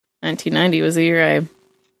1990 was the year I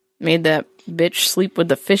made that bitch sleep with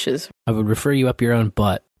the fishes. I would refer you up your own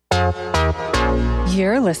butt.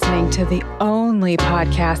 You're listening to the only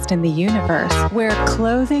podcast in the universe where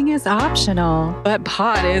clothing is optional, but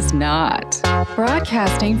pot is not.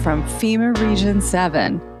 Broadcasting from FEMA Region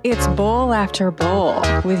 7, it's Bowl After Bowl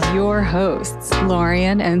with your hosts,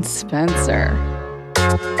 Lorian and Spencer.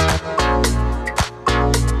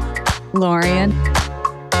 Lorian.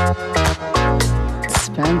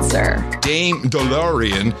 Spencer. Dame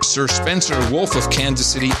DeLorean, Sir Spencer Wolf of Kansas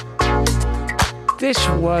City. This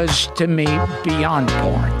was, to me, beyond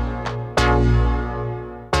porn.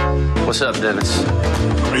 What's up, Dennis?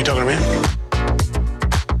 Are you talking to me?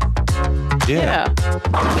 Yeah.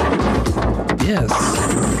 Yes.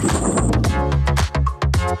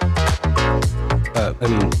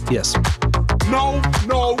 Yes. No.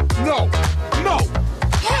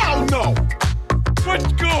 Hell no!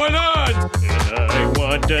 What's going on? And I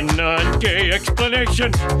want a non-gay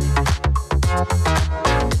explanation.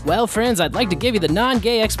 Well, friends, I'd like to give you the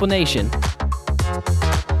non-gay explanation,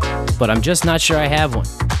 but I'm just not sure I have one.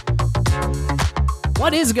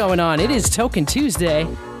 What is going on? It is Token Tuesday.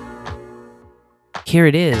 Here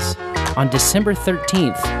it is, on December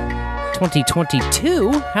 13th,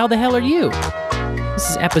 2022. How the hell are you?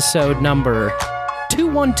 This is episode number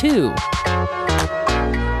 212.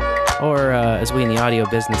 Or, as we in the audio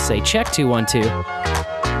business say, check 212.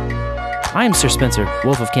 I am Sir Spencer,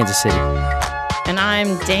 Wolf of Kansas City. And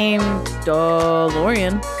I'm Dame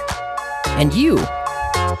DeLorean. And you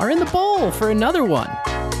are in the bowl for another one.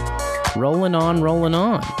 Rolling on.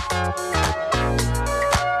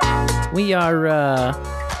 We are,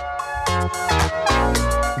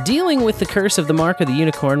 dealing with the curse of the mark of the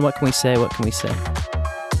unicorn. What can we say?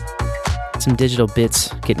 Some digital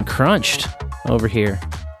bits getting crunched over here.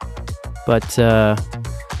 But,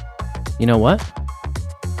 you know what?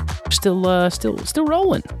 Still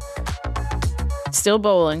rolling. Still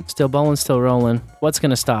bowling. Still rolling. What's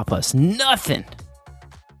gonna stop us? Nothing.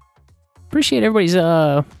 Appreciate everybody's,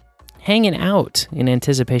 hanging out in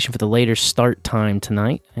anticipation for the later start time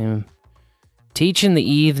tonight. I'm teaching the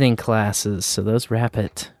evening classes, so those wrap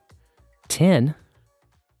at 10.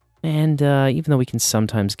 And, even though we can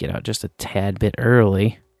sometimes get out just a tad bit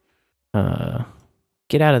early,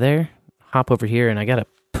 get out of there, hop over here, and I gotta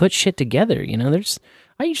put shit together, you know?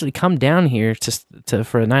 I usually come down here to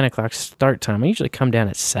for a 9 o'clock start time. I usually come down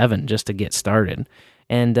at 7 just to get started.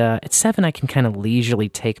 And at 7, I can kind of leisurely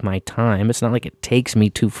take my time. It's not like it takes me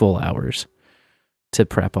 2 full hours to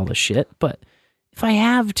prep all the shit. But if I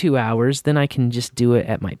have 2 hours, then I can just do it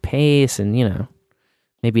at my pace and, you know,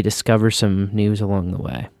 maybe discover some news along the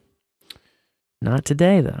way. Not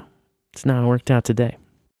today, though. It's not worked out today.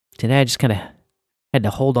 Today, I just kind of had to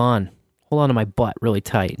hold on to my butt really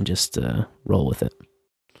tight and just roll with it.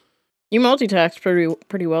 You multitasked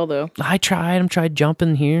pretty well, though. I tried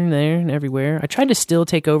jumping here and there and everywhere. I tried to still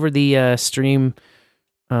take over the stream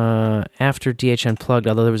after DH Unplugged,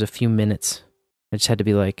 although there was a few minutes. I just had to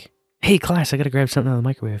be like, hey, class, I got to grab something out of the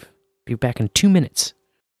microwave. Be back in 2 minutes.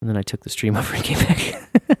 And then I took the stream over and came back.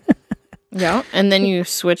 Yeah, and then you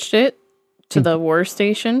switched it to the war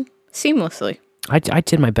station seamlessly. I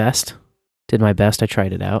did my best. I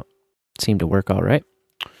tried it out. It seemed to work all right.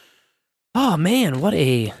 Oh, man, what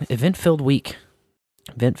a event-filled week.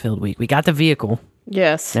 We got the vehicle.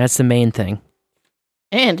 Yes. That's the main thing.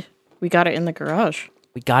 And we got it in the garage.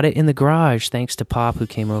 Thanks to Pop, who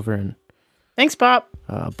came over and... Thanks, Pop.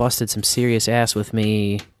 Busted some serious ass with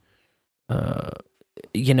me.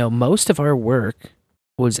 You know, most of our work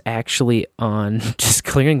was actually on just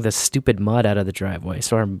clearing the stupid mud out of the driveway.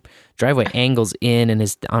 So our driveway angles in and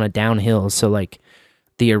is on a downhill, so, like...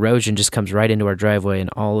 the erosion just comes right into our driveway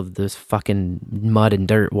and all of this fucking mud and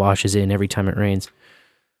dirt washes in every time it rains.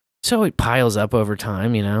 So it piles up over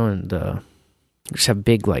time, you know, and just have a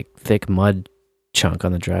big, like, thick mud chunk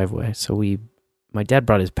on the driveway. So my dad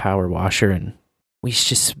brought his power washer and we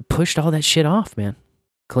just pushed all that shit off, man.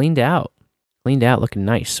 Cleaned out, looking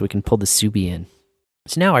nice so we can pull the Subi in.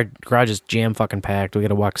 So now our garage is jam fucking packed. We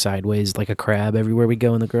gotta walk sideways like a crab everywhere we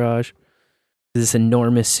go in the garage. This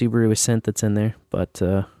enormous Subaru Ascent that's in there, but...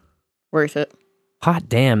 worth it. Hot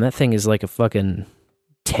damn, that thing is like a fucking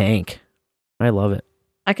tank. I love it.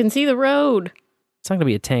 I can see the road. It's not going to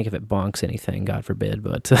be a tank if it bonks anything, God forbid,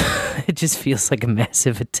 but it just feels like a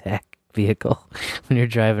massive attack vehicle when you're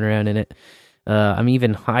driving around in it. I'm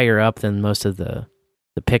even higher up than most of the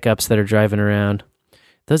pickups that are driving around.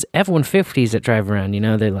 Those F-150s that drive around, you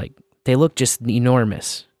know, they look just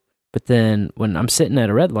enormous. But then when I'm sitting at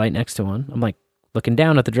a red light next to one, I'm like looking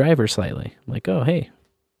down at the driver slightly. I'm like, oh, hey,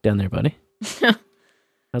 down there, buddy.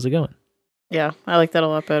 How's it going? Yeah, I like that a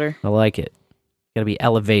lot better. I like it. Got to be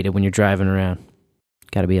elevated when you're driving around.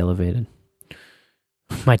 Got to be elevated.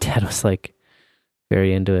 My dad was like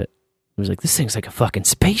very into it. He was like, this thing's like a fucking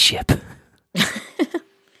spaceship.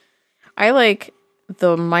 I like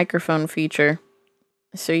the microphone feature,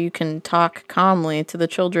 so you can talk calmly to the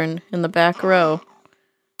children in the back row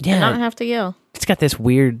and not have to yell. It's got this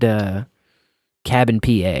weird cabin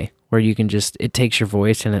PA where you can just, it takes your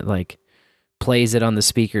voice and it like plays it on the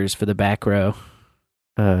speakers for the back row,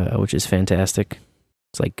 which is fantastic.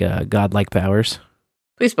 It's like godlike powers.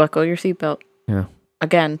 Please buckle your seatbelt. Yeah.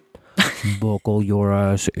 Again. Buckle your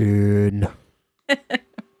ass in. Yeah,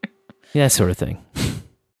 that sort of thing.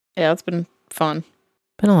 Yeah, it's been fun.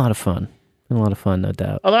 Been a lot of fun. Been a lot of fun, no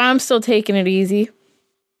doubt. Although I'm still taking it easy.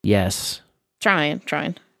 Yes. Trying.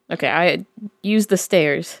 Okay, I used the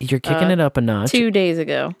stairs. You're kicking it up a notch. 2 days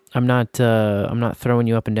ago. I'm not throwing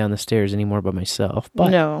you up and down the stairs anymore by myself. But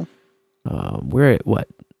no. We're at what?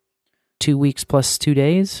 2 weeks plus 2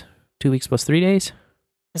 days? 2 weeks plus 3 days?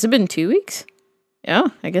 Has it been 2 weeks? Yeah,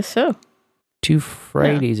 I guess so. 2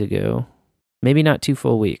 Fridays ago. Maybe not 2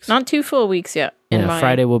 full weeks. Not 2 full weeks yet. Yeah,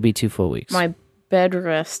 Friday will be 2 full weeks. My bed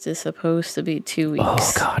rest is supposed to be 2 weeks.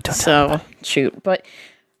 Oh, God. Don't tell me about it. Shoot. But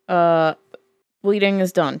bleeding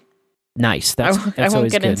is done. Nice. I That's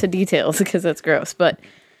won't get good. into details because that's gross. But,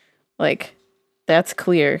 like, that's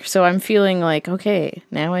clear. So I'm feeling like, okay,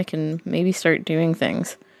 now I can maybe start doing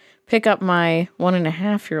things. Pick up my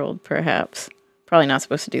 1.5-year-old, perhaps. Probably not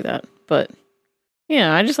supposed to do that. But,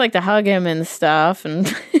 yeah, I just like to hug him and stuff.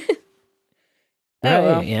 And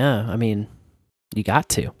Right, yeah. I mean, you got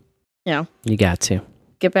to. Yeah. You got to.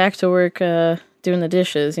 Get back to work doing the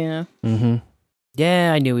dishes, you know? Mm-hmm.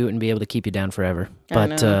 Yeah, I knew we wouldn't be able to keep you down forever. I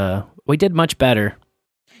But we did much better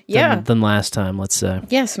than last time, let's say.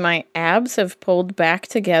 Yes, my abs have pulled back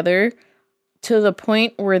together to the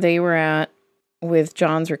point where they were at with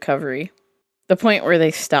John's recovery. The point where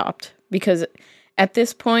they stopped. Because at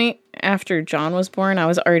this point, after John was born, I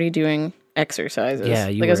was already doing exercises. Yeah,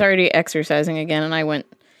 I was already exercising again, and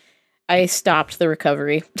I stopped the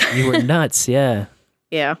recovery. You were nuts, yeah.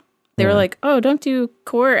 Yeah. They were like, oh, don't do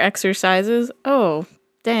core exercises. Oh,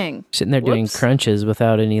 dang. Sitting there doing crunches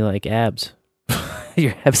without any, like, abs.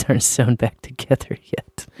 Your abs aren't sewn back together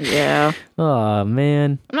yet. Yeah. Oh,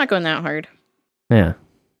 man. I'm not going that hard. Yeah.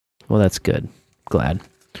 Well, that's good. Glad.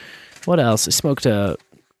 What else? I smoked a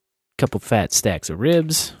couple fat stacks of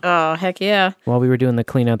ribs. Oh, heck yeah. While we were doing the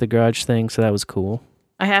clean out the garage thing, so that was cool.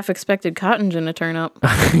 I half expected Cotton Gin to turn up.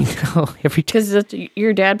 I know. Because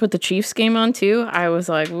your dad put the Chiefs game on too. I was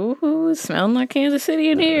like, "Ooh, smelling like Kansas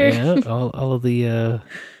City in here." Yeah, all of the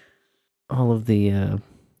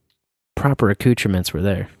proper accoutrements were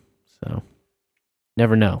there. So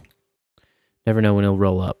never know when it'll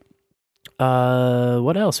roll up.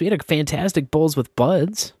 What else? We had a fantastic Bowls with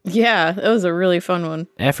Buds. Yeah, that was a really fun one.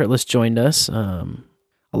 Effortless joined us.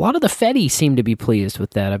 A lot of the Fetty seem to be pleased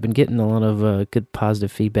with that. I've been getting a lot of good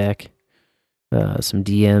positive feedback, some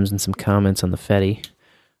DMs and some comments on the Fetty.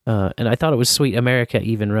 And I thought it was sweet. America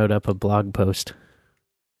even wrote up a blog post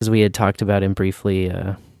because we had talked about him briefly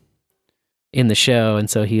in the show. And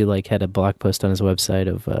so he had a blog post on his website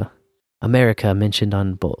of America mentioned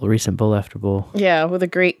on recent Bowl After Bowl. Yeah, with a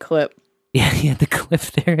great clip. Yeah, he had the clip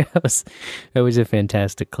there. That was a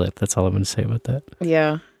fantastic clip. That's all I'm going to say about that.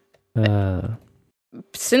 Yeah.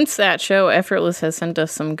 Since that show, Effortless has sent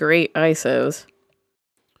us some great ISOs.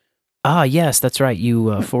 Ah, yes, that's right.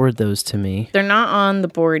 You forward those to me. They're not on the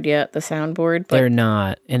board yet, the soundboard. They're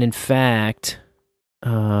not. And in fact... you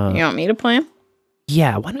want me to play them?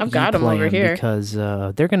 Yeah, why don't I've got them over here. Because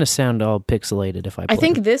they're going to sound all pixelated if I play I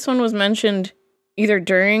think them. this one was mentioned either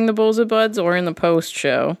during the Bowls of Buds or in the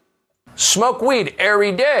post-show. Smoke weed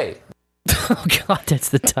every day. Oh God, that's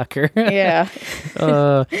the Tucker. Yeah.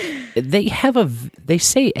 They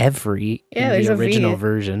say every in there's the a V. original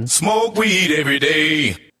version. Smoke weed every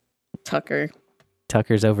day. Tucker.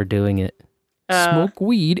 Tucker's overdoing it. Smoke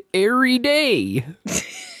weed every day.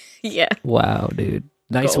 Yeah. Wow, dude.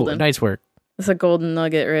 Nice work. That's a golden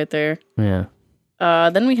nugget right there. Yeah.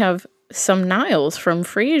 Then we have some Niles from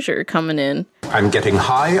Frasier coming in. I'm getting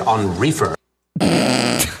high on reefer.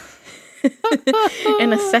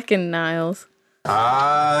 And a second Niles.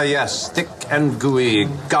 Ah, yes. Thick and gooey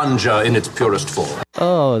ganja in its purest form.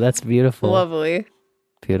 Oh, that's beautiful. Lovely.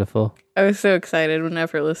 Beautiful. I was so excited when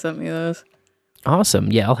Effortless sent me those.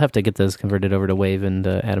 Awesome. Yeah, I'll have to get those converted over to Wave and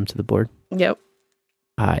add them to the board. Yep.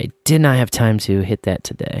 I did not have time to hit that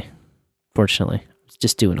today. Fortunately. I was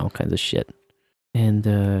just doing all kinds of shit.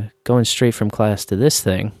 And going straight from class to this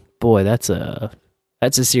thing, boy, that's a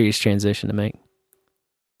serious transition to make.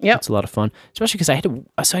 Yep. It's a lot of fun, especially because I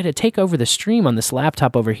had to take over the stream on this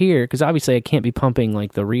laptop over here because obviously I can't be pumping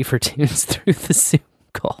like the Reefer tunes through the Zoom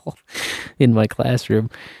call in my classroom.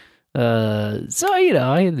 So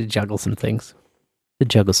I had to juggle some things.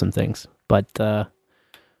 But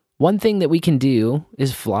one thing that we can do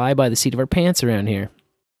is fly by the seat of our pants around here,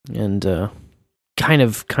 and kind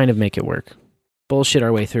of make it work. Bullshit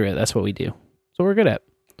our way through it. That's what we do. That's what we're good at.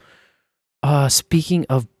 Speaking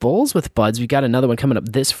of Bowls with Buds, we got another one coming up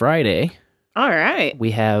this Friday. All right.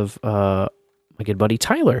 We have my good buddy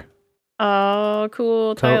Tyler. Oh,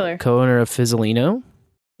 cool, Tyler. Co-owner of Fizzolino.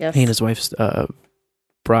 Yes. He and his wife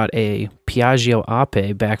brought a Piaggio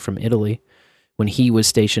Ape back from Italy when he was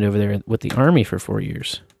stationed over there with the Army for 4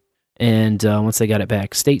 years. And once they got it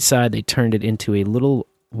back stateside, they turned it into a little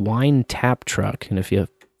wine tap truck. And if you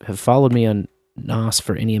have followed me on NOS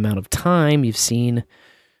for any amount of time, you've seen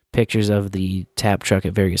pictures of the tap truck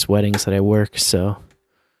at various weddings that I work. So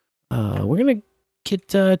we're going to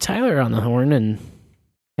get Tyler on the horn and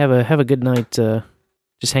have a good night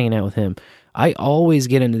just hanging out with him. I always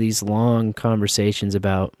get into these long conversations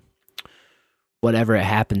about whatever it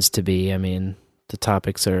happens to be. I mean, the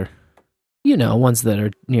topics are, ones that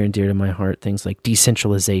are near and dear to my heart. Things like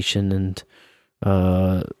decentralization and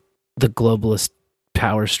the globalist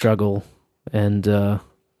power struggle and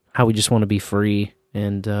how we just want to be free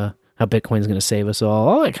and how Bitcoin's going to save us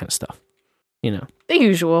all that kind of stuff. The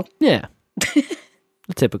usual. Yeah.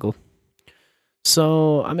 The typical.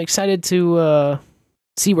 So I'm excited to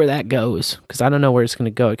see where that goes, because I don't know where it's going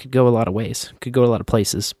to go. It could go a lot of ways. It could go a lot of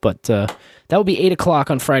places. But that will be 8 o'clock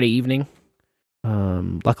on Friday evening.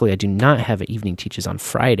 Luckily, I do not have evening teaches on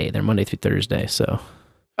Friday. They're Monday through Thursday, so...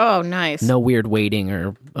 Oh, nice. No weird waiting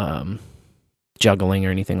or juggling or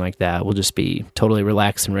anything like that. We'll just be totally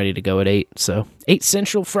relaxed and ready to go at 8. So 8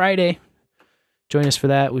 Central Friday. Join us for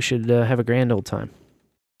that. We should have a grand old time.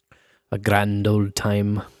 A grand old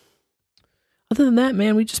time. Other than that,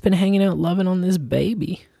 man, we've just been hanging out loving on this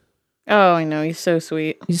baby. Oh, I know. He's so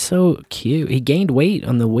sweet. He's so cute. He gained weight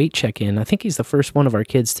on the weight check-in. I think he's the first one of our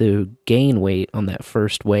kids to gain weight on that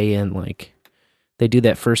first weigh-in. Like, they do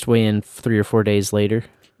that first weigh-in 3 or 4 days later.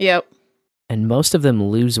 Yep. And most of them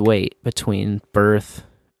lose weight between birth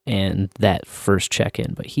and that first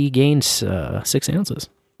check-in. But he gained 6 ounces.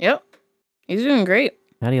 Yep. He's doing great.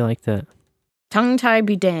 How do you like that? Tongue tie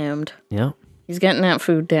be damned. Yep. He's getting that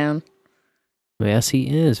food down. Yes, he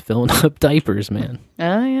is. Filling up diapers, man.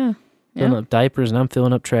 Oh, yeah. Filling up diapers, and I'm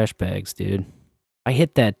filling up trash bags, dude. I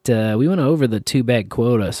hit that, we went over the 2-bag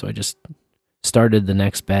quota, so I just started the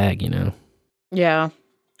next bag, Yeah.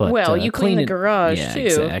 But, well, you clean the garage, yeah, too.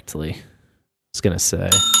 Exactly. I was going to say,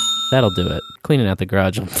 that'll do it. Cleaning out the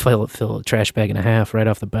garage and fill a trash bag and a half right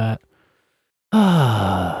off the bat.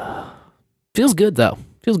 Feels good, though.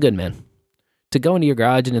 Feels good, man. To go into your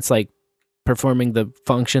garage and it's like performing the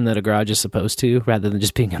function that a garage is supposed to, rather than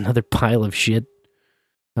just being another pile of shit.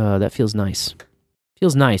 That feels nice.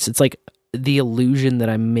 Feels nice. It's like the illusion that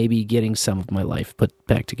I'm maybe getting some of my life put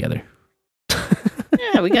back together.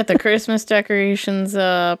 Yeah, we got the Christmas decorations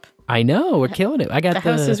up. I know, we're killing it. I got the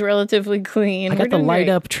house is relatively clean. I got the light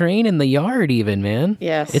up train in the yard even, man.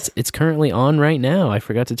 Yes. It's currently on right now. I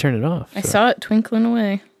forgot to turn it off. I saw it twinkling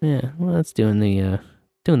away. Yeah, well, that's doing the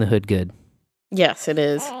hood good. Yes, it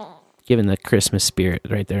is. Giving the Christmas spirit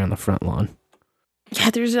right there on the front lawn. Yeah,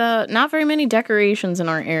 there's not very many decorations in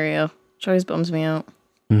our area, which always bums me out.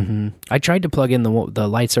 Mm-hmm. I tried to plug in the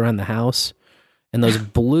lights around the house, and those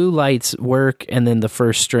blue lights work, and then the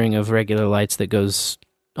first string of regular lights that goes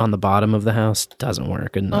on the bottom of the house doesn't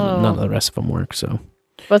work, and none of the rest of them work, so...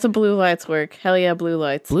 But the blue lights work. Hell yeah, blue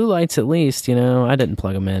lights. Blue lights, at least, I didn't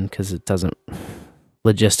plug them in, because it doesn't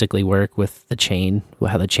logistically work with the chain,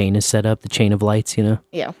 how the chain is set up, the chain of lights,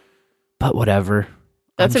 Yeah. But whatever.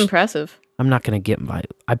 That's impressive. I'm not going to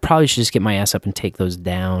I probably should just get my ass up and take those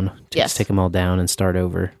down. Yes. Take them all down and start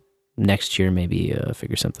over. Next year, maybe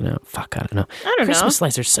figure something out. Fuck, I don't know. Christmas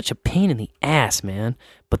lights are such a pain in the ass, man.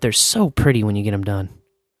 But they're so pretty when you get them done.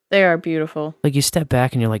 They are beautiful. Like, you step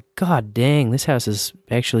back and you're like, God dang, this house is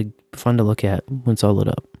actually fun to look at when it's all lit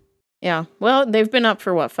up. Yeah. Well, they've been up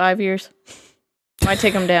for, 5 years? Why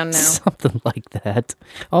take them down now? Something like that.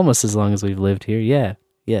 Almost as long as we've lived here. Yeah.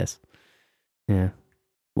 Yes. Yeah.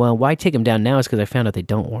 Well, why take them down now is because I found out they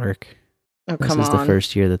don't work. Oh, this come on. This is the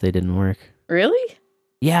first year that they didn't work. Really?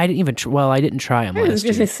 Yeah, I didn't even... I didn't try them last year. I was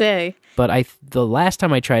going to say. But the last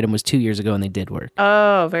time I tried them was 2 years ago, and they did work.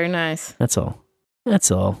 Oh, very nice. That's all.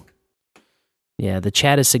 Yeah, the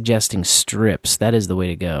chat is suggesting strips. That is the way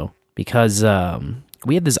to go. Because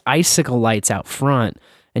we had these icicle lights out front,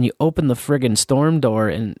 and you open the friggin' storm door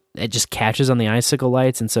and it just catches on the icicle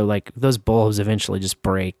lights, and so like those bulbs eventually just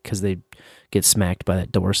break because they get smacked by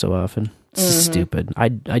that door so often. It's just stupid.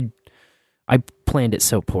 I planned it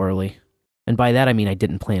so poorly, and by that I mean I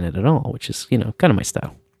didn't plan it at all, which is, you know, kind of my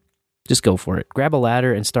style. Just go for it. Grab a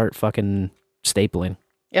ladder and start fucking stapling.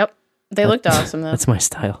 Yep, they looked awesome though. That's my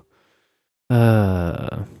style.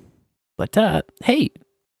 But hey,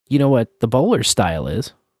 you know what the bowler style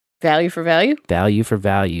is? Value for value? Value for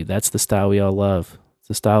value. That's the style we all love. It's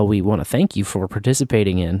the style we want to thank you for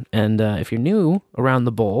participating in. And if you're new around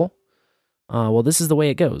the bowl, well, this is the way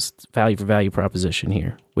it goes. It's value for value proposition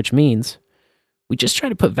here, which means we just try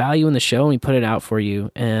to put value in the show and we put it out for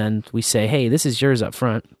you. And we say, hey, this is yours up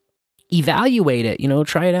front. Evaluate it, you know,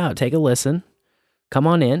 try it out. Take a listen. Come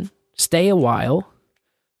on in. Stay a while.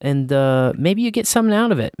 And maybe you get something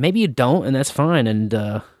out of it. Maybe you don't, and that's fine.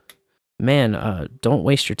 And man, don't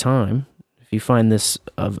waste your time. If you find this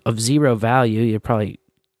of zero value, you're probably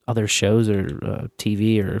other shows or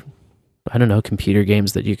TV or, I don't know, computer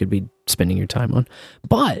games that you could be spending your time on.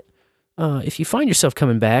 But if you find yourself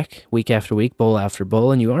coming back week after week, bowl after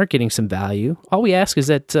bowl, and you are getting some value, all we ask is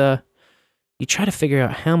that you try to figure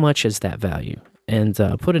out how much is that value and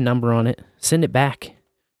put a number on it, send it back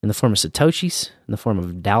in the form of Satoshis, in the form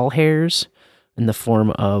of dowel hairs, in the form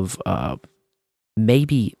of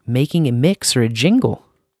maybe making a mix or a jingle.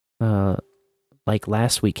 Like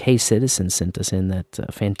last week, Hey Citizen sent us in that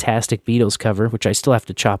fantastic Beatles cover, which I still have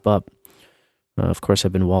to chop up. Of course,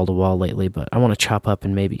 I've been wall-to-wall lately, but I want to chop up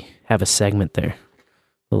and maybe have a segment there,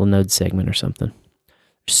 a little node segment or something.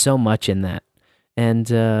 There's so much in that.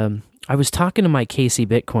 And I was talking to my KC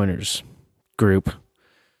Bitcoiners group,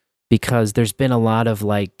 because there's been a lot of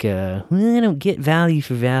like, I don't get value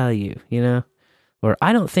for value, you know? Or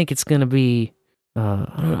I don't think it's going to be,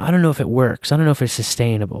 I don't know if it works. I don't know if it's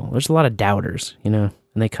sustainable. There's a lot of doubters, you know?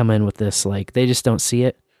 And they come in with this, like, they just don't see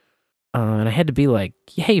it. And I had to be like,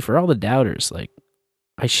 hey, for all the doubters, like,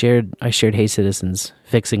 I shared Hey Citizens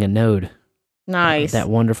Fixing a Node. Nice. That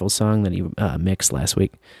wonderful song that he mixed last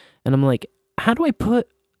week. And I'm like, how do I put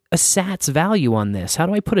a sat's value on this? How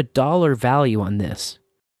do I put a dollar value on this?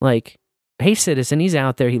 Like, Hey Citizen, he's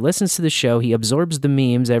out there, he listens to the show, he absorbs the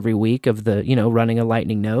memes every week of the, you know, running a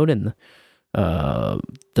Lightning node and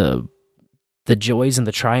the joys and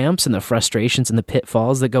the triumphs and the frustrations and the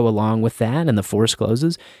pitfalls that go along with that and the force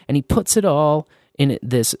closes, and he puts it all in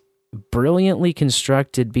this brilliantly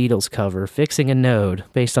constructed Beatles cover, Fixing a Node,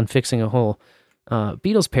 based on Fixing a Hole,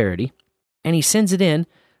 Beatles parody, and he sends it in.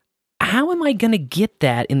 How am I going to get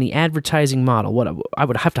that in the advertising model? What I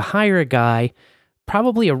would have to hire a guy,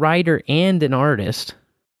 probably a writer and an artist.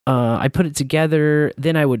 I put it together,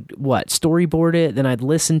 then I would, storyboard it, then I'd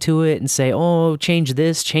listen to it and say, oh, change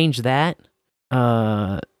this, change that.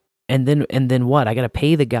 And then what? I got to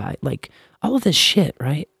pay the guy. Like, all of this shit,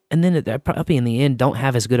 right? And then I probably in the end don't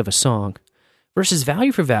have as good of a song. Versus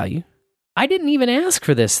value for value. I didn't even ask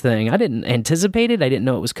for this thing. I didn't anticipate it. I didn't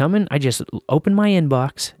know it was coming. I just opened my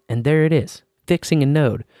inbox, and there it is. Fixing a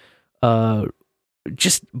Node.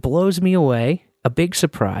 Just blows me away. A big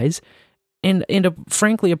surprise, and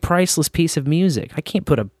frankly, a priceless piece of music. I can't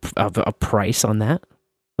put a price on that,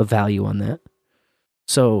 a value on that.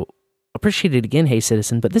 So, appreciate it again, Hey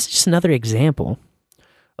Citizen, but this is just another example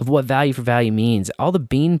of what value for value means. All the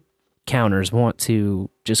bean counters want to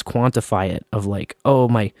just quantify it of like, oh,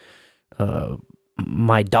 my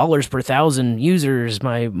dollars per thousand users,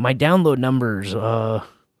 my download numbers,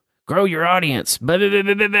 grow your audience,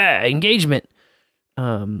 engagement.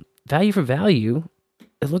 Value for value,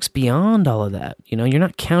 it looks beyond all of that. You know, you're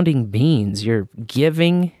not counting beans, you're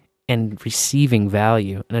giving and receiving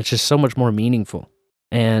value, and it's just so much more meaningful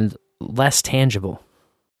and less tangible.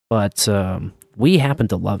 But we happen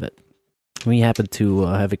to love it. We happen to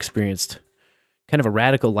have experienced kind of a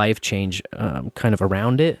radical life change kind of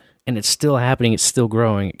around it, and it's still happening, it's still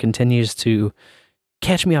growing. It continues to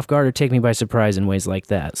catch me off guard or take me by surprise in ways like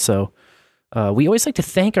that. So we always like to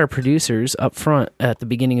thank our producers up front at the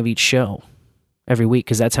beginning of each show every week,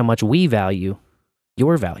 because that's how much we value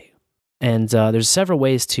your value. And there's several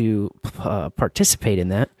ways to participate in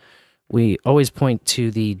that. We always point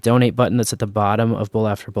to the donate button that's at the bottom of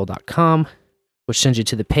bowlafterbowl.com, which sends you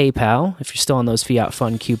to the PayPal. If you're still on those Fiat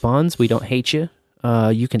Fund coupons, we don't hate you.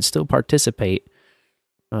 You can still participate.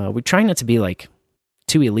 We try not to be like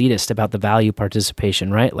too elitist about the value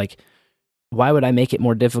participation, right? Like, why would I make it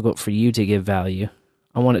more difficult for you to give value?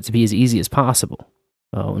 I want it to be as easy as possible,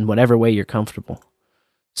 in whatever way you're comfortable.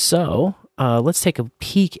 So, let's take a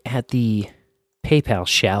peek at the PayPal,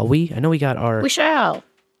 shall we? I know we got our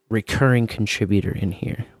recurring contributor in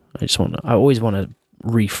here. I always want to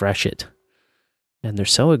refresh it. And they're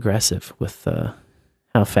so aggressive with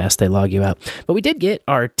how fast they log you out. But we did get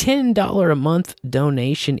our $10 a month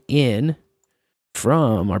donation in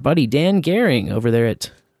from our buddy Dan Gehring over there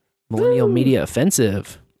at Millennial Media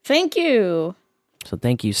Offensive. Thank you. So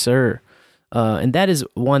thank you, sir. And that is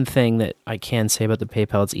one thing that I can say about the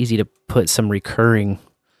PayPal. It's easy to put some recurring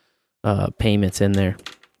payments in there,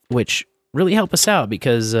 which really help us out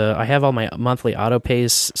because I have all my monthly auto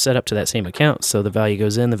pays set up to that same account. So the value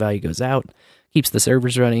goes in, the value goes out, keeps the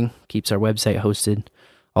servers running, keeps our website hosted,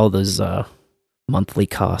 all those monthly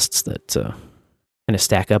costs that kind of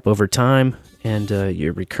stack up over time, and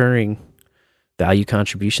your recurring value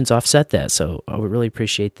contributions offset that. So I would really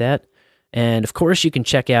appreciate that. And of course, you can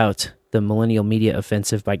check out the Millennial Media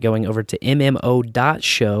Offensive by going over to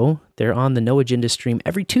MMO.show. They're on the No Agenda stream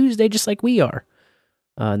every Tuesday, just like we are.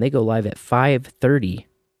 And they go live at 5:30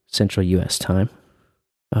 Central U.S. time.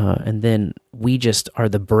 And then we just are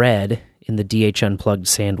the bread in the DH Unplugged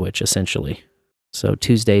sandwich, essentially. So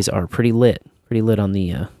Tuesdays are pretty lit on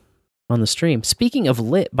the stream. Speaking of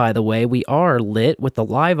lit, by the way, we are lit with the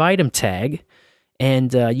live item tag,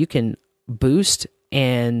 and you can boost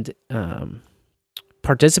and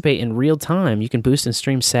participate in real time. You can boost and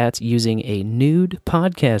stream sats using a nude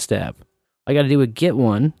podcast app. All you got to do is get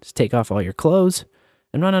one, just take off all your clothes,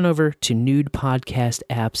 and run on over to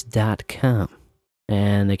nudepodcastapps.com.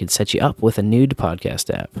 And they can set you up with a nude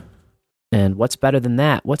podcast app. And what's better than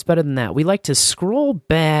that? We like to scroll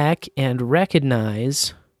back and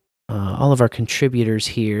recognize all of our contributors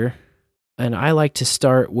here. And I like to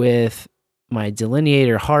start with my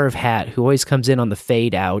delineator, Harv Hat, who always comes in on the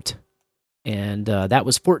fade out. And that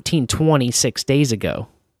was 1420 6 days ago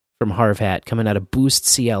from Harv Hat, coming out of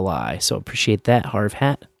Boost CLI. So appreciate that, Harv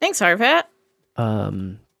Hat. Thanks, Harv Hat.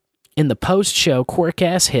 In the post-show,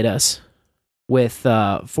 Quarkass hit us with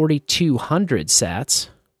 4,200 sats.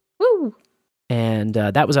 Woo! And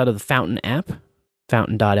that was out of the Fountain app,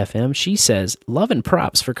 fountain.fm. She says, love and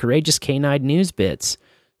props for Courageous Canine News Bits.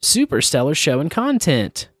 Super stellar show and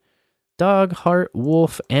content. Dog, heart,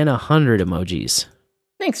 wolf, and 100 emojis.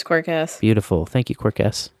 Thanks, Quarkass. Beautiful. Thank you,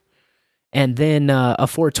 Quarkass. And then a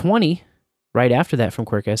 420 right after that from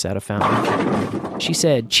Quarkass out of Fountain. She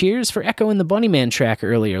said, cheers for echoing the Bunnyman track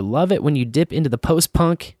earlier. Love it when you dip into the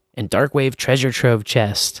post-punk and darkwave treasure trove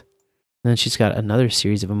chest. And then she's got another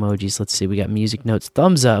series of emojis. Let's see. We got music notes,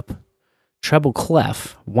 thumbs up, treble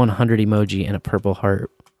clef, 100 emoji, and a purple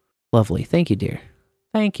heart. Lovely. Thank you, dear.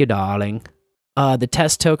 Thank you, darling. The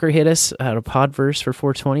Test Toker hit us out of Podverse for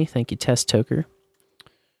 420. Thank you, Test Toker.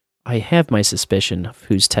 I have my suspicion of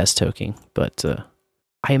who's test toking, but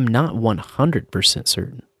I am not 100%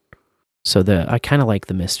 certain. So I kind of like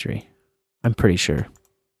the mystery. I'm pretty sure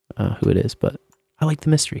who it is, but I like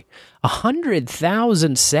the mystery.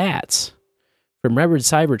 100,000 sats from Reverend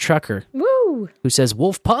Cyber Trucker. Woo! Who says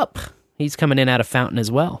Wolf Pup. He's coming in out of Fountain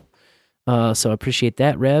as well. So I appreciate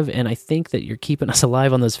that, Rev, and I think that you're keeping us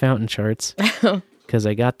alive on those Fountain charts because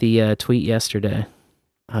I got the tweet yesterday.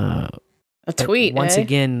 A tweet, once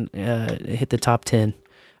again, hit the top 10.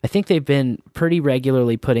 I think they've been pretty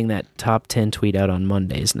regularly putting that top 10 tweet out on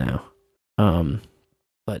Mondays now.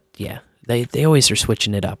 But yeah, they always are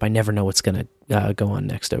switching it up. I never know what's going to go on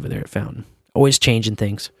next over there at Fountain. Always changing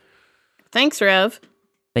things. Thanks, Rev.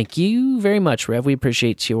 Thank you very much, Rev. We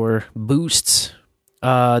appreciate your boosts.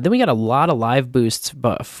 Then we got a lot of live boosts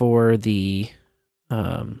for the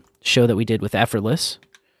show that we did with Effortless.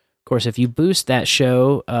 Of course, if you boost that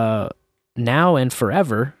show now and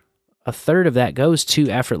forever, a third of that goes to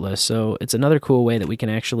Effortless. So it's another cool way that we can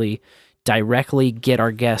actually directly get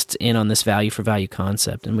our guests in on this value for value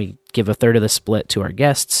concept. And we give a third of the split to our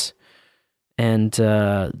guests. And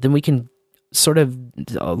then we can sort of,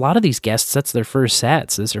 a lot of these guests, that's their first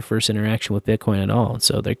sats. That's their first interaction with Bitcoin at all.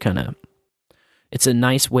 So they're kind of, it's a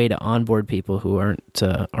nice way to onboard people who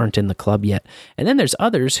aren't in the club yet. And then there's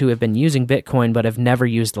others who have been using Bitcoin but have never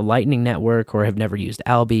used the Lightning Network or have never used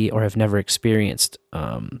Alby or have never experienced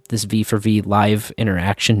this V4V live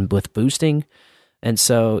interaction with boosting. And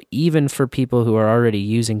so even for people who are already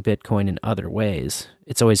using Bitcoin in other ways,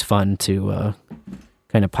 it's always fun to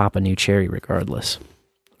kind of pop a new cherry regardless.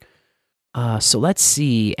 So let's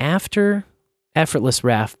see. After Effortless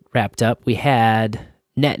wrapped up, we had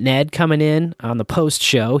NetNed coming in on the post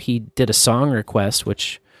show. He did a song request,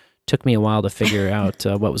 which took me a while to figure out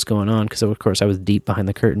what was going on because, of course, I was deep behind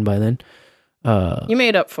the curtain by then. You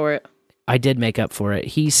made up for it. I did make up for it.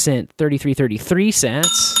 He sent 3333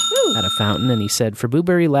 sats out of Fountain, and he said, for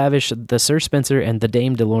Blueberry Lavish, the Sir Spencer, and the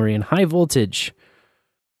Dame DeLorean High Voltage.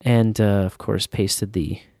 And, of course, pasted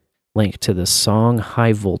the link to the song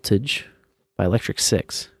High Voltage by Electric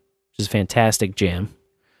Six, which is a fantastic jam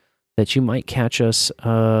that you might catch us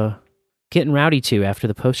getting rowdy to after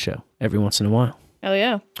the post show every once in a while. Oh,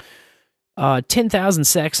 yeah. 10,000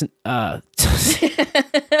 sex.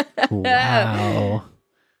 Wow.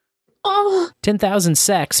 Oh. 10,000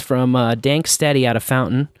 sex from Dank Steady out of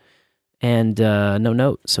Fountain. And no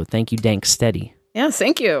note. So thank you, Dank Steady. Yes,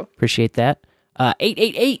 thank you. Appreciate that.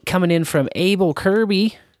 888 coming in from Abel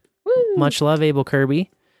Kirby. Woo. Much love, Abel Kirby.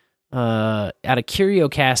 Out of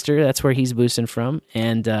CurioCaster, that's where he's boosting from.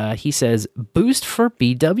 And he says, boost for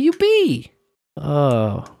BWB.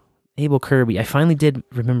 Oh, Abel Kirby. I finally did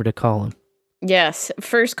remember to call him. Yes.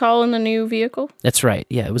 First call in the new vehicle? That's right.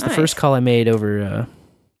 Yeah, it was the first call I made over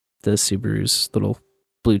the Subaru's little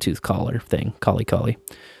Bluetooth collar thing, Collie.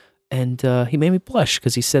 And he made me blush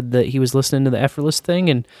because he said that he was listening to the Effortless thing,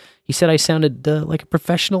 and he said I sounded like a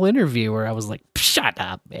professional interviewer. I was like, shut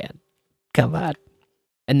up, man. Come on.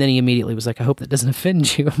 And then he immediately was like, I hope that doesn't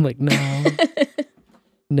offend you. I'm like, no.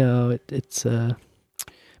 No, it's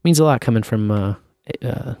means a lot coming from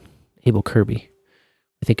Abel Kirby.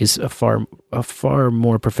 I think is a far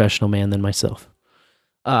more professional man than myself.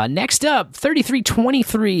 Next up,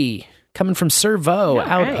 3323, coming from Servo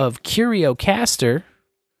out of CurioCaster.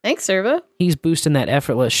 Thanks, Servo. He's boosting that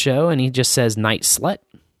Effortless show, and he just says Night Slut.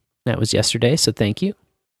 That was yesterday, so thank you.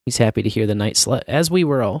 He's happy to hear the Night Slut, as we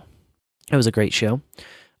were all. It was a great show.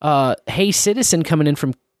 Hey Citizen coming in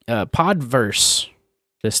from Podverse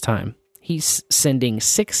this time. He's sending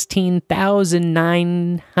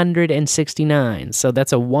 16,969. So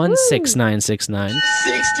that's a 16969.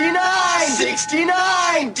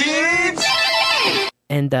 69, dudes!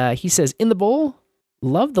 And he says, in the bowl,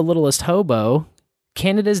 love the Littlest Hobo,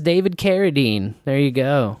 Canada's David Carradine. There you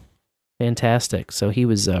go. Fantastic. So he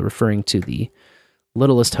was referring to the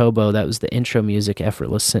Littlest Hobo. That was the intro music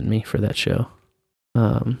Effortless sent me for that show.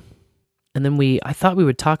 And then I thought we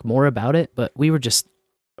would talk more about it, but we were just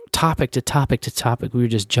topic to topic to topic. We were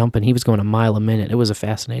just jumping. He was going a mile a minute. It was a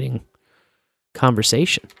fascinating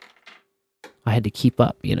conversation. I had to keep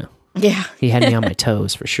up, you know. Yeah. He had me on my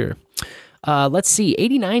toes for sure. Let's see,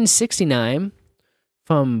 8969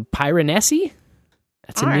 from Pyrenessi.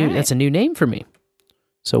 That's a new name for me.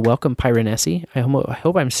 So welcome, Pyrenessi. I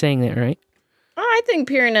hope I'm saying that right. I think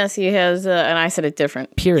Piranesi has, and I said it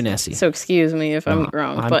different. Piranesi. So excuse me if I'm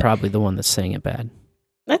wrong. I'm probably the one that's saying it bad.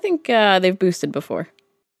 I think they've boosted before.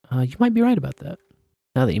 You might be right about that,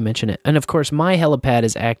 now that you mention it. And of course, my helipad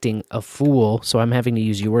is acting a fool, so I'm having to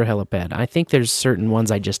use your helipad. I think there's certain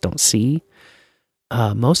ones I just don't see.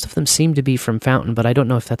 Most of them seem to be from Fountain, but I don't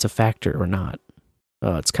know if that's a factor or not.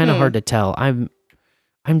 It's kind of hard to tell. I'm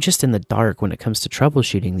just in the dark when it comes to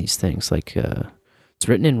troubleshooting these things. Like, it's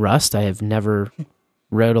written in Rust. I have never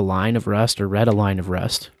wrote a line of Rust or read a line of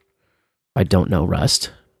Rust. I don't know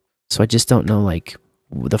Rust. So I just don't know, like,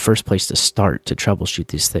 the first place to start to troubleshoot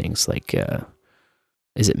these things. Like,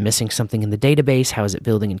 is it missing something in the database? How is it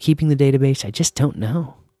building and keeping the database? I just don't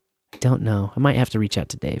know. I might have to reach out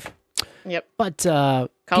to Dave. Yep. But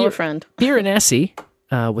call a friend. Piranesi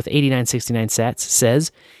with 8969 sats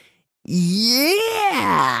says,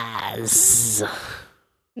 yes.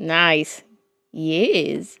 Nice.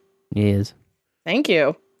 Yes. Yes. Thank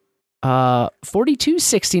you.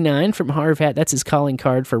 4269 from Harvat. That's his calling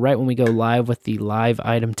card for right when we go live with the live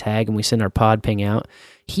item tag and we send our pod ping out.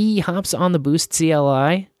 He hops on the Boost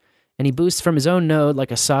CLI and he boosts from his own node like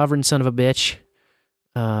a sovereign son of a bitch.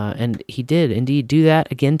 And he did indeed do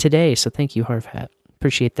that again today. So thank you, Harvat.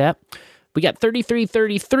 Appreciate that. We got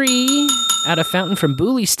 3333 out of Fountain from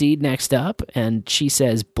Bully Steed next up. And she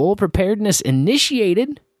says, bull preparedness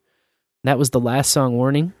initiated. That was the last song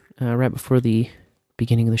warning right before the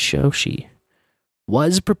beginning of the show. She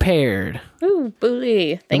was prepared. Ooh,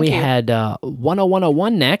 Bully. Thank and we you. had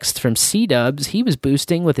 10101 next from C-Dubs. He was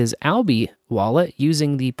boosting with his Albi wallet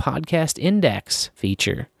using the podcast index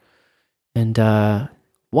feature. And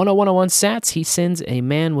 10101 sats, he sends a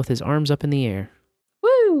man with his arms up in the air.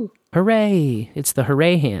 Woo! Hooray! It's the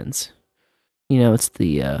hooray hands. You know, it's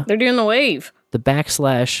the... They're doing the wave. The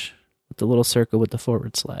backslash with the little circle with the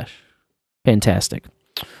forward slash. Fantastic.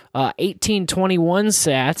 1821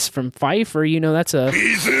 sats from Pfeiffer. You know, that's a...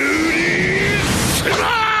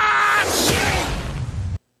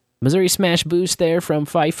 Missouri Smash boost there from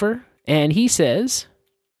Pfeiffer. And he says...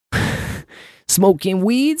 Smoking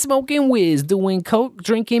weed, smoking whiz, doing coke,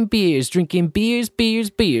 drinking beers,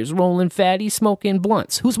 rolling fatty, smoking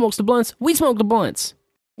blunts. Who smokes the blunts? We smoke the blunts.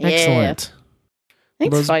 Yeah. Excellent.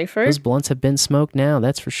 Thanks, Pfeiffer. Those blunts have been smoked now,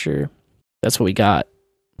 that's for sure. That's what we got.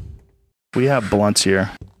 We have blunts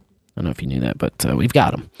here. I don't know if you knew that, but we've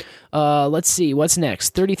got them. Let's see, what's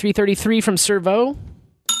next? 3333 from Servo. All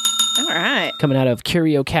right. Coming out of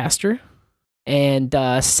CurioCaster. And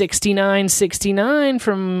 6969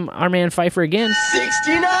 from our man Pfeiffer again.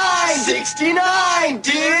 69,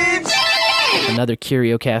 dudes! Another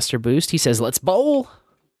CurioCaster boost. He says, let's bowl.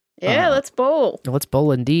 Yeah, let's bowl. Let's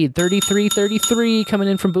bowl indeed. 3333 coming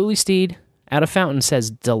in from Bully Steed. Out of Fountain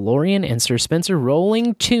says, DeLorean and Sir Spencer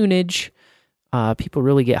rolling tunage. People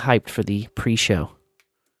really get hyped for the pre-show,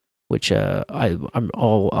 which I'm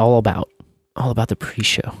all about. All about the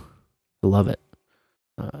pre-show. I love it.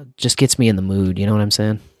 Just gets me in the mood, you know what I'm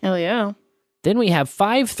saying? Hell yeah. Then we have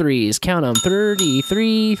 5 threes, count them,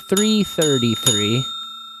 33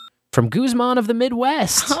 from Guzman of the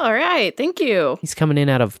Midwest. All right, thank you. He's coming in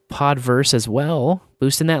out of Podverse as well,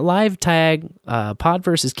 boosting that live tag.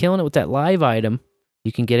 Podverse is killing it with that live item.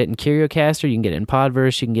 You can get it in CurioCaster, you can get it in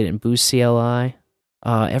Podverse, you can get it in Boost CLI.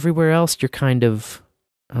 Everywhere else, you're kind of,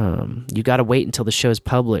 you got to wait until the show's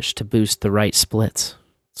published to boost the right splits.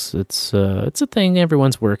 It's a thing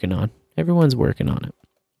everyone's working on. Everyone's working on it.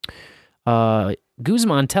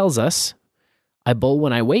 Guzman tells us, I bowl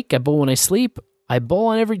when I wake, I bowl when I sleep, I bowl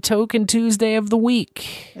on every token Tuesday of the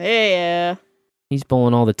week. Yeah. He's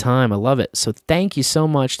bowling all the time. I love it. So thank you so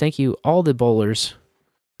much. Thank you, all the bowlers,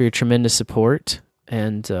 for your tremendous support.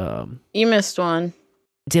 And you missed one.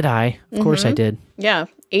 Did I? Of course I did. Yeah.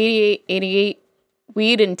 88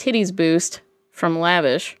 weed and titties boost from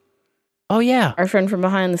Lavish. Oh, yeah. Our friend from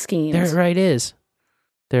behind the schemes. There it right is.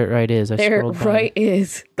 There it right is. There it right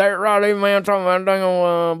is. There it right is, man. Talking about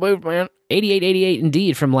dang boost, man. 88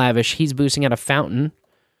 indeed from Lavish. He's boosting out of Fountain.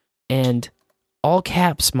 And all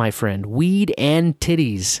caps, my friend. Weed and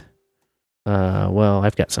titties. Well,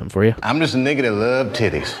 I've got something for you. I'm just a nigga that love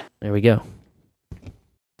titties. There we go.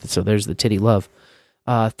 So there's the titty love.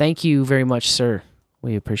 Thank you very much, sir.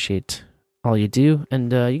 We appreciate all you do.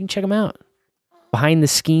 And you can check them out.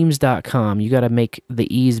 BehindTheSchemes.com. You got to make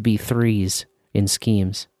the E's be threes in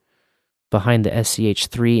schemes. Behind the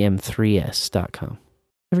SCH3M3S.com.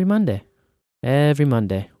 Every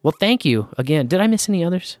Monday. Well, thank you again. Did I miss any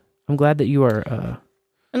others? I'm glad that you are.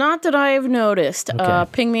 Not that I've noticed. Okay.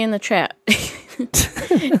 Ping me in the chat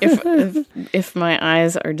if my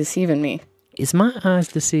eyes are deceiving me. Is my eyes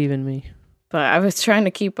deceiving me? But I was trying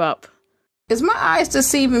to keep up. Is my eyes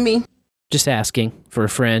deceiving me? Just asking for a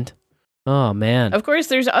friend. Oh, man. Of course,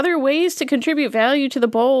 there's other ways to contribute value to the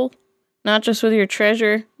bowl. Not just with your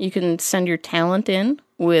treasure. You can send your talent in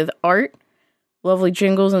with art, lovely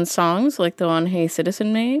jingles and songs like the one Hey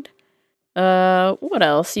Citizen made. What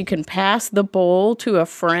else? You can pass the bowl to a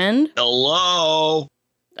friend. Hello.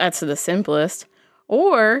 That's the simplest.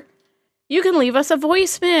 Or you can leave us a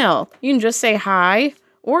voicemail. You can just say hi,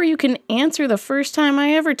 or you can answer the first time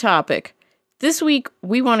I ever topic. This week,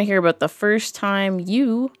 we want to hear about the first time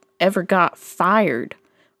you ever got fired.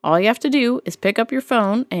 All you have to do is pick up your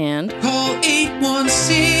phone and call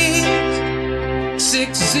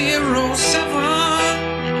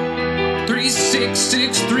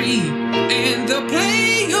 816-607-3663 and they'll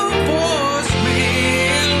play your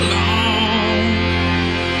voicemail on.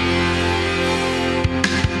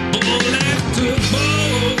 Bowl after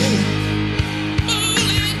bowl.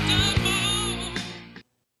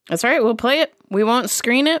 That's right, we'll play it. We won't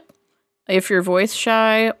screen it. If you're voice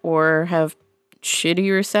shy or have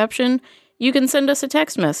shitty reception, you can send us a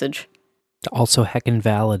text message. Also heckin'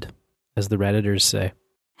 valid, as the Redditors say.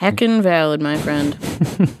 Heckin' valid, my friend.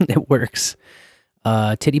 It works.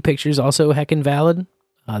 Titty pictures also heckin' valid.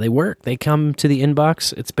 They work. They come to the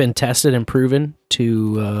inbox. It's been tested and proven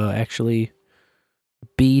to actually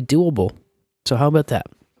be doable. So how about that?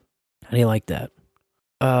 How do you like that?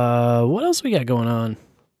 What else we got going on?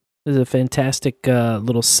 There's a fantastic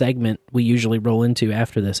little segment we usually roll into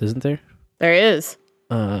after this, isn't there? There is.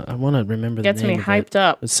 I want to remember the Gets name me of hyped it.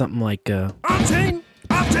 up. It's something like... On-chain,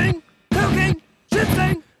 off-chain, cooking,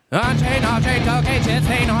 shifting. On-chain, off-chain, cooking,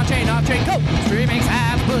 shifting, on-chain, off-chain, go. Streaming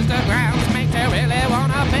fast, boost the grounds, make they really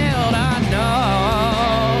want to build a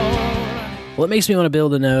node. Well, it makes me want to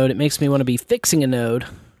build a node. It makes me want to be fixing a node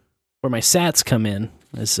where my sats come in,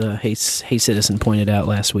 as Hey Citizen pointed out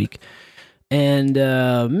last week. And,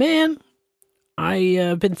 man,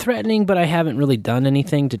 I've been threatening, but I haven't really done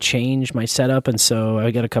anything to change my setup, and so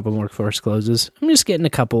I got a couple more force closes. I'm just getting a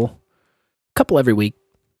couple every week.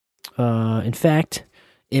 In fact,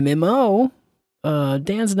 MMO,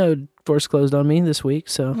 Dan's node force closed on me this week,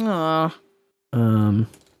 so... Aww.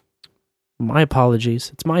 My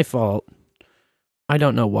apologies. It's my fault. I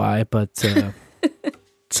don't know why, but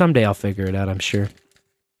someday I'll figure it out, I'm sure.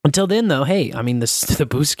 Until then, though, hey, I mean, the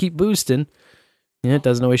boosts keep boosting. Yeah, it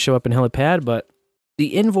doesn't always show up in Helipad, but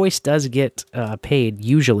the invoice does get paid,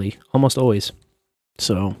 usually, almost always.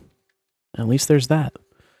 So, at least there's that.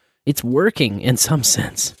 It's working in some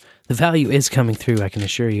sense. The value is coming through, I can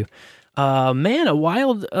assure you. Man, a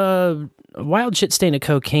wild shit stain of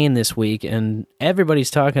cocaine this week, and everybody's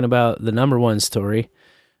talking about the number one story.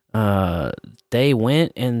 They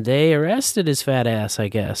went and they arrested his fat ass, I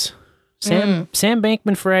guess. Sam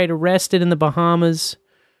Bankman-Fried arrested in the Bahamas.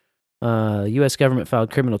 U.S. government filed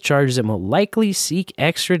criminal charges and will likely seek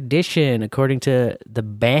extradition, according to the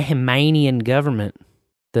Bahamian government.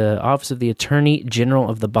 The Office of the Attorney General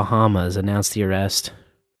of the Bahamas announced the arrest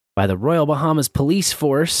by the Royal Bahamas Police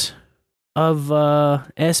Force of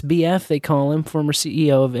SBF, they call him, former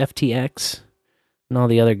CEO of FTX, and all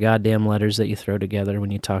the other goddamn letters that you throw together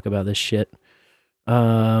when you talk about this shit.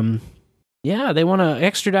 Yeah, they want to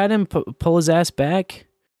extradite him, pull his ass back.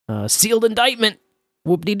 Sealed indictment,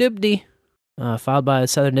 whoop-de-doop-de, filed by the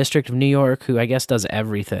Southern District of New York, who I guess does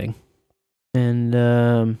everything. And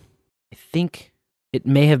I think it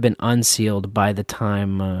may have been unsealed by the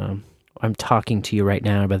time I'm talking to you right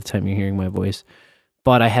now, by the time you're hearing my voice.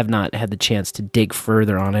 But I have not had the chance to dig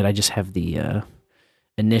further on it. I just have the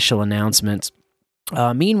initial announcements.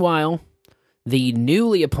 Meanwhile, the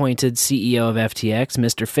newly appointed CEO of FTX,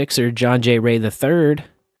 Mr. Fixer, John J. Ray III,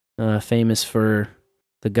 famous for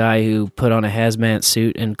the guy who put on a hazmat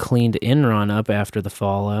suit and cleaned Enron up after the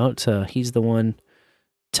fallout. He's the one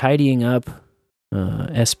tidying up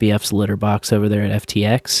SBF's litter box over there at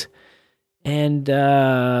FTX.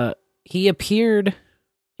 And he appeared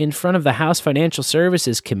in front of the House Financial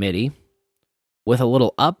Services Committee with a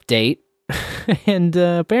little update. And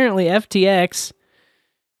apparently FTX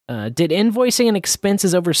did invoicing and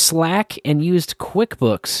expenses over Slack and used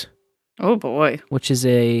QuickBooks. Oh boy. Which is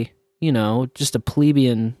just a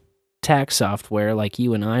plebeian tax software like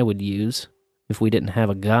you and I would use if we didn't have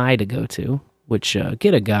a guy to go to, which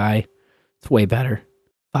get a guy. It's way better.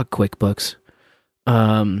 Fuck QuickBooks.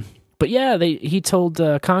 But yeah, he told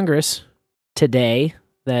Congress today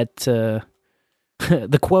that the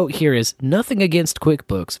quote here is, "Nothing against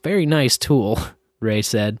QuickBooks. Very nice tool," Ray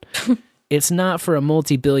said. It's not for a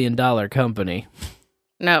multi-billion-dollar company.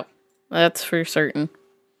 No, that's for certain.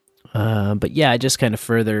 But yeah, it just kind of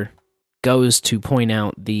further goes to point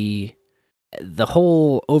out the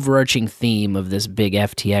whole overarching theme of this big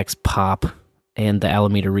FTX pop and the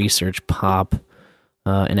Alameda Research pop,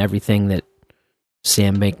 and everything that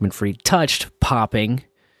Sam Bankman-Fried touched popping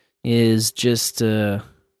is just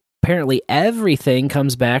apparently everything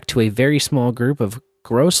comes back to a very small group of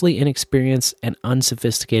grossly inexperienced and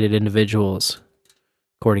unsophisticated individuals,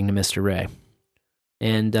 according to Mr. Ray.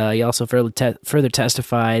 And he also further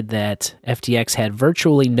testified that FTX had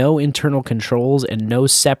virtually no internal controls and no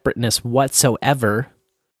separateness whatsoever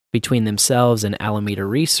between themselves and Alameda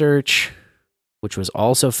Research, which was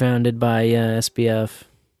also founded by SBF.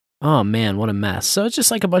 Oh man, what a mess. So it's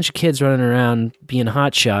just like a bunch of kids running around being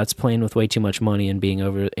hotshots, playing with way too much money and being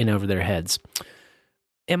over their heads.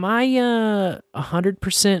 Am I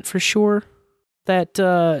 100% for sure that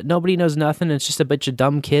nobody knows nothing, it's just a bunch of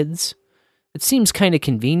dumb kids? It seems kind of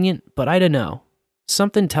convenient, but I don't know.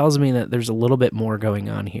 Something tells me that there's a little bit more going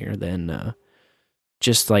on here than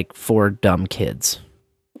just like 4 dumb kids.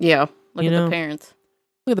 Yeah, look at the parents.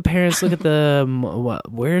 Look at the parents, look at the...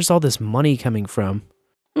 where's all this money coming from?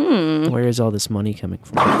 Where is all this money coming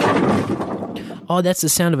from? Oh, that's the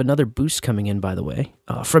sound of another boost coming in, by the way.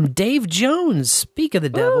 From Dave Jones, speak of the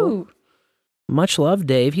devil. Ooh. Much love,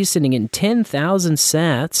 Dave. He's sending in 10,000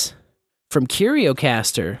 sats from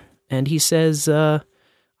CurioCaster. And he says, I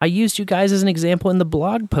used you guys as an example in the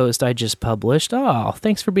blog post I just published. Oh,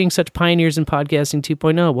 thanks for being such pioneers in podcasting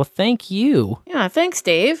 2.0. Well, thank you. Yeah, thanks,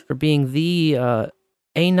 Dave. For being the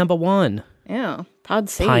number one. Yeah, pod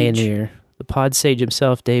sage. Pioneer. The pod sage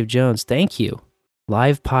himself, Dave Jones. Thank you.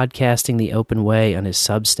 Live podcasting the open way on his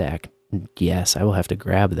Substack. Yes, I will have to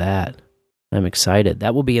grab that. I'm excited.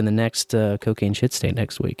 That will be in the next Cocaine Shit Stain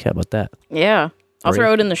next week. How about that? Yeah. I'll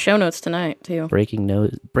throw it in the show notes tonight, too. Breaking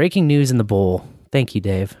news in the bowl. Thank you,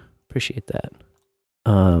 Dave. Appreciate that.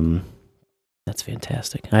 That's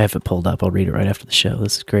fantastic. I have it pulled up. I'll read it right after the show.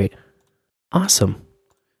 This is great. Awesome.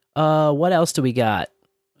 What else do we got?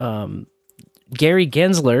 Gary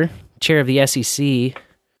Gensler, chair of the SEC,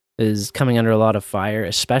 is coming under a lot of fire,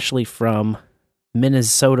 especially from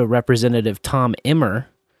Minnesota Representative Tom Emmer,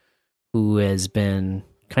 who has been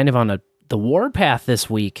kind of on the warpath this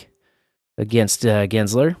week against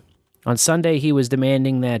Gensler. On Sunday, he was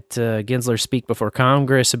demanding that Gensler speak before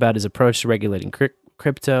Congress about his approach to regulating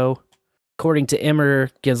crypto. According to Emmer,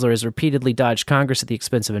 Gensler has repeatedly dodged Congress at the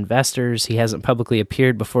expense of investors. He hasn't publicly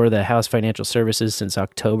appeared before the House Financial Services since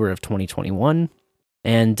October of 2021.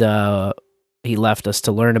 And he left us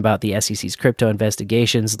to learn about the SEC's crypto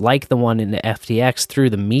investigations, like the one into FTX, through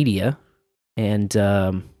the media. And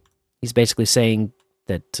he's basically saying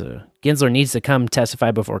that Gensler needs to come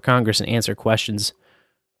testify before Congress and answer questions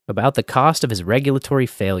about the cost of his regulatory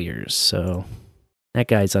failures. So that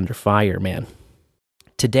guy's under fire, man.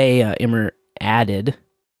 Today, Immer added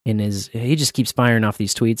he just keeps firing off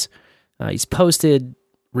these tweets. He's posted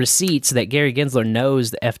receipts that Gary Gensler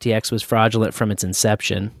knows the FTX was fraudulent from its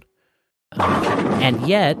inception. And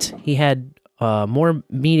yet, he had more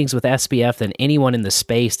meetings with SBF than anyone in the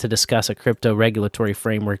space to discuss a crypto regulatory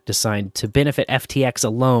framework designed to benefit FTX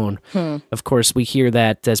alone. Of course, we hear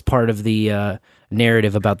that as part of the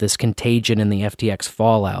narrative about this contagion and the FTX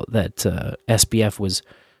fallout, that SBF was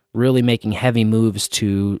really making heavy moves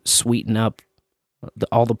to sweeten up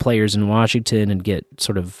all the players in Washington and get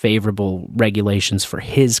sort of favorable regulations for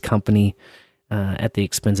his company at the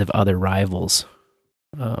expense of other rivals.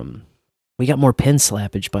 We got more pin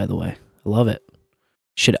slappage, by the way. I love it.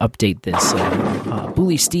 Should update this.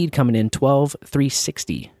 Bully Steed coming in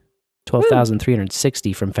 12,360.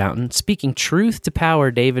 12,360 from Fountain. Speaking truth to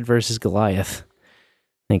power, David versus Goliath.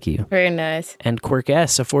 Thank you. Very nice. And Quirk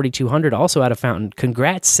S, a 4,200, also out of Fountain.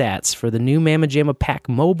 Congrats, Sats, for the new Mamma Jamma Pack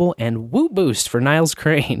Mobile and Woo Boost for Niles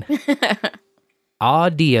Crane.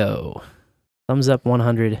 Audio. Thumbs up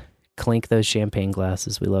 100. Clink those champagne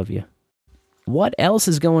glasses. We love you. What else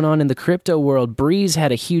is going on in the crypto world? Breeze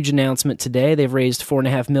had a huge announcement today. They've raised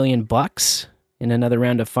 $4.5 million in another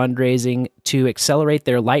round of fundraising to accelerate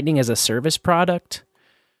their Lightning as a Service product,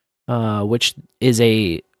 which is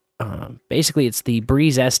basically it's the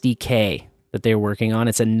Breeze SDK that they're working on.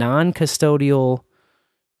 It's a non-custodial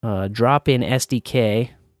drop-in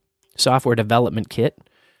SDK software development kit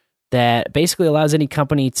that basically allows any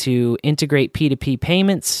company to integrate P2P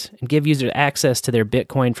payments and give users access to their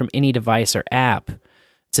Bitcoin from any device or app.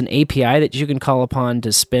 It's an API that you can call upon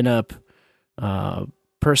to spin up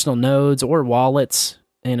personal nodes or wallets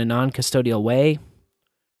in a non-custodial way.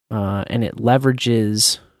 And it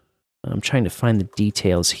leverages... I'm trying to find the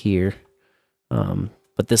details here.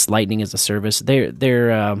 But this Lightning as a Service,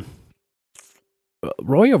 they're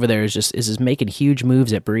Roy over there is just making huge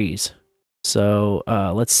moves at Breeze. So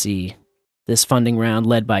let's see. This funding round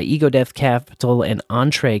led by Ego Death Capital and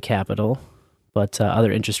Entree Capital, but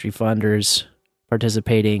other industry funders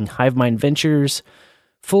participating: Hivemind Ventures,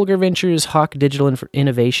 Fulgur Ventures, Hawk Digital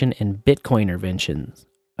Innovation, and Bitcoiner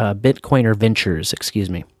Ventures. Excuse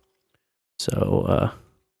me. So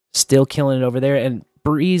still killing it over there, and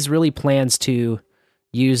Breeze really plans to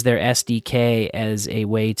use their SDK as a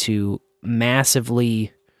way to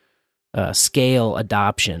massively scale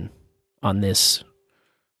adoption on this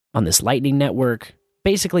Lightning network.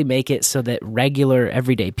 Basically make it so that regular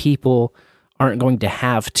everyday people aren't going to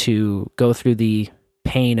have to go through the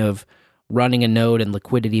pain of running a node and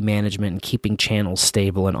liquidity management and keeping channels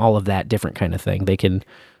stable and all of that different kind of thing. They can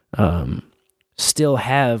still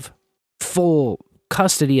have full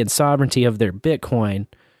custody and sovereignty of their Bitcoin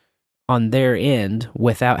on their end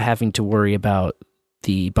without having to worry about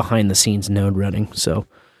the behind-the-scenes node running. So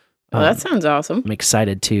that sounds awesome. I'm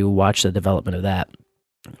excited to watch the development of that.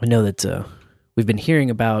 I know that we've been hearing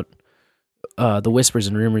about the whispers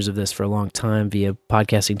and rumors of this for a long time via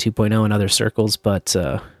Podcasting 2.0 and other circles, but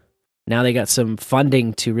now they got some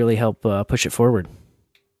funding to really help push it forward.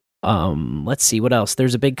 Let's see, what else?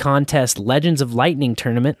 There's a big contest, Legends of Lightning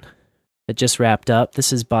tournament, that just wrapped up.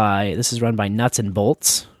 This is run by Nuts and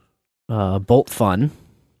Bolts, Bolt Fun.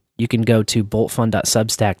 You can go to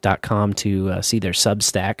boltfun.substack.com to see their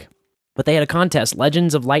Substack. But they had a contest,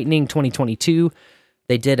 Legends of Lightning 2022.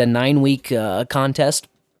 They did a 9-week contest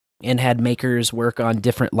and had makers work on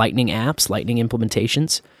different Lightning apps, Lightning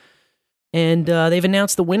implementations. And they've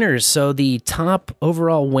announced the winners. So the top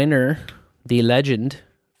overall winner, the legend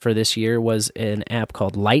for this year, was an app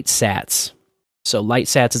called LightSats. So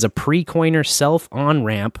LightSats is a pre-coiner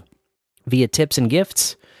self-on-ramp via tips and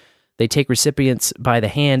gifts. They take recipients by the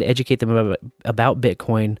hand, educate them about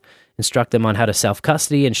Bitcoin, instruct them on how to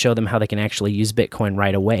self-custody, and show them how they can actually use Bitcoin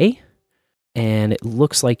right away. And it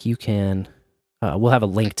looks like you can... we'll have a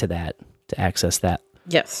link to that to access that.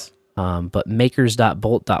 Yes. But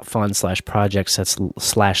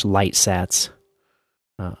makers.bolt.fun/projects/LightSats.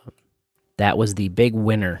 That was the big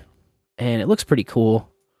winner. And it looks pretty cool.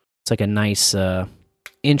 It's like a nice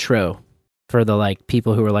intro for the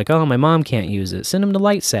people who are like, oh, my mom can't use it. Send them to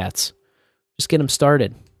LightSats. Just get them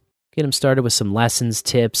started. Get them started with some lessons,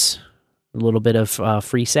 tips, a little bit of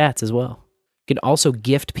free sats as well. You can also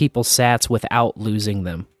gift people sats without losing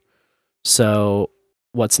them. So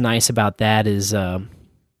what's nice about that is I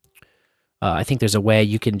think there's a way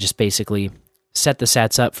you can just basically set the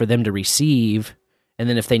sats up for them to receive, and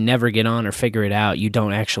then if they never get on or figure it out, you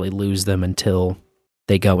don't actually lose them until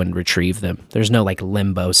they go and retrieve them. There's no like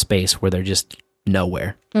limbo space where they're just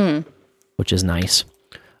nowhere, which is nice.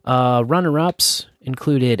 Runner-ups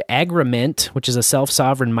included Agriment, which is a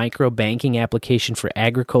self-sovereign micro-banking application for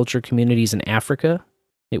agriculture communities in Africa.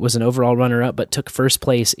 It was an overall runner-up, but took first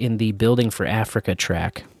place in the Building for Africa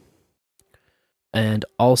track. And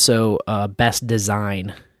also Best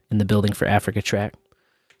Design in the Building for Africa track.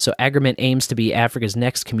 So Agriment aims to be Africa's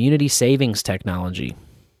next community savings technology.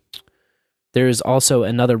 There is also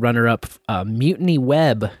another runner-up, Mutiny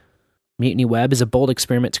Web. Mutiny Web is a bold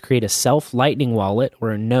experiment to create a self-lightning wallet,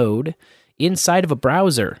 or a node, inside of a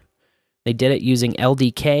browser. They did it using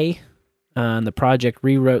LDK, and the project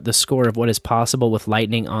rewrote the score of what is possible with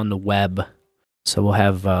Lightning on the web. So we'll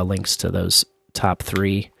have links to those top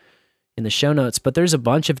 3 in the show notes. But there's a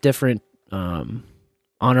bunch of different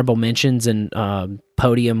honorable mentions and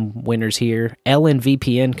podium winners here.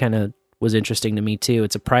 LNVPN kind of was interesting to me too.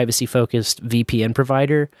 It's a privacy-focused VPN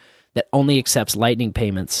provider that only accepts Lightning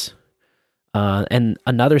payments. And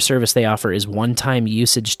another service they offer is one-time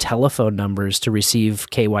usage telephone numbers to receive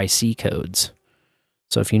KYC codes.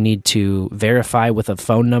 So if you need to verify with a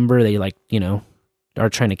phone number, they are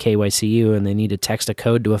trying to KYC you and they need to text a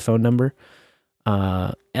code to a phone number.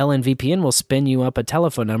 LNVPN will spin you up a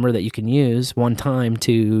telephone number that you can use one time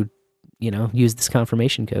to, use this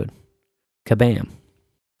confirmation code. Kabam.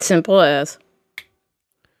 Simple as.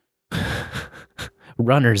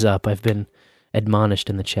 Runners up. I've been admonished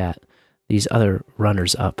in the chat. These other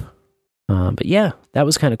runners up. But yeah, that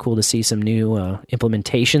was kind of cool to see some new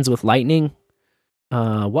implementations with Lightning.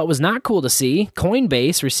 What was not cool to see,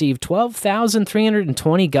 Coinbase received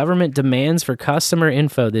 12,320 government demands for customer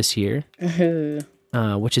info this year,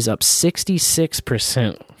 which is up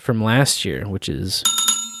 66% from last year, which is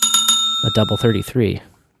a double 33,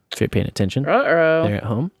 if you're paying attention. There at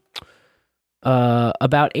home.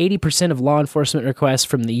 About 80% of law enforcement requests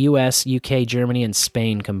from the US, UK, Germany, and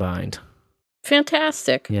Spain combined.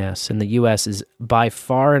 Fantastic. Yes, and the US is by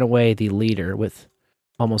far and away the leader with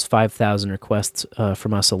almost 5,000 requests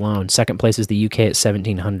from us alone. Second place is the UK at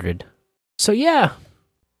 1,700. So yeah,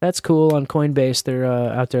 that's cool on Coinbase. They're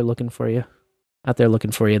out there looking for you.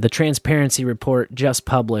 The transparency report just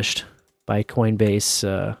published by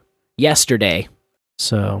Coinbase yesterday.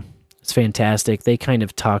 So it's fantastic. They kind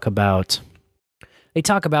of talk about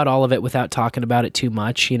all of it without talking about it too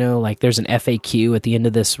much. Like there's an FAQ at the end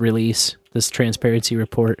of this release, this transparency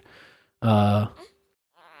report,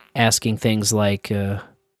 asking things like,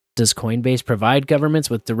 does Coinbase provide governments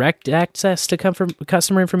with direct access to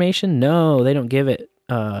customer information? No, they don't give it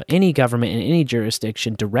any government in any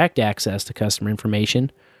jurisdiction direct access to customer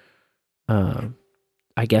information.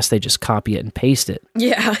 I guess they just copy it and paste it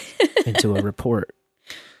into a report.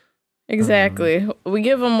 Exactly. We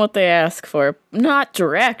give them what they ask for, not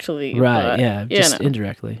directly, right? But, yeah, just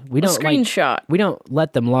indirectly. We don't screenshot. We don't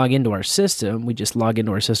let them log into our system. We just log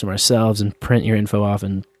into our system ourselves and print your info off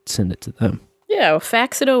and send it to them. Yeah, we'll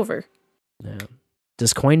fax it over. Yeah.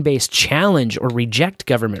 Does Coinbase challenge or reject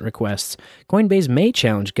government requests? Coinbase may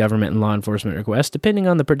challenge government and law enforcement requests depending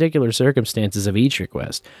on the particular circumstances of each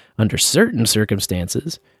request. Under certain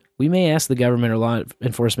circumstances, we may ask the government or law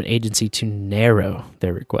enforcement agency to narrow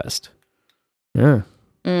their request. Yeah.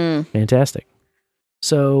 Fantastic.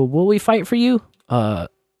 So, will we fight for you?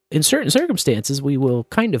 In certain circumstances, we will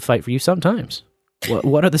kind of fight for you sometimes.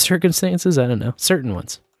 What are the circumstances? I don't know. Certain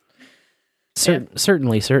ones.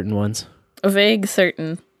 Certainly certain ones. A vague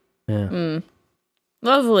certain. Yeah.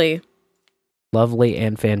 Lovely. Lovely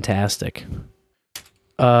and fantastic.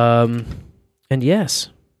 And yes,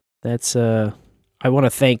 that's, I want to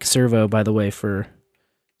thank Servo, by the way, for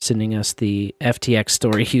sending us the FTX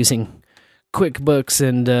story using QuickBooks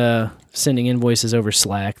and sending invoices over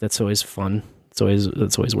Slack. That's always fun. It's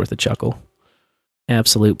always worth a chuckle.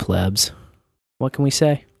 Absolute plebs. What can we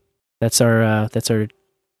say? That's our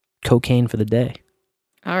cocaine for the day.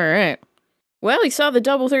 All right. Well, you saw the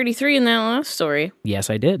double 33 in that last story.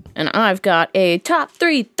 Yes, I did. And I've got a top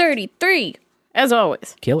 333, as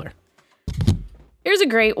always. Killer. Here's a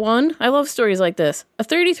great one. I love stories like this. A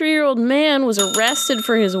 33-year-old man was arrested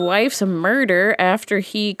for his wife's murder after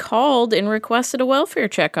he called and requested a welfare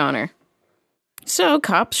check on her. So,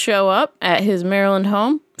 cops show up at his Maryland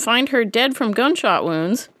home, find her dead from gunshot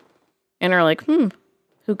wounds, and are like, who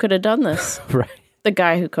could have done this? Right. The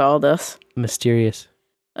guy who called us. Mysterious.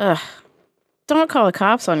 Don't call the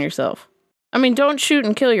cops on yourself. I mean, don't shoot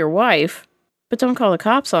and kill your wife, but don't call the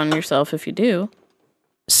cops on yourself if you do.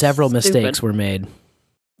 Several mistakes were made.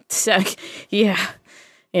 Yeah.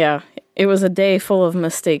 It was a day full of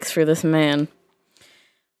mistakes for this man.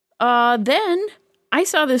 Then I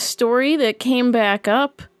saw this story that came back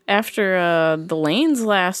up after the Lanes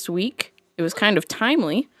last week, it was kind of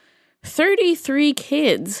timely. 33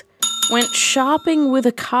 kids went shopping with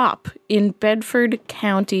a cop in Bedford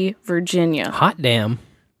County, Virginia. Hot damn.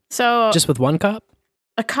 So just with one cop?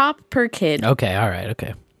 A cop per kid. Okay, all right,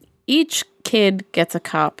 okay. Each kid gets a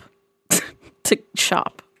cop to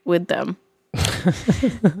shop with them.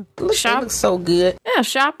 Shop looks so good. Yeah,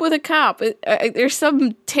 shop with a cop. There's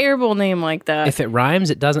some terrible name like that. If it rhymes,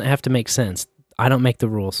 it doesn't have to make sense. I don't make the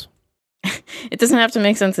rules. It doesn't have to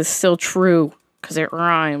make sense. It's still true because it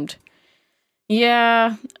rhymed.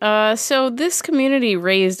 Yeah. So this community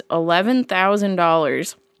raised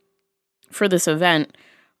 $11,000 for this event.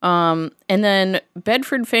 And then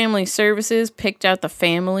Bedford Family Services picked out the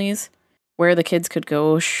families where the kids could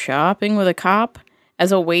go shopping with a cop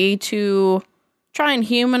as a way to try and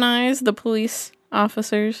humanize the police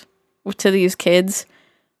officers to these kids,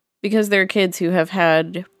 because they're kids who have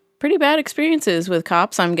had pretty bad experiences with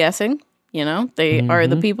cops, I'm guessing. You know, they are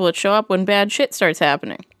the people that show up when bad shit starts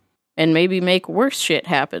happening and maybe make worse shit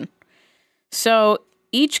happen. So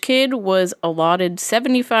each kid was allotted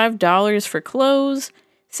 $75 for clothes,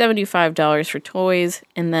 $75 for toys,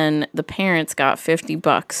 and then the parents got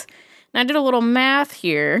 $50. Now I did a little math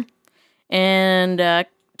here, and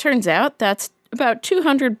turns out that's about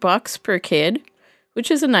 $200 per kid, which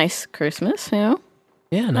is a nice Christmas, you know?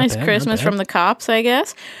 Yeah, nice bad, Christmas from the cops, I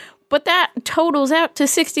guess. But that totals out to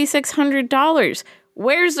 $6,600.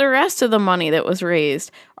 Where's the rest of the money that was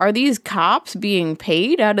raised? Are these cops being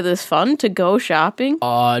paid out of this fund to go shopping?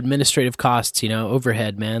 Administrative costs, you know,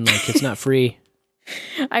 overhead, man. Like, it's not free.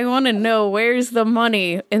 I want to know where's the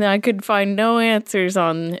money, and I could find no answers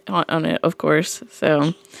on it, of course.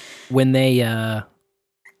 So when they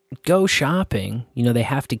go shopping, you know, they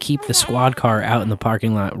have to keep the squad car out in the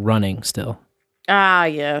parking lot running still. Ah,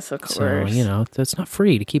 yes, of course. So, you know, it's not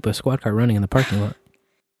free to keep a squad car running in the parking lot.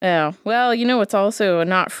 Yeah. Well, you know what's also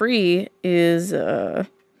not free is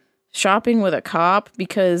shopping with a cop,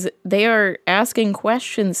 because they are asking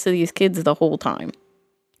questions to these kids the whole time.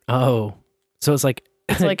 Oh. So it's like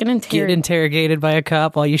an get interrogated by a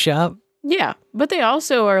cop while you shop? Yeah. But they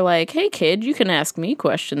also are like, hey, kid, you can ask me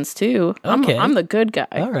questions too. Okay. I'm the good guy.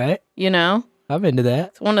 All right. You know? I'm into that.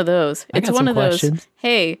 It's one of those. It's one of those.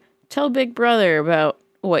 Hey, tell Big Brother about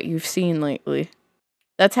what you've seen lately.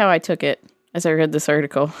 That's how I took it as I read this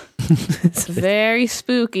article. It's very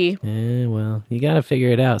spooky. Yeah, well, you got to figure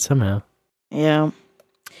it out somehow. Yeah.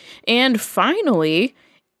 And finally,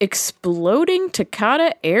 exploding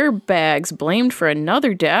Takata airbags blamed for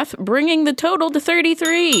another death, bringing the total to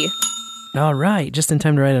 33. All right, just in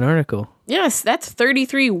time to write an article. Yes, that's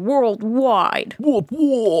 33 worldwide.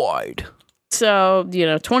 Worldwide. So,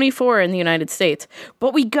 24 in the United States.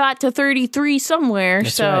 But we got to 33 somewhere,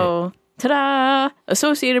 That's so right. Ta-da!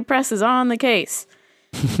 Associated Press is on the case.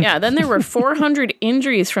 Yeah, then there were 400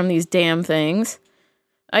 injuries from these damn things.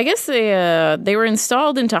 I guess they were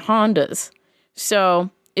installed into Hondas. So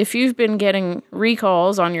if you've been getting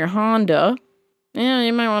recalls on your Honda,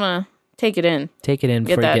 you might want to take it in. Take it in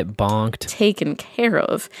before you get bonked. Taken care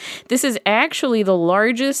of. This is actually the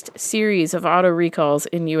largest series of auto recalls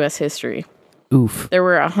in U.S. history. Oof. There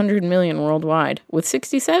were 100 million worldwide, with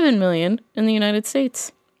 67 million in the United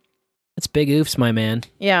States. That's big oofs, my man.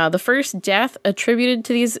 Yeah, the first death attributed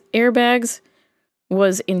to these airbags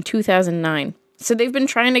was in 2009. So they've been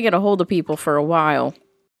trying to get a hold of people for a while.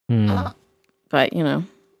 But,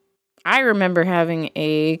 I remember having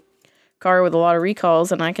a car with a lot of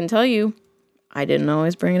recalls, and I can tell you, I didn't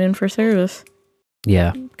always bring it in for service.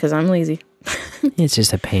 Yeah. Because I'm lazy. It's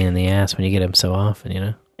just a pain in the ass when you get them so often, you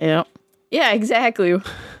know? Yeah. Yeah, exactly.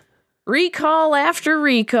 Recall after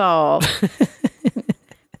recall.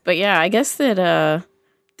 But yeah, I guess that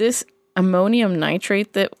this ammonium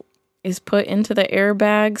nitrate that is put into the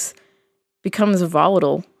airbags becomes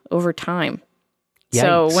volatile over time. Yikes.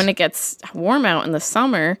 So when it gets warm out in the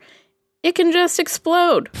summer, it can just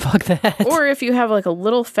explode. Fuck that. Or if you have like a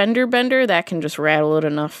little fender bender, that can just rattle it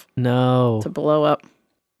enough to blow up.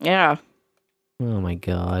 Yeah. Oh my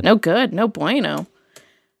God. No good. No bueno.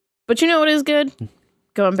 But you know what is good?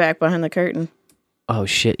 Going back behind the curtain. Oh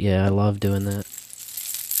shit, yeah. I love doing that.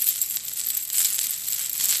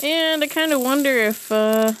 And I kind of wonder if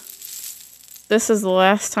this is the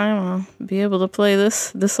last time I'll be able to play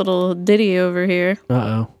this little ditty over here.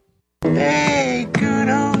 Uh-oh. Hey, good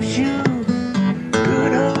old shoe.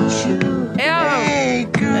 Good old shoe. Hey,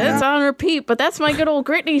 it's on repeat, but that's my good old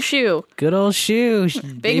Gritney shoe. Good old shoe.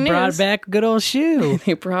 They brought back good old shoe.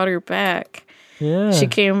 They brought her back. Yeah. She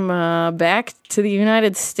came back to the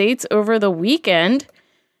United States over the weekend.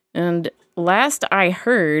 And last I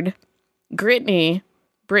heard, Brittany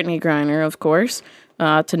Griner, of course,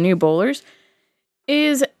 to new bowlers,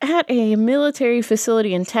 is at a military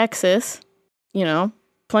facility in Texas,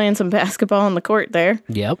 playing some basketball on the court there.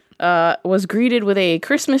 Yep. Was greeted with a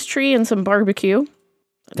Christmas tree and some barbecue.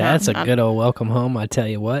 That's a good old welcome home, I tell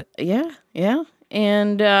you what. Yeah.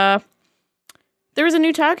 And there was a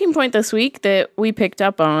new talking point this week that we picked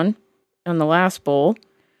up on the last bowl,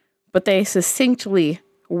 but they succinctly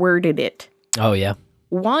worded it. Oh, yeah.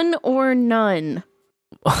 One or none.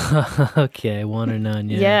 Okay, one or none,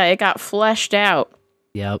 yeah. Yeah, it got fleshed out.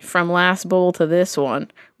 Yep. From last bowl to this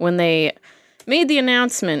one. When they made the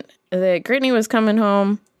announcement that Brittany was coming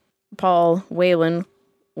home, Paul Whelan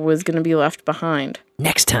was going to be left behind.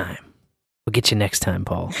 Next time. We'll get you next time,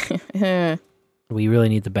 Paul. We really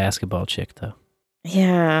need the basketball chick, though.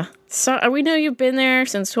 Yeah. So we know you've been there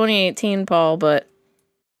since 2018, Paul, but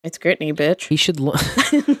it's Brittany, bitch. He should...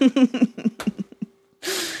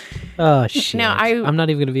 Oh, shit. Now, I'm not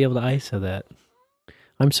even going to be able to ISO that.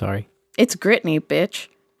 I'm sorry. It's Brittany, bitch.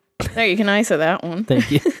 There, you can ISO that one. Thank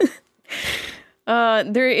you.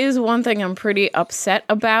 There is one thing I'm pretty upset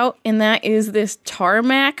about, and that is this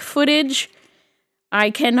tarmac footage. I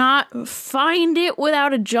cannot find it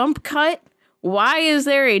without a jump cut. Why is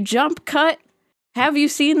there a jump cut? Have you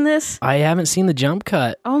seen this? I haven't seen the jump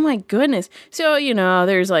cut. Oh my goodness. So,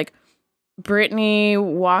 there's like Brittany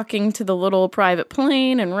walking to the little private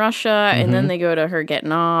plane in Russia, and then they go to her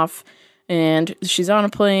getting off, and she's on a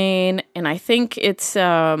plane, and I think it's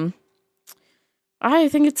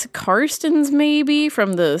Karsten's maybe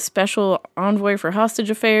from the special envoy for hostage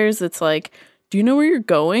affairs that's like, do you know where you're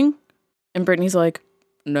going? And Brittany's like,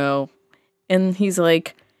 no. And he's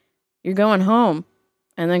like, you're going home.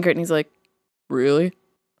 And then Brittany's like, really?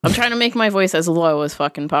 I'm trying to make my voice as low as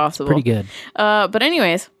fucking possible. Pretty good. But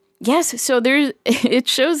anyways, yes, so it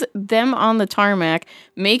shows them on the tarmac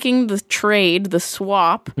making the trade, the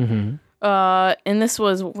swap. Mm-hmm. And this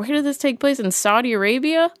was, where did this take place? In Saudi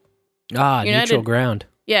Arabia? Neutral ground.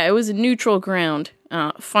 Yeah, it was a neutral ground.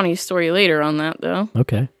 Funny story later on that, though.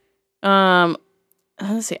 Okay.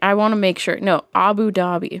 Let's see. I want to make sure. No, Abu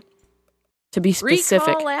Dhabi. To be specific.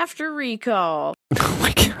 Recall after recall. Oh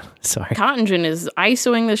my god. Sorry. Cotton Gin is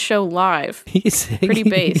ISOing the show live. He's pretty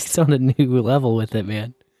based. He's on a new level with it,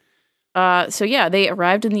 man. So yeah, they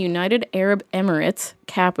arrived in the United Arab Emirates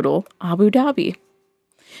capital, Abu Dhabi.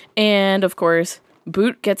 And of course,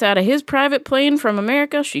 Boot gets out of his private plane from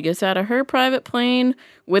America. She gets out of her private plane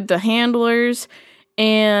with the handlers.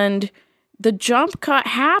 And the jump cut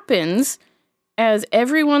happens as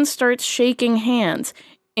everyone starts shaking hands.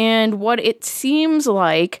 And what it seems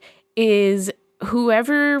like is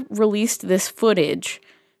whoever released this footage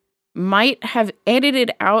might have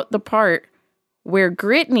edited out the part where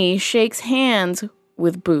Brittany shakes hands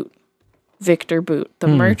with Boot, Victor Boot, the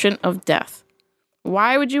Merchant of Death.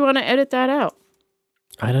 Why would you want to edit that out?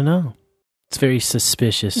 I don't know. It's very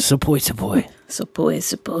suspicious. Sapoy.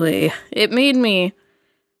 It made me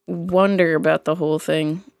wonder about the whole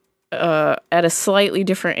thing at a slightly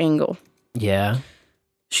different angle. Yeah.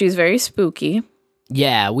 She's very spooky.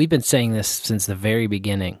 Yeah, we've been saying this since the very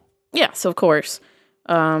beginning. Yes, of course.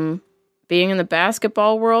 Being in the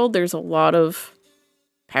basketball world, there's a lot of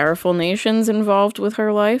powerful nations involved with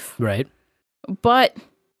her life. Right. But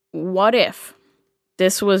what if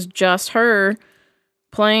this was just her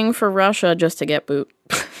playing for Russia just to get Boot?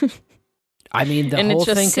 I mean, the whole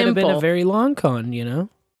thing could have been a very long con, Yeah,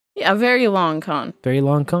 a very long con. Very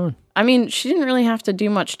long con. I mean, she didn't really have to do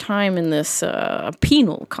much time in this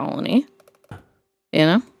penal colony.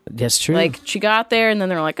 That's true. Like, she got there, and then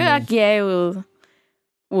they're like, yeah,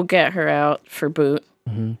 we'll get her out for Boot.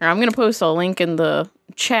 Mm-hmm. Or I'm going to post a link in the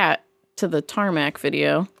chat to the tarmac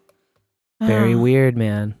video. Very weird,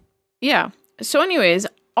 man. Yeah. So anyways,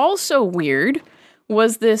 also weird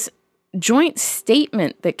was this joint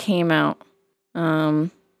statement that came out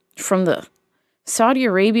from the Saudi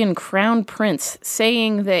Arabian Crown Prince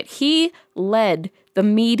saying that he led the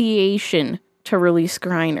mediation to release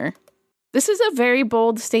Griner. This is a very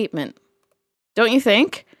bold statement. Don't you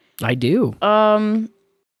think? I do.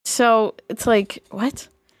 So it's like, what?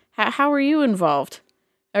 How are you involved?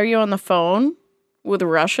 Are you on the phone with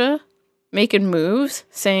Russia, making moves,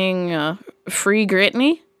 saying free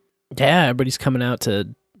Brittany? Yeah, everybody's coming out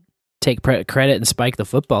to take credit and spike the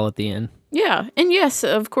football at the end. Yeah, and yes,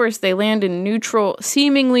 of course, they land in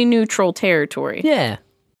seemingly neutral territory. Yeah.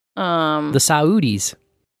 The Saudis.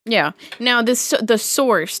 Yeah. Now, the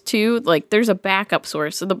source, too, like, there's a backup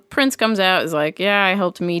source. So the prince comes out, is like, yeah, I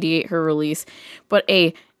helped mediate her release. But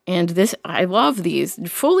I love these,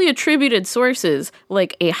 fully attributed sources,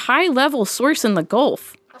 like a high-level source in the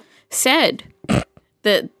Gulf, said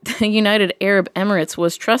that the United Arab Emirates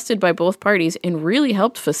was trusted by both parties and really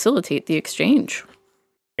helped facilitate the exchange.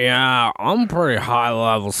 Yeah, I'm a pretty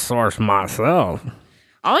high-level source myself.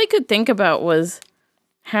 All I could think about was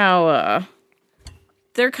how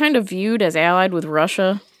they're kind of viewed as allied with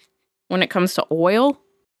Russia when it comes to oil.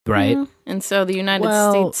 Right. You know? And so the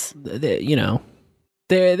United States...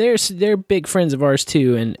 They're big friends of ours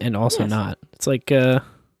too, and also not. It's like,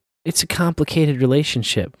 it's a complicated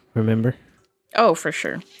relationship, remember? Oh, for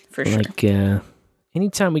sure. For sure. Like,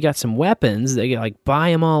 anytime we got some weapons, they like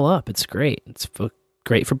buy them all up. It's great. It's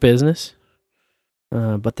great for business.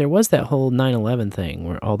 But there was that whole 9/11 thing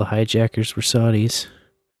where all the hijackers were Saudis,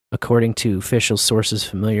 according to official sources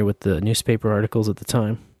familiar with the newspaper articles at the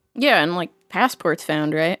time. Yeah, and like passports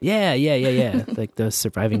found, right? Yeah. Like the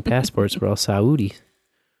surviving passports were all Saudi.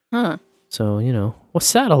 Huh. So,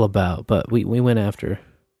 what's that all about? But we went after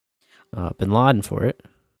bin Laden for it.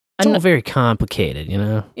 It's all very complicated,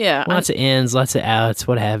 Yeah. Lots of ins, lots of outs,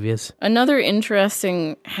 what have yous. Another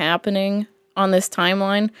interesting happening on this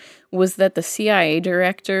timeline was that the CIA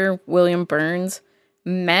director, William Burns,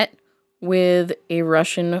 met with a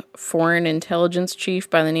Russian foreign intelligence chief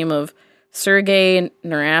by the name of Sergei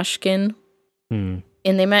Narashkin. And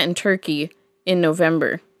they met in Turkey in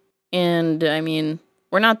November. And, I mean,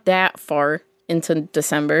 we're not that far into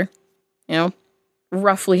December,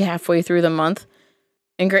 roughly halfway through the month.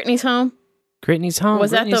 And Brittany's home? Brittany's home.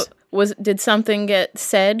 Did something get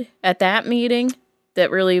said at that meeting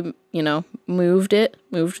that really, moved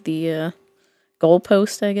the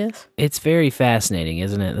goalpost, I guess? It's very fascinating,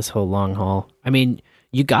 isn't it? This whole long haul. I mean,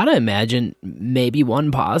 you gotta imagine maybe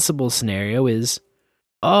one possible scenario is,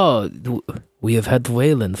 we have had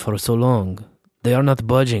Wayland for so long. They are not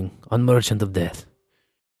budging on Merchant of Death.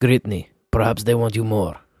 Brittany, perhaps they want you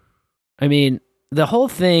more. I mean, the whole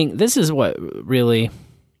thing, this is what really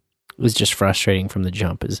was just frustrating from the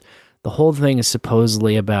jump, is the whole thing is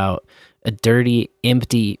supposedly about a dirty,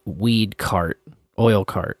 empty weed cart, oil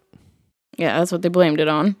cart. Yeah, that's what they blamed it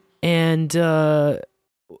on. And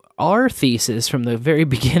our thesis from the very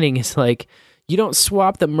beginning is like, you don't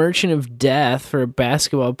swap the Merchant of Death for a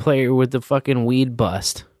basketball player with the fucking weed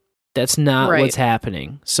bust. That's not what's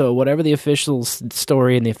happening. So whatever the official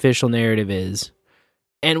story and the official narrative is,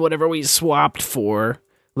 and whatever we swapped for,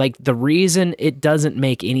 like, the reason it doesn't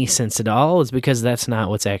make any sense at all is because that's not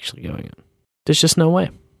what's actually going on. There's just no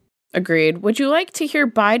way. Agreed. Would you like to hear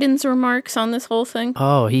Biden's remarks on this whole thing?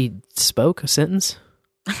 Oh, he spoke a sentence?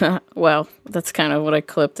 Well, that's kind of what I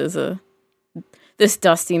clipped as this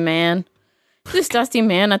dusty man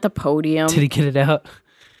at the podium. Did he get it out?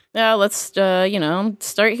 Let's,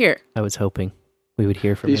 start here. I was hoping we would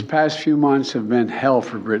hear from These him. past few months have been hell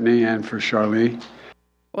for Brittany and for Charlie.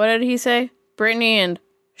 What did he say? Brittany and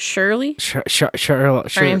Shirley? Her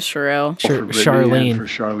name's Sherelle. Charlene. For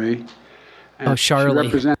Charlie. And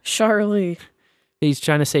Charlie. Charlie. He's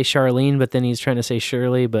trying to say Charlene, but then he's trying to say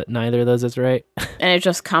Shirley, but neither of those is right. And it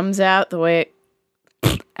just comes out the way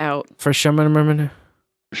it out. For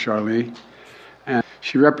Charlie. And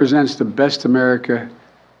she represents the best America,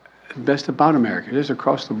 best about America, just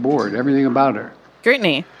across the board, everything about her.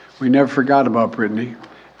 Brittany. We never forgot about Brittany.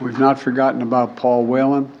 We've not forgotten about Paul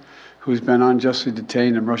Whelan, who's been unjustly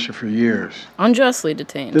detained in Russia for years. Unjustly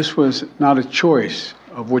detained. This was not a choice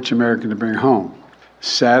of which American to bring home.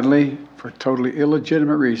 Sadly, for totally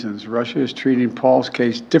illegitimate reasons, Russia is treating Paul's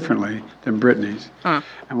case differently than Brittany's. And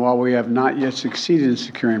while we have not yet succeeded in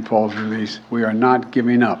securing Paul's release, we are not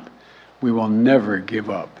giving up. We will never give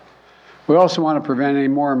up. We also want to prevent any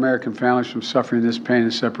more American families from suffering this pain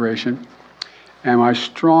and separation. And I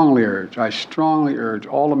strongly urge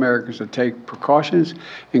all Americans to take precautions,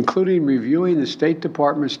 including reviewing the State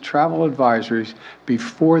Department's travel advisories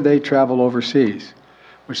before they travel overseas,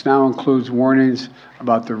 which now includes warnings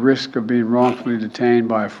about the risk of being wrongfully detained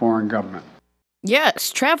by a foreign government.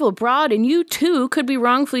 Yes, travel abroad and you too could be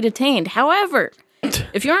wrongfully detained. However,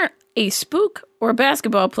 if you aren't a spook or a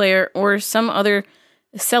basketball player or some other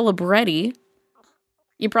celebrity,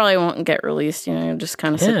 you probably won't get released. You'll just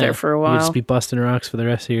kind of sit there for a while. You'll just be busting rocks for the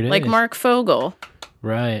rest of your days. Like Mark Fogel.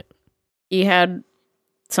 Right. He had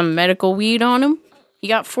some medical weed on him. He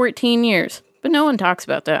got 14 years, but no one talks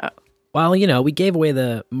about that. Well, we gave away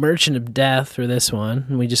the Merchant of Death for this one,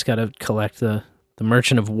 and we just got to collect the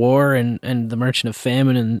Merchant of War and the Merchant of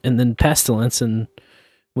Famine and then Pestilence, and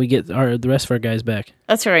we get the rest of our guys back.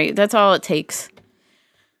 That's right. That's all it takes.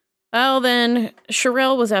 Well, then,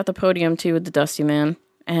 Sherelle was at the podium, too, with the Dusty Man,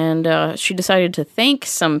 and she decided to thank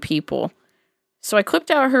some people. So I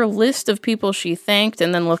clipped out her list of people she thanked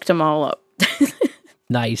and then looked them all up.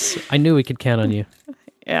 Nice. I knew we could count on you.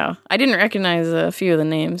 Yeah. I didn't recognize a few of the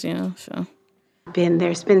names, so.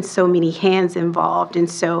 There's been so many hands involved. And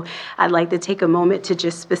so I'd like to take a moment to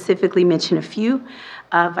just specifically mention a few.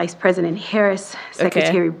 Vice President Harris,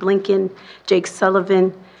 Secretary Blinken, Jake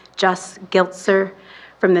Sullivan, Josh Geltzer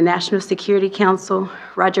from the National Security Council,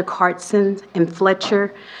 Roger Carson and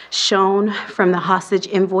Fletcher Schoen from the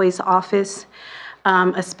Hostage Envoy's Office.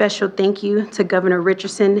 A special thank you to Governor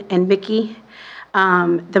Richardson and Mickey,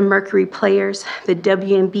 the Mercury Players, the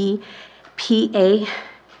WNBPA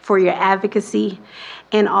for your advocacy.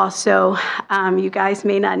 And also, you guys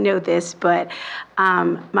may not know this, but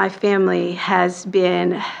my family has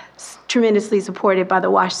been tremendously supported by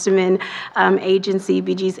the Wasserman Agency.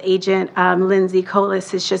 BG's agent, Lindsay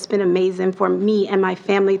Colas, has just been amazing for me and my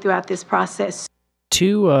family throughout this process.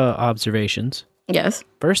 2 observations. Yes.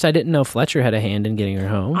 First, I didn't know Fletcher had a hand in getting her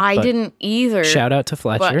home. I didn't either. Shout out to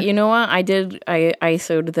Fletcher. But you know what? I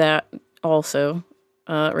ISO'd that also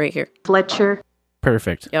right here. Fletcher.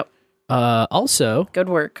 Perfect. Yep. Also, good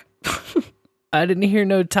work. I didn't hear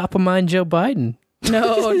no top of mind Joe Biden.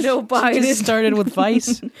 No Biden. She just started with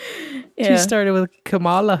Vice. Yeah. She started with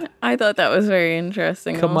Kamala. I thought that was very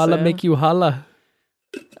interesting. Kamala also. make you holla.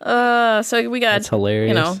 So we got, that's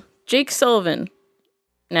hilarious. Jake Sullivan,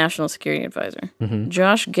 National Security Advisor. Mm-hmm.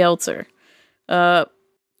 Josh Geltzer,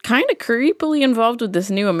 kind of creepily involved with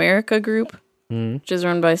this New America group, which is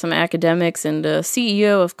run by some academics, and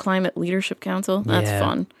CEO of Climate Leadership Council. That's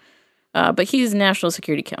fun. But he's National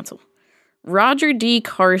Security Council. Roger D.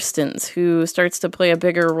 Carstens, who starts to play a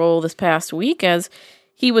bigger role this past week as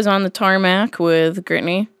he was on the tarmac with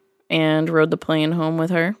Brittany and rode the plane home with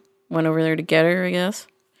her. Went over there to get her, I guess.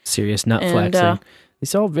 Serious nut flexing.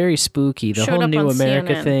 It's all very spooky. The whole New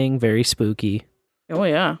America thing, very spooky. Oh,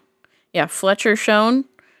 yeah. Yeah, Fletcher Schoen.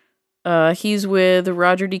 He's with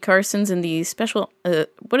Roger D. Carstens in the special,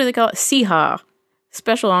 what do they call it? SEHA,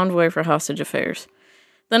 Special Envoy for Hostage Affairs.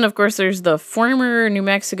 Then, of course, there's the former New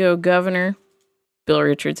Mexico governor, Bill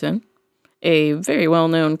Richardson, a very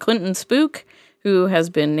well-known Clinton spook who has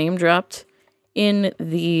been name-dropped in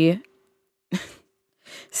the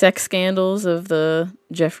sex scandals of the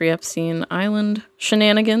Jeffrey Epstein Island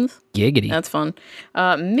shenanigans. Giggity. That's fun.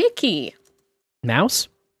 Mickey. Mouse?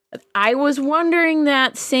 I was wondering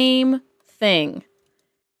that same thing.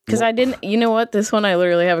 Because I didn't, you know what? This one I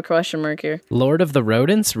literally have a question mark here. Lord of the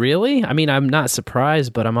Rodents? Really? I mean, I'm not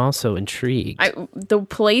surprised, but I'm also intrigued. The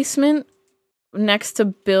placement next to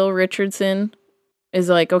Bill Richardson is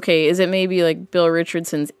like, okay, is it maybe like Bill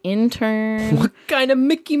Richardson's intern? What kind of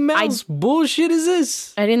Mickey Mouse bullshit is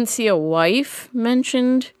this? I didn't see a wife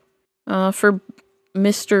mentioned for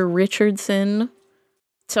Mr. Richardson.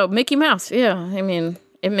 So Mickey Mouse, yeah, I mean,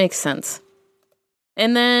 it makes sense.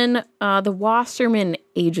 And then the Wasserman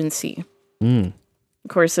Agency. Of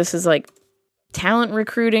course, this is like talent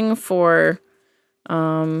recruiting for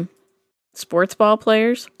sports ball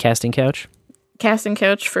players. Casting couch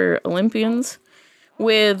for Olympians.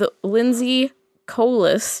 With Lindsay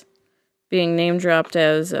Colas being name dropped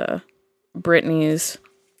as Brittany's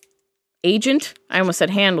agent. I almost said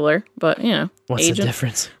handler, but what's agent. The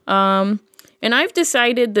difference? And I've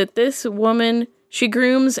decided that this woman, she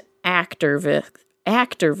grooms activists.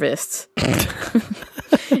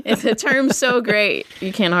 It's a term so great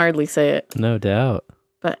you can hardly say it. No doubt.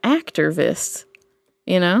 But activists,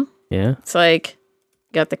 Yeah. It's like,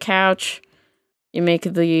 got the couch, you make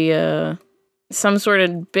the some sort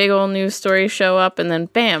of big old news story show up, and then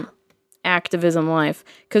bam, activism life.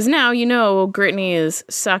 Because now Brittany is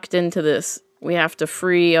sucked into this. We have to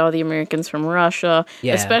free all the Americans from Russia,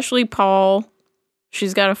 especially Paul.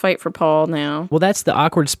 She's got to fight for Paul now. Well, that's the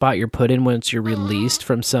awkward spot you're put in once you're released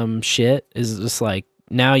from some shit. Is just like,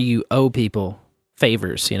 now you owe people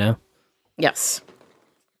favors, Yes.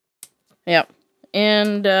 Yep.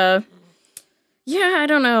 And, I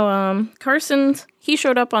don't know. Carson, he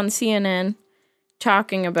showed up on CNN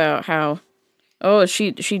talking about how,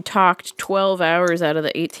 she talked 12 hours out of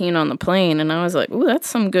the 18 on the plane. And I was like, ooh, that's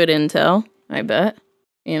some good intel, I bet.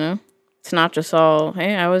 It's not just all,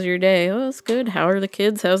 hey, how was your day? Oh, it's good. How are the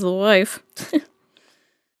kids? How's the wife?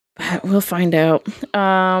 But we'll find out.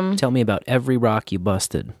 Tell me about every rock you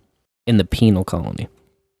busted in the penal colony.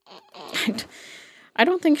 I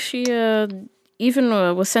don't think she even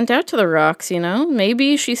was sent out to the rocks,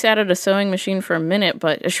 Maybe she sat at a sewing machine for a minute,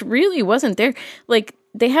 but she really wasn't there. Like,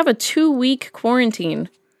 they have a 2-week quarantine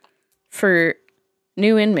for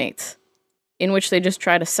new inmates in which they just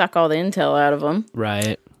try to suck all the intel out of them.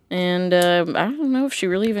 Right. And I don't know if she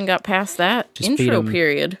really even got past that just intro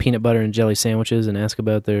period. Peanut butter and jelly sandwiches and ask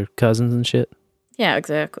about their cousins and shit. Yeah,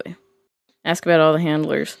 exactly. Ask about all the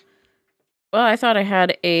handlers. Well, I thought I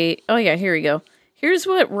had oh yeah, here we go. Here's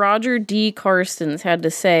what Roger D. Carstens had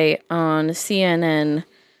to say on CNN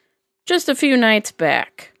just a few nights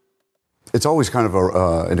back. It's always kind of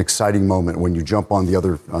an exciting moment when you jump on the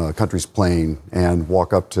other country's plane and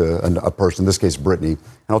walk up to a person, in this case, Brittany.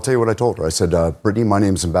 And I'll tell you what I told her. I said, Brittany, my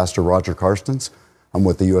name is Ambassador Roger Carstens. I'm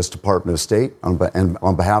with the U.S. Department of State. And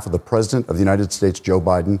on behalf of the President of the United States, Joe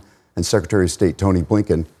Biden, and Secretary of State, Tony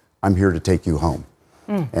Blinken, I'm here to take you home.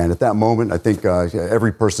 And at that moment, I think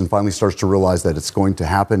every person finally starts to realize that it's going to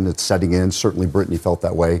happen. It's setting in. Certainly, Brittany felt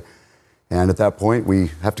that way. And at that point,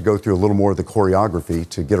 we have to go through a little more of the choreography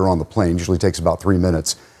to get her on the plane. Usually takes about 3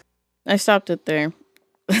 minutes. I stopped it there.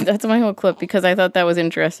 That's my whole clip because I thought that was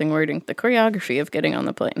interesting wording. The choreography of getting on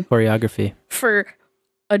the plane. Choreography. For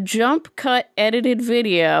a jump cut edited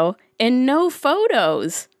video and no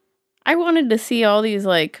photos. I wanted to see all these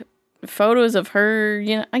like photos of her,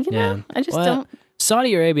 I just don't.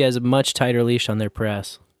 Saudi Arabia has a much tighter leash on their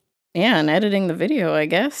press. Yeah, and editing the video, I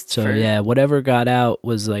guess. So whatever got out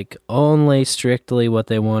was like only strictly what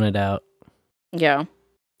they wanted out. Yeah.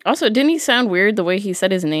 Also, didn't he sound weird the way he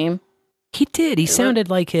said his name? He did. He sounded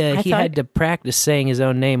like he had to practice saying his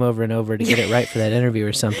own name over and over to get it right for that interview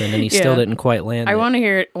or something, and he still didn't quite land it. I want to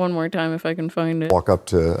hear it one more time if I can find it. Walk up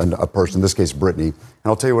to a person, in this case, Brittany, and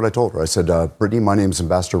I'll tell you what I told her. I said, Brittany, my name is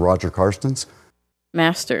Ambassador Roger Carstens.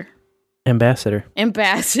 Ambassador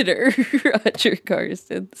Roger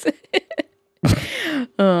Carstens.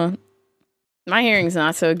 My hearing's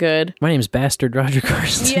not so good. My name's Bastard Roger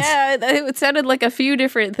Carstens. Yeah, it sounded like a few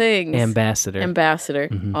different things. Ambassador.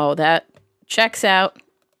 Mm-hmm. Oh, that checks out.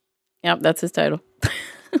 Yep, that's his title.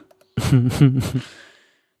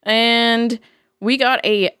 And we got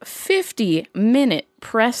a 50-minute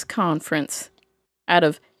press conference out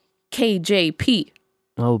of KJP.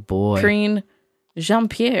 Oh, boy. Karine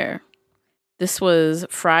Jean-Pierre. This was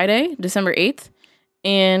Friday, December 8th,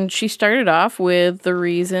 and she started off with the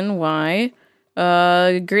reason why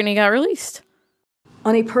Brittany got released.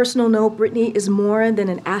 On a personal note, Brittany is more than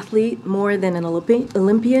an athlete, more than an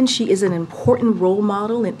Olympian. She is an important role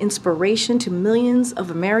model and inspiration to millions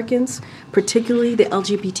of Americans, particularly the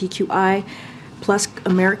LGBTQI plus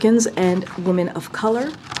Americans and women of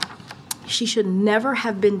color. She should never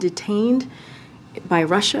have been detained by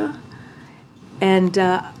Russia. And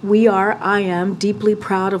I am deeply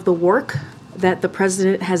proud of the work that the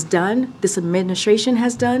president has done, this administration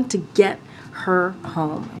has done to get her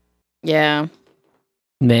home. Yeah.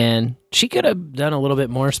 Man, she could have done a little bit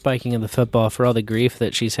more spiking of the football for all the grief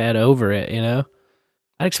that she's had over it, I'd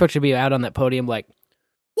expect her to be out on that podium like,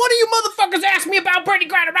 what do you motherfuckers ask me about Brittany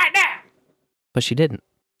Griner right now? But she didn't.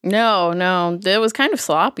 No, it was kind of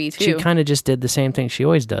sloppy, too. She kind of just did the same thing she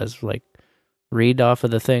always does, like read off of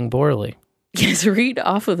the thing poorly. Yes, read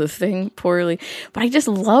off of the thing poorly. But I just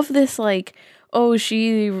love this, like, oh,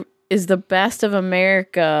 she is the best of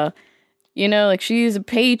America. She's a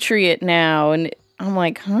patriot now. And I'm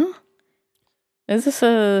like, huh? Is this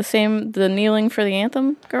the kneeling for the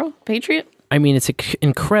anthem girl? Patriot? I mean, it's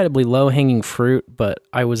incredibly low-hanging fruit, but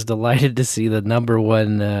I was delighted to see the number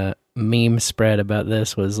one meme spread about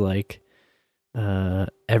this was like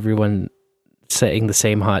everyone saying the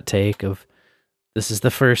same hot take of, This is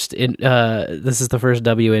the first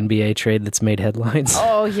WNBA trade that's made headlines.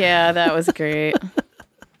 Oh yeah, that was great.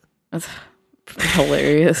 That's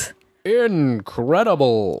hilarious.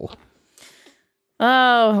 Incredible.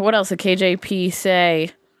 Oh, what else did KJP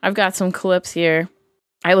say? I've got some clips here.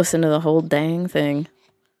 I listened to the whole dang thing.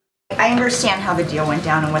 I understand how the deal went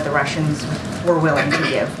down and what the Russians were willing to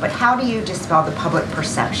give, but how do you dispel the public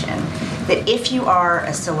perception that if you are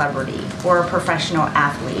a celebrity or a professional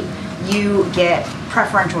athlete, you get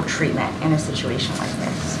preferential treatment in a situation like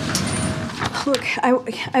this? Look,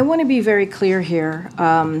 I want to be very clear here,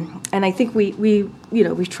 and I think we've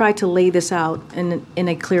tried to lay this out in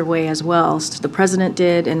a clear way as well. The president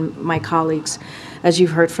did, and my colleagues, as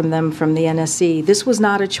you've heard from them from the NSC. This was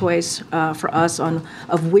not a choice for us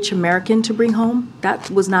of which American to bring home. That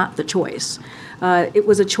was not the choice. It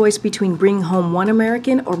was a choice between bringing home one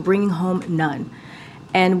American or bringing home none,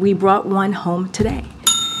 and we brought one home today,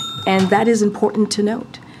 and that is important to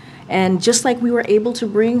note. And just like we were able to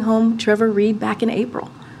bring home Trevor Reed back in April.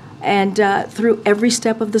 And through every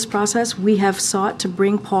step of this process, we have sought to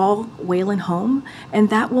bring Paul Whelan home, and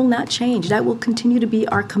that will not change. That will continue to be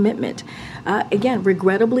our commitment. Again,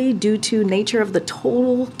 regrettably, due to nature of the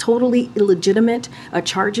totally illegitimate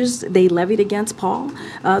charges they levied against Paul,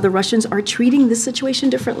 the Russians are treating this situation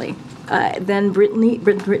differently. than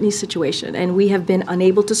Brittany's situation, and we have been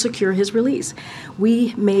unable to secure his release.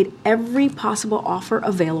 We made every possible offer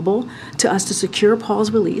available to us to secure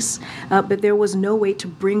Paul's release, but there was no way to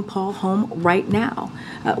bring Paul home right now.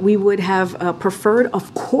 We would have preferred,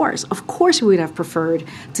 of course, we would have preferred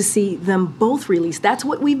to see them both released. That's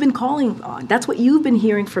what we've been calling on. That's what you've been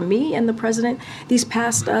hearing from me and the president this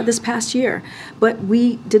past year. But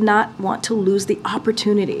we did not want to lose the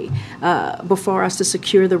opportunity before us to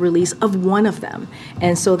secure the release of one of them.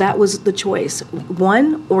 And so that was the choice,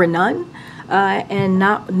 one or none, and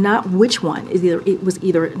not which one. It was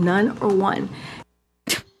either none or one.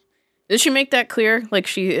 Did she make that clear? Like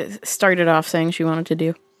she started off saying she wanted to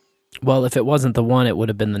do? Well, if it wasn't the one, it would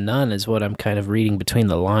have been the none, is what I'm kind of reading between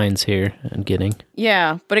the lines here and getting.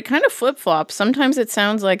 Yeah, but it kind of flip-flops. Sometimes it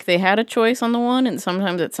sounds like they had a choice on the one, and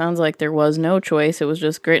sometimes it sounds like there was no choice. It was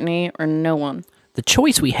just Brittany or no one. The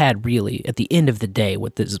choice we had, really, at the end of the day,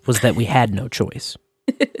 was that we had no choice.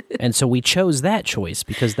 And so we chose that choice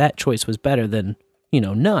because that choice was better than,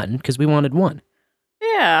 none, because we wanted one.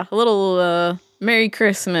 Yeah, a little Merry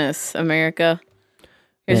Christmas, America.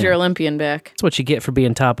 Here's your Olympian back. That's what you get for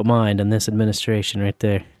being top of mind in this administration right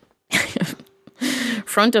there.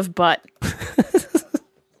 Front of butt.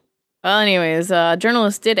 Well, anyways,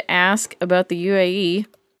 journalist did ask about the UAE.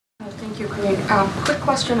 Thank you, Corinne. Quick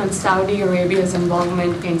question on Saudi Arabia's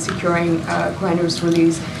involvement in securing Griner's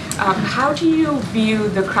release. How do you view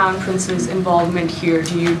the Crown Prince's involvement here?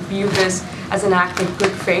 Do you view this as an act of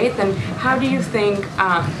good faith? And how do you think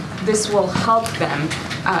this will help them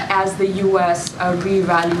as the U.S.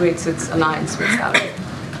 reevaluates its alliance with Saudi?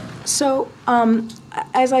 So,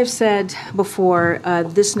 as I've said before,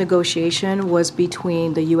 this negotiation was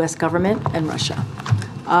between the U.S. government and Russia.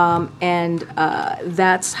 And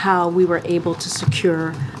that's how we were able to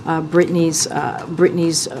secure Brittany's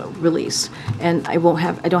release. And I don't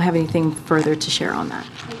have anything further to share on that.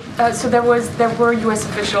 So there were U.S.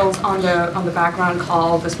 officials on the background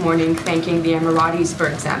call this morning thanking the Emiratis, for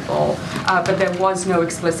example, but there was no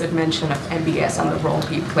explicit mention of MBS and the role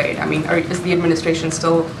he played. I mean, is the administration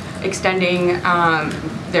still extending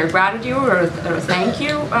their gratitude or thank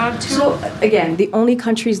you to? So again, the only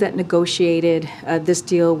countries that negotiated this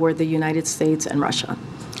deal were the United States and Russia.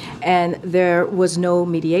 And there was no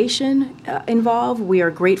mediation involved. We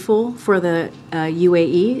are grateful for the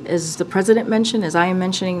UAE, as the president mentioned, as I am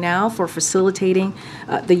mentioning now, for facilitating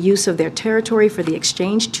the use of their territory for the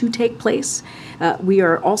exchange to take place. We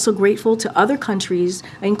are also grateful to other countries,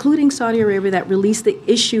 including Saudi Arabia, that released the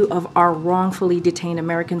issue of our wrongfully detained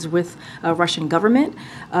Americans with Russian government,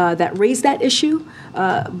 that raised that issue.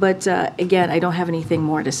 But again, I don't have anything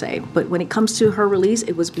more to say. But when it comes to her release,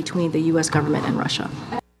 it was between the U.S. government and Russia.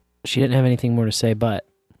 She didn't have anything more to say, but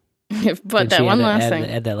that one last thing.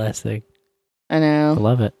 Add that last thing. I know. I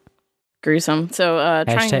love it. Gruesome. So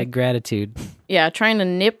hashtag gratitude. Yeah, trying to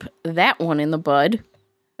nip that one in the bud.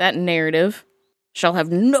 That narrative shall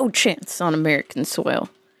have no chance on American soil.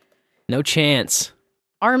 No chance.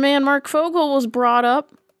 Our man Mark Fogel was brought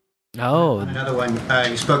up. Oh. Another one.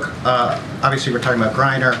 You spoke, obviously we're talking about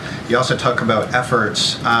Griner. You also talk about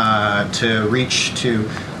efforts to reach to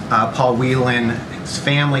Paul Whelan, his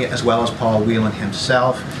family, as well as Paul Whelan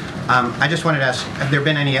himself. I just wanted to ask, have there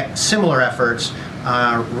been any similar efforts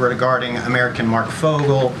regarding American Mark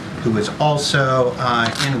Fogel, who was also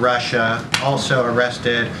in Russia, also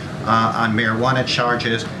arrested on marijuana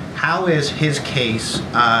charges? How is his case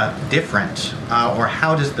different, or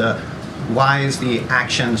why is the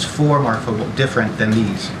actions for Mark Fogel different than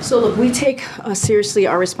these? So look, we take seriously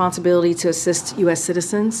our responsibility to assist U.S.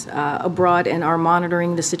 citizens abroad and are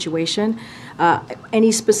monitoring the situation.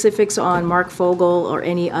 Any specifics on Mark Fogel or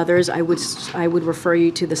any others, I would refer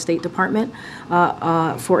you to the State Department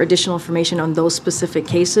for additional information on those specific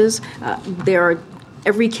cases.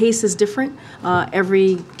 Every case is different.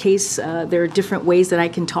 Every case, there are different ways that I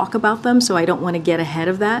can talk about them, so I don't want to get ahead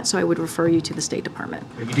of that, so I would refer you to the State Department.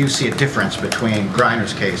 But you do see a difference between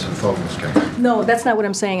Griner's case and Fogel's case? No, that's not what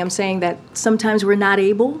I'm saying. I'm saying that sometimes we're not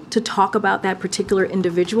able to talk about that particular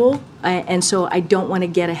individual, and so I don't want to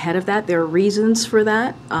get ahead of that. There are reasons for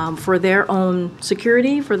that, for their own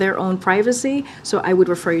security, for their own privacy, so I would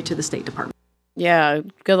refer you to the State Department. Yeah,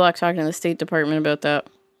 good luck talking to the State Department about that.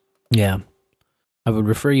 Yeah. I would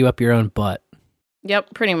refer you up your own butt.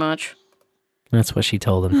 Yep, pretty much. That's what she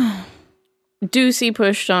told him. Ducey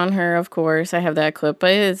pushed on her, of course. I have that clip,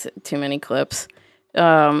 but it's too many clips. So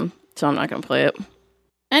I'm not going to play it.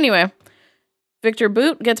 Anyway, Victor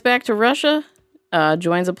Bout gets back to Russia,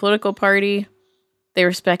 joins a political party. They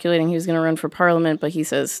were speculating he was going to run for parliament, but he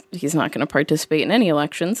says he's not going to participate in any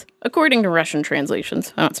elections, according to Russian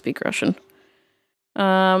translations. I don't speak Russian.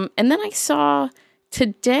 And then I saw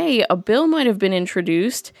today a bill might have been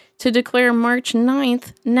introduced to declare March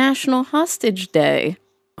 9th National Hostage Day.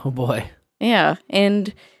 Oh, boy. Yeah,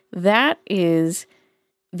 and that is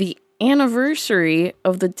the anniversary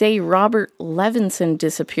of the day Robert Levinson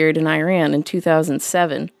disappeared in Iran in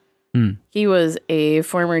 2007. He was a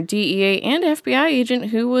former DEA and FBI agent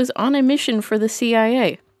who was on a mission for the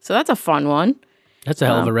CIA. So that's a fun one. That's a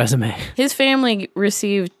hell of a resume. His family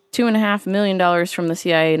received $2.5 million from the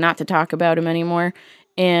CIA not to talk about him anymore,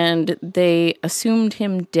 and they assumed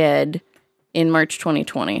him dead in March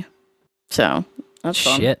 2020. So that's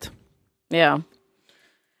fun. Shit. Yeah.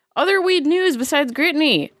 Other weed news besides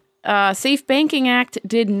Gritney. Safe Banking Act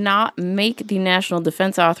did not make the National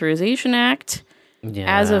Defense Authorization Act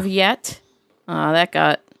as of yet. That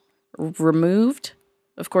got removed.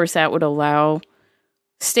 Of course, that would allow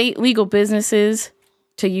state legal businesses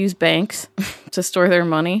to use banks to store their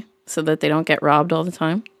money so that they don't get robbed all the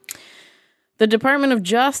time. The Department of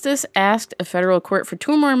Justice asked a federal court for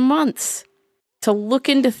 2 more months to look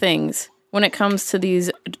into things when it comes to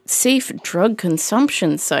these safe drug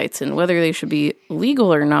consumption sites and whether they should be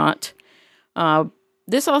legal or not.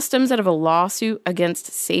 This all stems out of a lawsuit against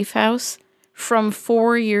Safe House from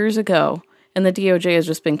 4 years ago, and the DOJ has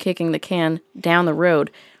just been kicking the can down the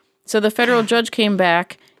road. So the federal judge came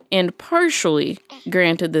back and partially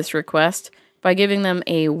granted this request by giving them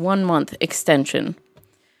a 1-month extension.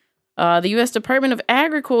 The U.S. Department of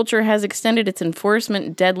Agriculture has extended its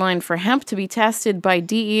enforcement deadline for hemp to be tested by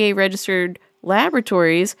DEA-registered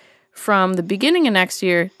laboratories from the beginning of next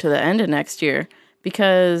year to the end of next year.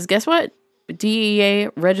 Because guess what?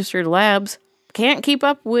 DEA-registered labs can't keep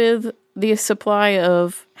up with the supply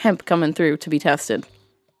of hemp coming through to be tested.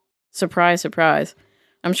 Surprise, surprise.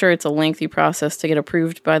 I'm sure it's a lengthy process to get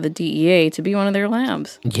approved by the DEA to be one of their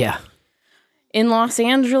labs. Yeah. In Los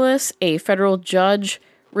Angeles, a federal judge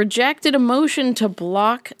rejected a motion to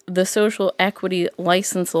block the social equity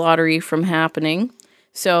license lottery from happening.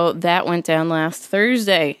 So that went down last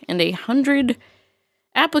Thursday, and 100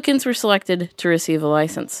 applicants were selected to receive a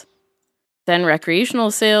license. Then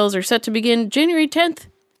recreational sales are set to begin January 10th,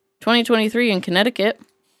 2023 in Connecticut.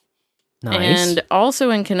 Nice. And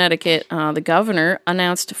also in Connecticut, the governor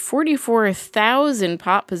announced 44,000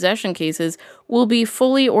 pot possession cases will be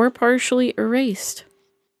fully or partially erased.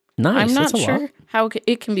 Nice. I'm not That's a sure lot. how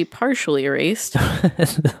it can be partially erased.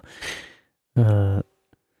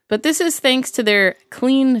 But this is thanks to their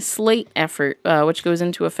clean slate effort, which goes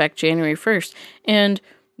into effect January 1st. And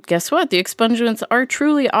guess what? The expungements are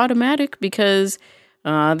truly automatic because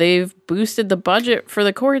they've boosted the budget for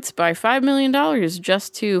the courts by $5 million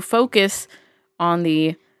just to focus on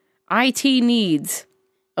the IT needs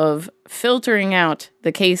of filtering out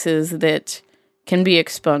the cases that can be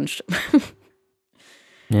expunged.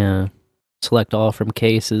 Yeah. Select all from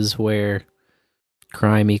cases where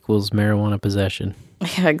crime equals marijuana possession.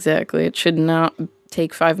 Yeah, exactly. It should not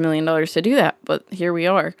take $5 million to do that, but here we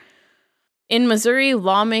are. In Missouri,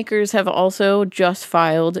 lawmakers have also just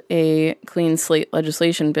filed a clean slate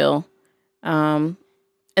legislation bill. And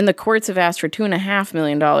the courts have asked for $2.5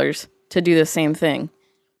 million to do the same thing.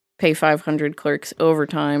 Pay 500 clerks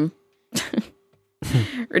overtime.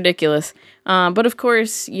 Ridiculous. But of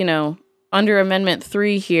course, you know, under Amendment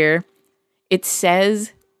 3 here, it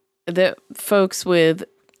says that folks with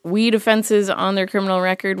weed offenses on their criminal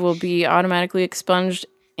record will be automatically expunged,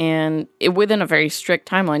 and within a very strict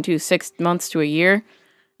timeline, too, 6 months to a year.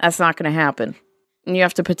 That's not going to happen. And you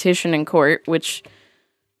have to petition in court, which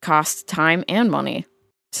costs time and money.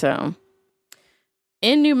 So,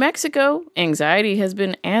 in New Mexico, anxiety has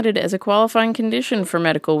been added as a qualifying condition for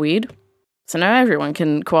medical weed. So now everyone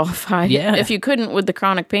can qualify if you couldn't with the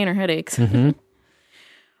chronic pain or headaches. Mm-hmm.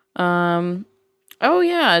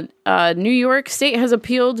 New York State has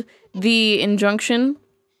appealed the injunction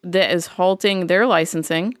that is halting their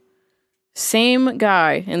licensing. Same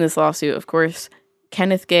guy in this lawsuit, of course,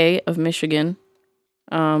 Kenneth Gay of Michigan,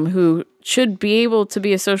 who should be able to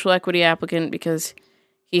be a social equity applicant because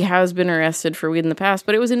he has been arrested for weed in the past,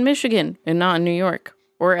 but it was in Michigan and not in New York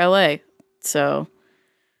or LA. So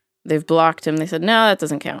they've blocked him. They said, no, that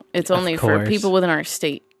doesn't count. It's only for people within our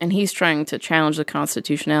state. And he's trying to challenge the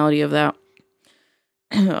constitutionality of that.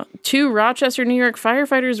 2 Rochester, New York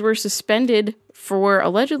firefighters were suspended for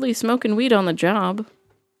allegedly smoking weed on the job.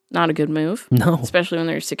 Not a good move. No. Especially when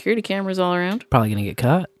there's security cameras all around. Probably going to get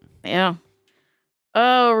caught. Yeah.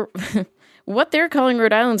 What they're calling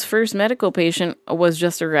Rhode Island's first medical patient was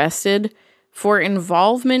just arrested for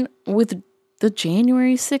involvement with the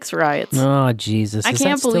January 6th riots. Oh, Jesus. Is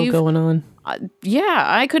that still going on? Yeah,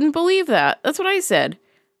 I couldn't believe that. That's what I said.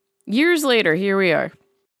 Years later, here we are.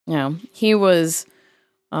 You know, he was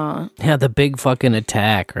Yeah, the big fucking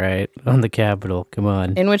attack, right? On the Capitol. Come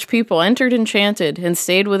on. In which people entered enchanted and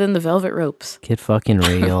stayed within the velvet ropes. Get fucking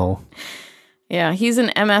real. Yeah, he's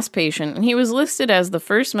an MS patient, and he was listed as the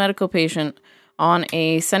first medical patient on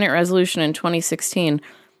a Senate resolution in 2016.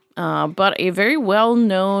 But a very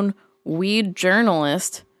well-known weed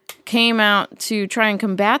journalist came out to try and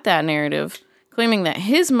combat that narrative, claiming that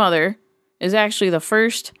his mother is actually the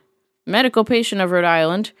first medical patient of Rhode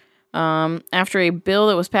Island after a bill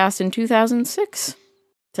that was passed in 2006.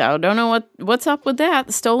 So I don't know what's up with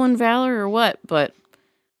that, stolen valor or what, but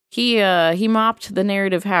he mopped the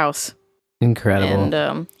narrative house. Incredible.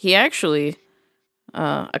 And he actually,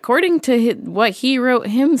 according to what he wrote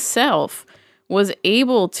himself, was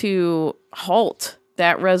able to halt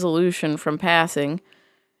that resolution from passing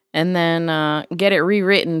and then get it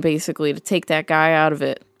rewritten, basically, to take that guy out of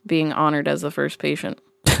it being honored as the first patient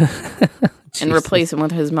and replace him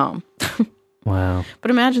with his mom. Wow.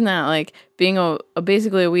 But imagine that, like, being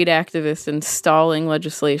basically a weed activist and stalling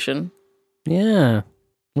legislation. Yeah.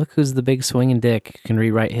 Look who's the big swinging dick, can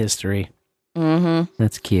rewrite history. Mm-hmm.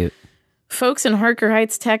 That's cute. Folks in Harker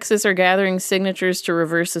Heights, Texas are gathering signatures to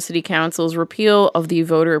reverse the city council's repeal of the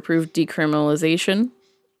voter-approved decriminalization.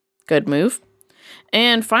 Good move.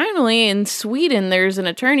 And finally, in Sweden, there's an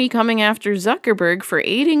attorney coming after Zuckerberg for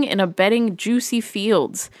aiding and abetting Juicy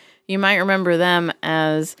Fields. You might remember them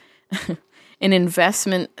as an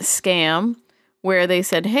investment scam where they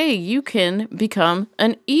said, hey, you can become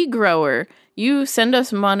an e-grower. You send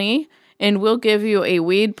us money and we'll give you a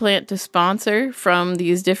weed plant to sponsor from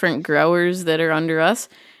these different growers that are under us.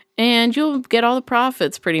 And you'll get all the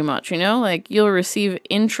profits pretty much, you know? Like, you'll receive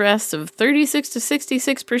interest of 36 to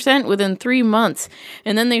 66% within 3 months.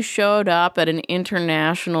 And then they showed up at an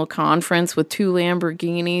international conference with 2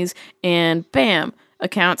 Lamborghinis and bam,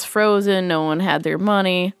 accounts frozen. No one had their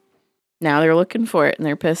money. Now they're looking for it and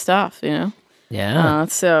they're pissed off, you know? Yeah.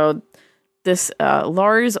 So this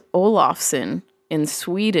Lars Olofsson in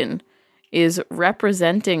Sweden is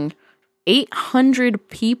representing 800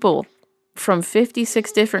 people from 56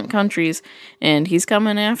 different countries, and he's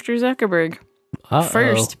coming after Zuckerberg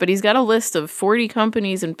first, but he's got a list of 40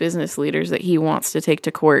 companies and business leaders that he wants to take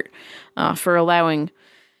to court for allowing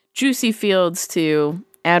Juicy Fields to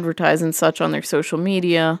advertise and such on their social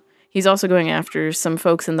media. He's also going after some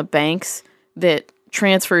folks in the banks that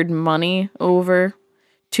transferred money over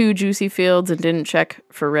to Juicy Fields and didn't check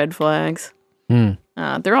for red flags.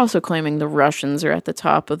 They're also claiming the Russians are at the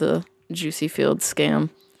top of the Juicy Fields scam.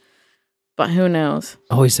 But who knows?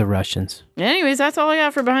 Always the Russians. Anyways, that's all I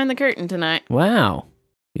got for Behind the Curtain tonight. Wow.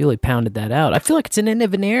 You really pounded that out. I feel like it's an end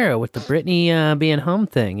of an era with the Britney being home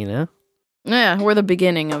thing, you know? Yeah, we're the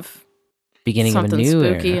beginning of of a something new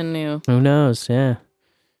spooky era. and new. Who knows? Yeah.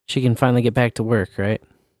 She can finally get back to work, right?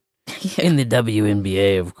 Yeah. In the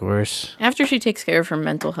WNBA, of course. After she takes care of her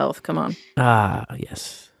mental health, come on. Ah,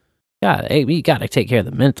 yes. You gotta take care of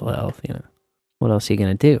the mental health, you know. What else are you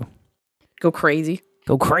gonna do? Go crazy.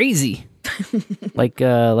 Go crazy. like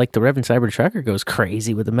the Reverend Cyber Trucker goes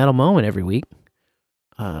crazy with the Metal Moment every week.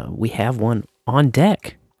 We have one on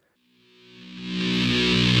deck.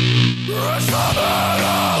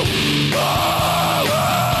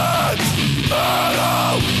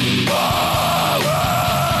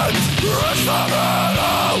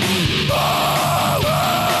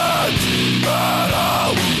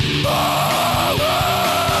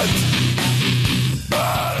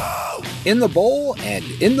 In the bowl and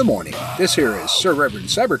in the morning. This here is Sir Reverend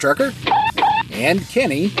Cybertrucker and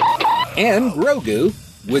Kenny and Grogu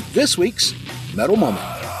with this week's Metal Moment.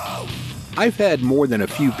 I've had more than a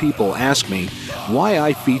few people ask me why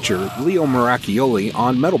I feature Leo Maracchioli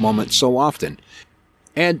on Metal Moment so often.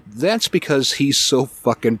 And that's because he's so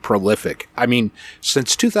fucking prolific. I mean,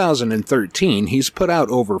 since 2013, he's put out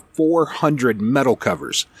over 400 metal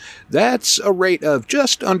covers. That's a rate of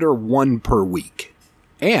just under 1 per week.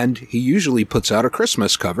 And he usually puts out a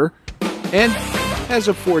Christmas cover. And as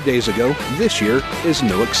of 4 days ago, this year is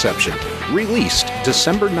no exception. Released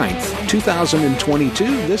December 9th, 2022,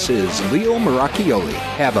 this is Leo Maracchioli.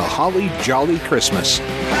 Have a holly jolly Christmas.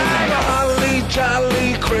 Have a holly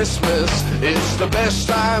jolly Christmas. It's the best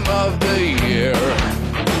time of the year.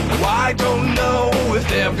 Well, I don't know if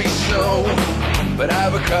there'll be snow, but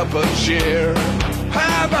have a cup of cheer.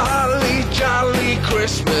 Have a holly jolly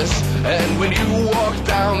Christmas, and when you walk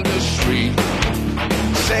down the street,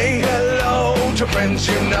 say hello to friends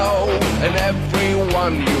you know and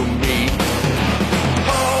everyone you meet.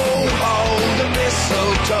 Ho, ho, the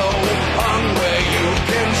mistletoe hung where you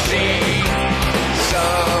can see.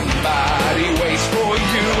 Somebody waits for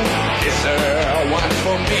you. Is there one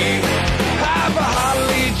for me? Have a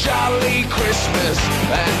holly jolly jolly Christmas.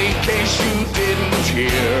 And in case you didn't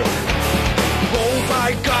hear, oh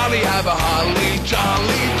by golly, have a holly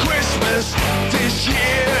jolly Christmas this year.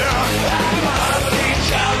 Have a holly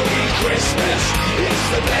jolly Christmas. It's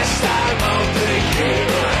the best time of the year.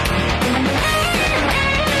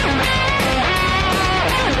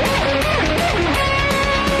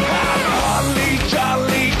 Have a holly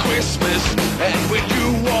jolly Christmas. And when you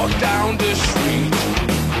walk down the street,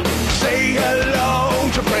 say hello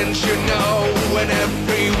to friends you know and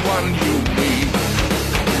everyone you meet.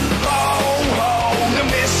 Ho, ho, the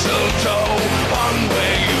mistletoe, one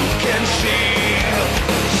where you can see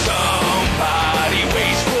somebody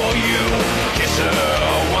waits for you. Kiss her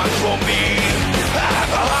once for me.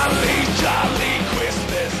 Have a holly jolly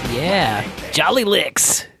Christmas. Yeah, jolly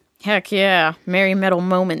licks. Heck yeah. Merry metal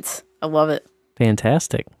moments. I love it.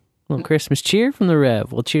 Fantastic. A little Christmas cheer from the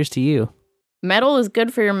Rev. Well, cheers to you. Metal is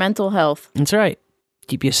good for your mental health. That's right.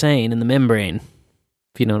 Keep you sane in the membrane,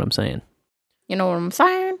 if you know what I'm saying. You know what I'm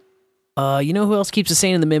saying? You know who else keeps us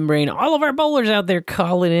sane in the membrane? All of our bowlers out there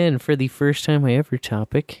calling in for the first time ever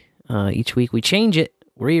topic. Each week we change it,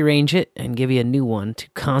 rearrange it, and give you a new one to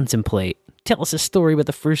contemplate. Tell us a story about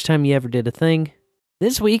the first time you ever did a thing.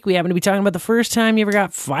 This week we happen to be talking about the first time you ever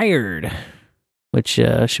got fired, which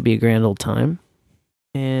should be a grand old time.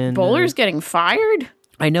 And bowlers getting fired?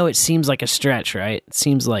 I know it seems like a stretch, right? It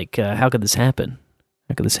seems like, how could this happen?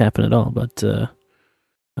 How could this happen at all? But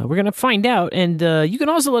we're going to find out, and you can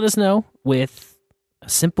also let us know with a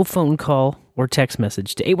simple phone call or text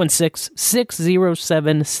message to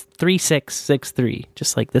 816-607-3663,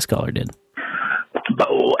 just like this caller did.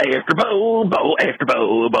 Bowl after bowl, bowl after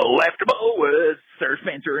bowl, bowl after bowl with Sir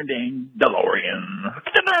Spencer and Dane DeLorean.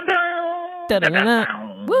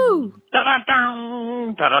 Woo!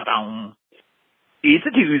 It's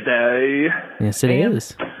a Tuesday. Yes, it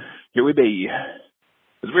is. Here we be.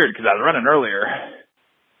 It's weird because I was running earlier.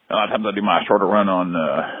 A lot of times I do my shorter run on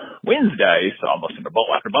Wednesday, so I'm listening to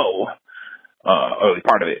bowl after bowl. Early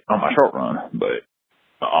part of it on my short run, but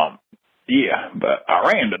yeah, but I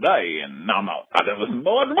ran today, and I didn't listen to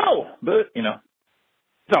bowl after bowl, but you know,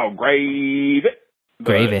 it's all gravy.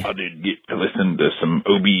 Gravy. I did get to listen to some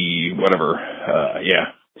OB whatever,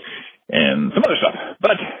 yeah, and some other stuff,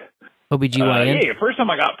 but. OBGYN? Yeah, first time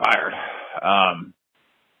I got fired.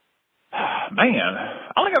 Man,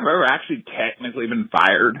 I don't think I've ever actually technically been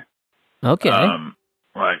fired. Okay.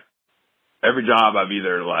 Like, every job I've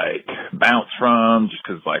either, like, bounced from just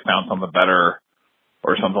because, like, found something better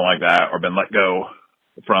or something like that, or been let go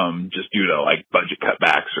from just due to, like, budget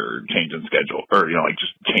cutbacks or changing schedule, or, you know, like,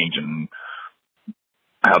 just changing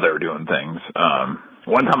how they were doing things.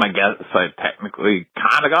 One time I guess I technically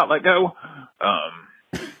kind of got let go.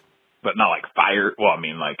 But not like fired. Well, I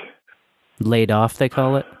mean, like laid off, they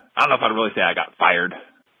call it. I don't know if I'd really say I got fired.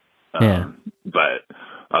 Yeah. But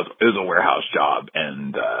it was a warehouse job,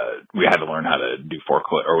 and we had to learn how to do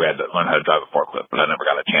forklift, or we had to learn how to drive a forklift. But I never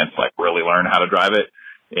got a chance to like really learn how to drive it.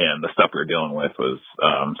 And the stuff we were dealing with was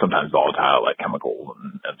sometimes volatile, like chemicals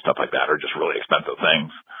and stuff like that, or just really expensive things,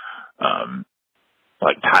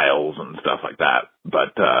 like tiles and stuff like that.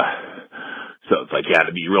 But so it's like you had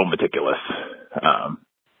to be real meticulous.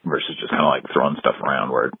 Versus just kind of like throwing stuff around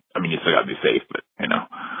where, I mean, you still got to be safe, but, you know,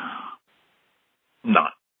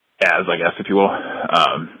 not as, I guess, if you will.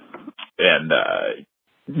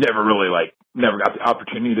 Never got the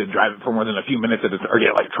opportunity to drive it for more than a few minutes or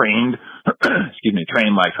get like trained,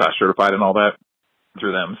 trained like certified and all that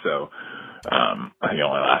through them. So, I think it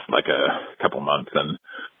only lasted like a couple months, and,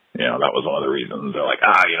 you know, that was one of the reasons. They're like,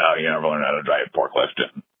 you know, you never learned how to drive forklift,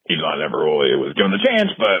 and even though I never really was given the chance,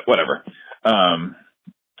 but whatever.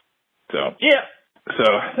 So, yeah. So,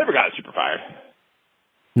 never got super fired.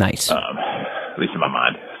 Nice. At least in my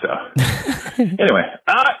mind. So, anyway.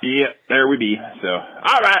 Yeah, there we be. So,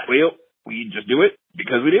 all right. Well, we just do it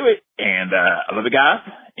because we do it. And I love the guys.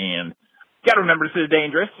 And you got to remember this is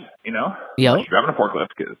dangerous, you know. Yep. You're driving a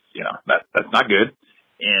forklift because, you know, that's not good.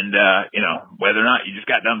 And, you know, whether or not you just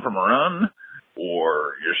got done from a run,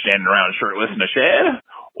 or you're standing around shirtless in a shed,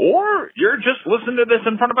 or you're just listening to this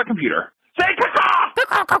in front of a computer. Say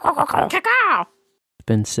caw-caw! Caw-caw!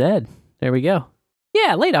 Been said. There we go.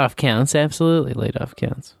 Yeah, laid off counts. Absolutely, laid off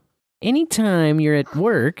counts. Anytime you're at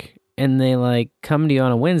work and they like come to you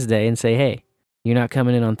on a Wednesday and say, "Hey, you're not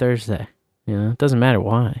coming in on Thursday," you know, it doesn't matter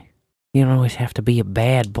why. You don't always have to be a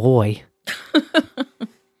bad boy.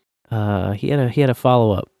 He had a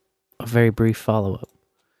follow up, a very brief follow up.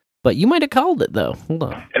 But you might have called it though. Hold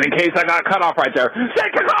on. And in case I got cut off right there, say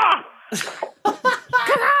caw!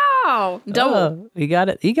 Cacao! Double. He got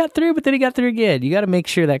it. He got through, but then he got through again. You got to make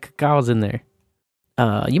sure that cacao's in there.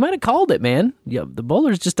 You might have called it, man. Yeah, the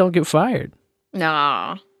bowlers just don't get fired.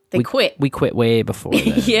 Nah, they quit. We quit way before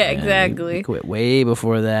that. Yeah, exactly. We quit way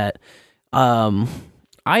before that.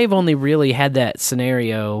 I've only really had that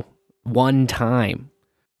scenario one time.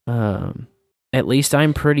 At least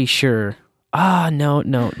I'm pretty sure.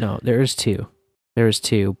 No. There's two.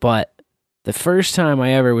 But the first time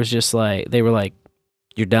I ever was just like, they were like,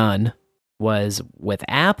 you're done, was with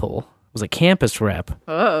Apple. It was a campus rep.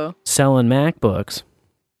 Oh. Selling MacBooks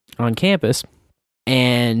on campus.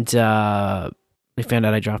 And they found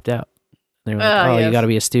out I dropped out. They were like, yes. You got to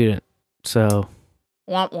be a student. So.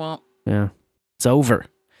 Womp womp. Yeah. It's over.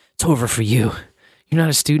 It's over for you. You're not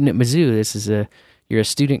a student at Mizzou. You're a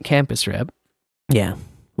student campus rep. Yeah.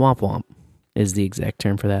 Womp womp is the exact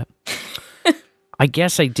term for that. I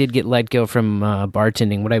guess I did get let go from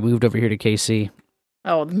bartending when I moved over here to KC.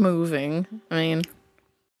 Oh, moving. I mean,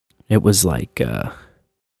 it was like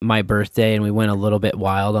my birthday, and we went a little bit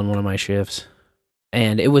wild on one of my shifts.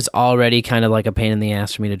 And it was already kind of like a pain in the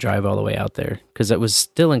ass for me to drive all the way out there because it was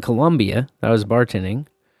still in Columbia that I was bartending,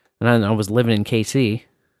 and I was living in KC.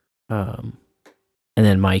 And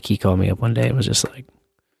then Mike, he called me up one day and was just like,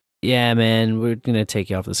 yeah, man, we're going to take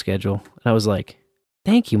you off the schedule. And I was like,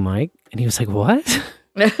 thank you, Mike. And he was like, what?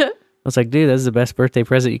 I was like, dude, that's the best birthday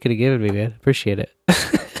present you could have given me, man. Appreciate it.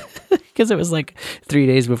 Because it was like 3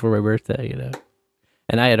 days before my birthday, you know.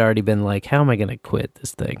 And I had already been like, how am I going to quit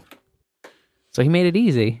this thing? So he made it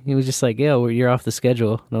easy. He was just like, yo, you're off the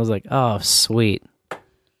schedule. And I was like, oh, sweet.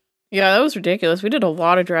 Yeah, that was ridiculous. We did a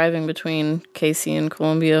lot of driving between KC and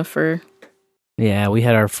Columbia for... Yeah, we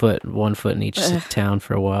had our one foot in each town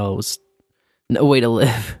for a while. It was no way to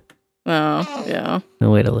live. Oh, yeah. No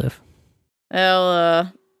way to live.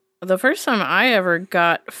 Well, the first time I ever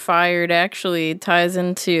got fired actually ties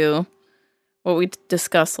into what we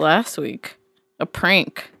discussed last week. A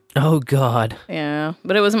prank. Oh, God. Yeah,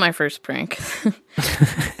 but it wasn't my first prank.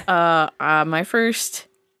 My first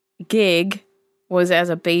gig was as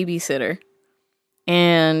a babysitter.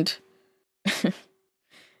 And...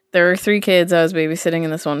 There were 3 kids I was babysitting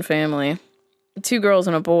in this one family. 2 girls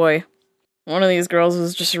and a boy. One of these girls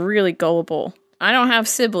was just really gullible. I don't have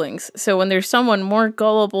siblings, so when there's someone more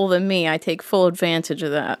gullible than me, I take full advantage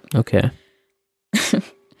of that. Okay. And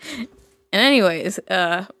anyways,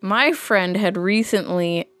 my friend had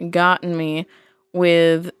recently gotten me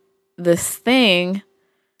with this thing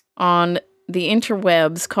on the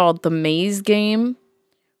interwebs called the Maze Game,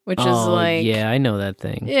 which is like... yeah, I know that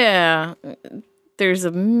thing. Yeah. There's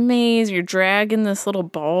a maze. You're dragging this little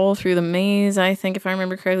ball through the maze, I think, if I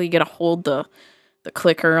remember correctly. You got to hold the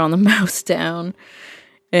clicker on the mouse down.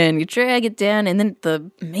 And you drag it down, and then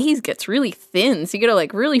the maze gets really thin. So you got to,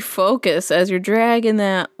 like, really focus as you're dragging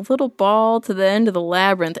that little ball to the end of the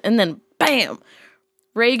labyrinth. And then, bam!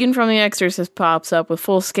 Reagan from The Exorcist pops up with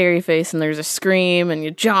full scary face, and there's a scream, and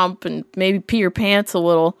you jump, and maybe pee your pants a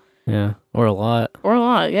little. Yeah, or a lot. Or a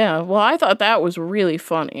lot, yeah. Well, I thought that was really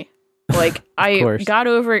funny. Like, I got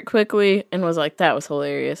over it quickly and was like, that was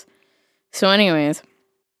hilarious. So anyways,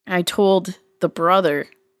 I told the brother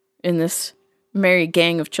in this merry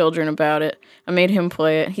gang of children about it. I made him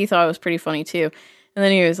play it. He thought it was pretty funny too. And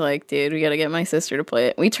then he was like, dude, we got to get my sister to play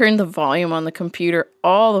it. We turned the volume on the computer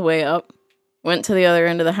all the way up, went to the other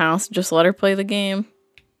end of the house, just let her play the game.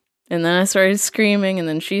 And then I started screaming, and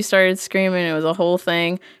then she started screaming. It was a whole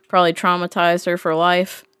thing. Probably traumatized her for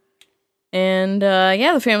life. And,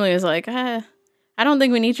 yeah, the family was like, I don't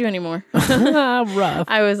think we need you anymore. Rough.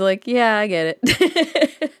 I was like, yeah, I get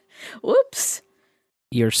it. Whoops.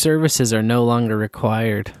 Your services are no longer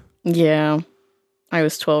required. Yeah. I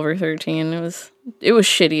was 12 or 13. It was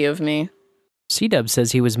shitty of me. C-Dub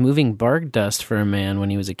says he was moving bark dust for a man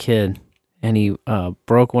when he was a kid. And he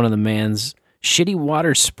broke one of the man's shitty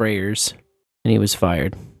water sprayers. And he was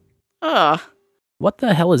fired. Ugh. What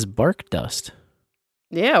the hell is bark dust?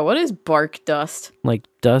 Yeah, what is bark dust? Like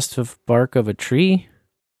dust of bark of a tree?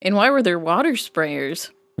 And why were there water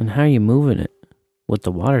sprayers? And how are you moving it with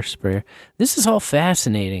the water sprayer? This is all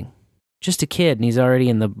fascinating. Just a kid, and he's already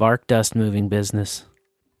in the bark dust moving business.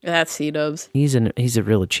 That's C-Dubs. He's a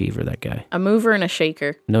real achiever, that guy. A mover and a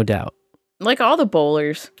shaker. No doubt. Like all the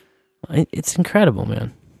bowlers. It's incredible,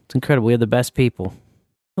 man. It's incredible. We have the best people.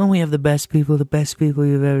 Oh, we have the best people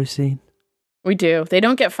you've ever seen. We do. They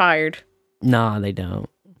don't get fired. Nah, they don't.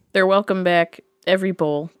 They're welcome back every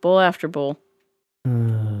bowl after bowl.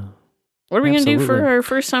 What are we going to do for our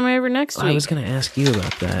first time ever next week? I was going to ask you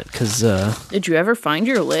about that, because... Did you ever find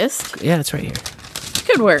your list? Yeah, it's right here.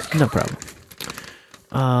 Good work. No problem.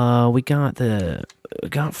 We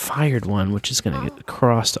got fired one, which is going to get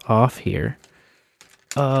crossed off here.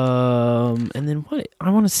 And then what? I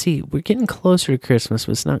want to see. We're getting closer to Christmas,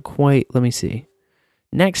 but it's not quite. Let me see.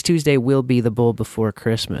 Next Tuesday will be the Bull Before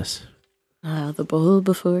Christmas. The Bull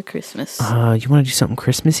Before Christmas. You want to do something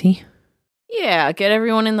Christmassy? Yeah, get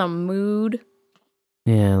everyone in the mood.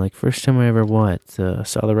 Yeah, like first time I ever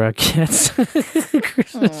saw the Rockettes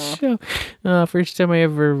Christmas show. First time I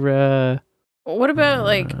ever. What about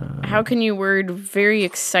like how can you word very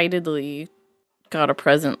excitedly got a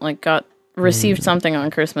present, like received something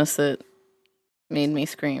on Christmas that made me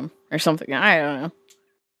scream or something? I don't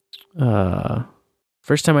know.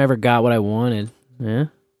 First time I ever got what I wanted. Yeah.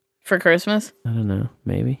 For Christmas? I don't know.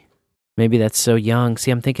 Maybe that's so young.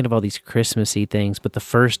 See, I'm thinking of all these Christmassy things, but the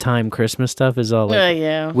first time Christmas stuff is all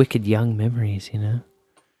like wicked young memories, you know?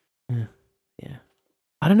 Yeah.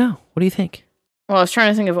 I don't know. What do you think? Well, I was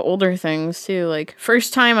trying to think of older things too. Like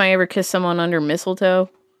first time I ever kissed someone under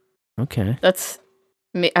mistletoe. Okay. I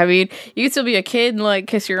mean, you could still be a kid and like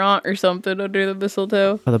kiss your aunt or something under the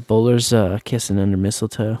mistletoe. Are the bowlers kissing under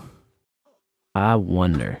mistletoe? I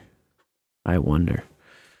wonder.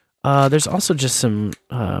 There's also just some...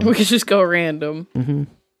 we could just go random. Mm-hmm.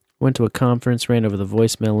 Went to a conference, ran over the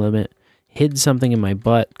voicemail limit, hid something in my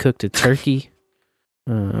butt, cooked a turkey.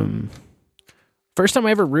 First time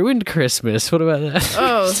I ever ruined Christmas. What about that?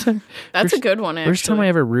 Oh, that's a good one, actually. First time I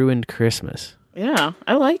ever ruined Christmas. Yeah,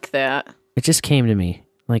 I like that. It just came to me,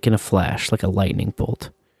 like in a flash, like a lightning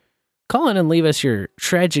bolt. Call in and leave us your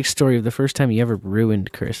tragic story of the first time you ever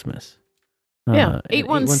ruined Christmas. Yeah,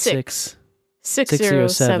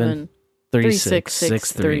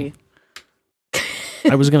 816-607-3663.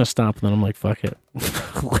 I was going to stop, and then I'm like, fuck it.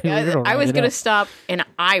 I was going to stop, and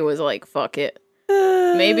I was like, fuck it.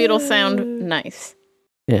 Maybe it'll sound nice.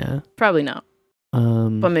 Yeah. Probably not.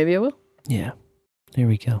 But maybe it will. Yeah. There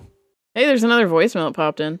we go. Hey, there's another voicemail that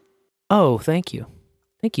popped in. Oh, thank you.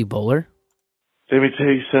 Thank you, Bowler. Let me tell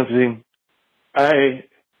you something. I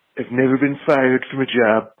have never been fired from a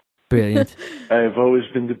job. Brilliant. I have always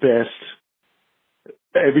been the best.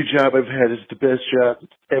 Every job I've had is the best job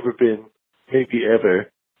it's ever been, maybe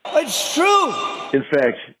ever. It's true! In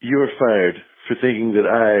fact, you're fired for thinking that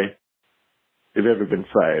I have ever been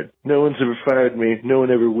fired. No one's ever fired me. No one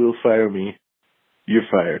ever will fire me. You're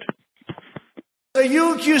fired. Are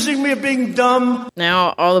you accusing me of being dumb?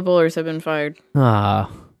 Now all the bowlers have been fired. Ah.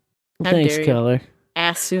 Thanks, Keller.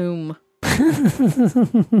 Assume.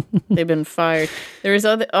 They've been fired. There was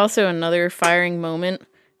also another firing moment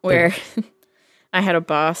where I had a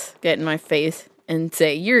boss get in my face and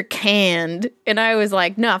say, "You're canned." And I was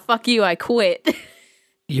like, "Nah, fuck you, I quit."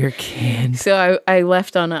 You're canned. So I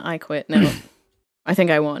left on a I quit note. I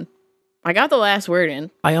think I won. I got the last word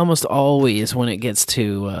in. I almost always, when it gets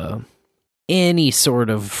to any sort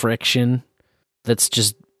of friction that's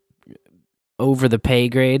just over the pay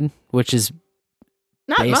grade, which is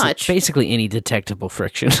not much. Basically any detectable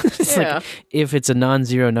friction. It's like if it's a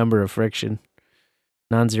non-zero number of friction,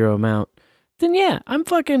 non-zero amount, then yeah, I'm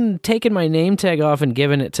fucking taking my name tag off and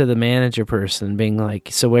giving it to the manager person, being like,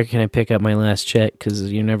 "So where can I pick up my last check?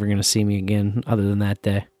 Because you're never going to see me again other than that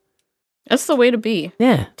day." That's the way to be.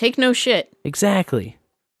 Yeah. Take no shit. Exactly.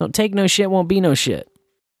 Don't take no shit, won't be no shit.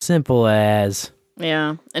 Simple as.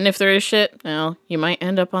 Yeah. And if there is shit, well, you might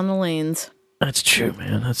end up on the lanes. That's true,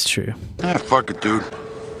 man. That's true. Ah, fuck it, dude.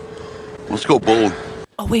 Let's go bold.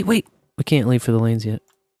 Oh, wait. We can't leave for the lanes yet.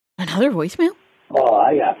 Another voicemail? Oh,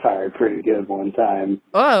 I got fired pretty good one time.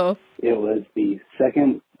 Oh. It was the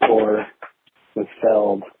second tour with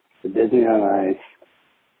Feld, the Disney on Ice.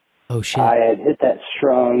 Oh, shit. I had hit that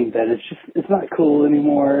strong that it's not cool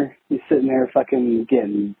anymore. You're sitting there fucking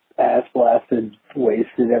getting ass blasted,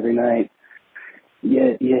 wasted every night.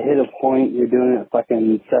 You hit a point, you're doing it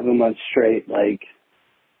fucking 7 months straight, like,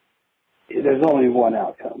 there's only one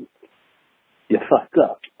outcome. You fucked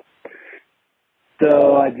up.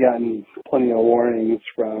 So I'd gotten plenty of warnings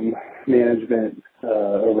from management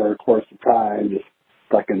over a course of time, just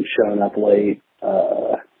fucking showing up late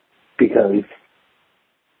because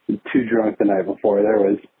too drunk the night before. There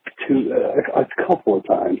was a couple of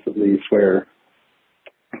times at least where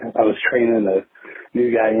I was training a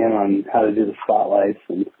new guy in on how to do the spotlights,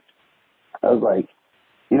 and I was like,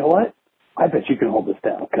 you know what? I bet you can hold this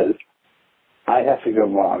down because I have to go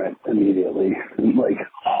vomit immediately. And like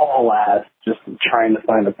haul ass, just trying to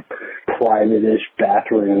find a private-ish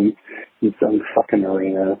bathroom in some fucking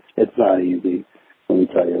arena. It's not easy, let me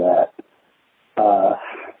tell you that.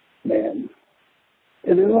 Man.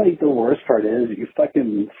 And then, like, the worst part is you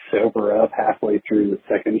fucking sober up halfway through the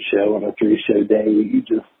second show on a 3-show day.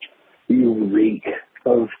 You reek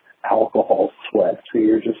of alcohol sweat. So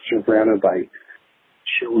you're just surrounded by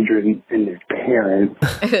children and their parents,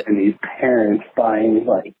 and these parents buying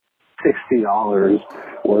like $60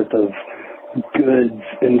 worth of goods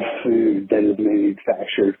and food that is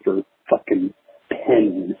manufactured for fucking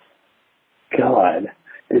pennies. God,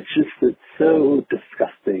 it's so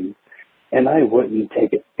disgusting. And I wouldn't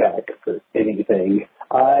take it back for anything.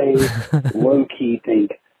 I low-key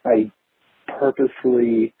think I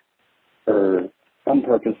purposefully or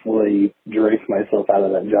unpurposefully draped myself out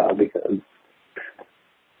of that job because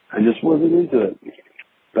I just wasn't into it.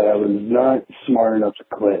 But I was not smart enough to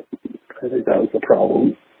quit. I think that was the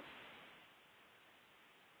problem.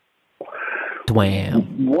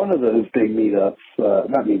 Dwam. One of those big meetups,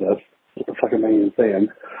 not meetups, what the fuck am I even saying?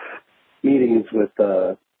 Meetings with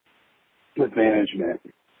management.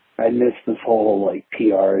 I missed this whole like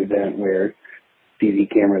PR event where TV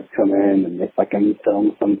cameras come in and they fucking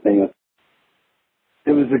film something.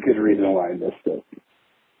 It was a good reason why I missed it.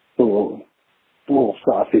 It's a little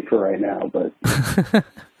saucy for right now, but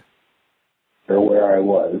or where I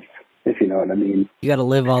was, if you know what I mean. You got to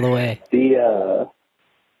live all the way.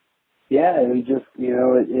 Yeah, and just, you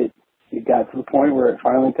know, it got to the point where it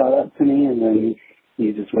finally caught up to me, and then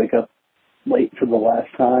you just wake up late for the last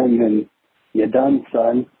time, and you're done,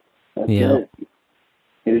 son. That's it.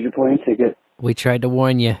 Here's your plane ticket. We tried to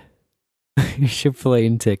warn you. Here's your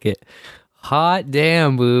plane ticket. Hot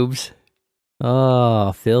damn, boobs.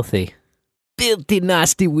 Oh, filthy. Filthy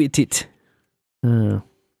nasty with it.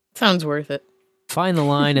 Sounds worth it. Find the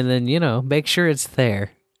line and then, make sure it's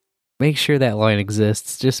there. Make sure that line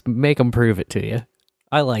exists. Just make them prove it to you.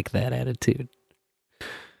 I like that attitude.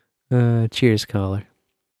 Cheers, caller.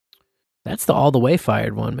 That's the all the way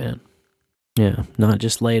fired one, man. Yeah, not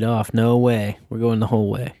just laid off. No way. We're going the whole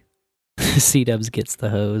way. C-Dubs gets the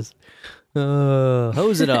hose.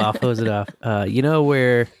 Hose it off. Hose it off. You know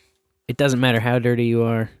where it doesn't matter how dirty you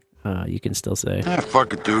are, you can still say,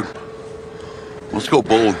 fuck it, dude. Let's go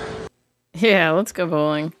bowling. Yeah, let's go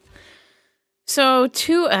bowling. So,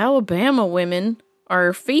 2 Alabama women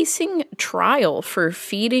are facing trial for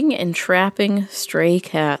feeding and trapping stray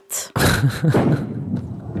cats.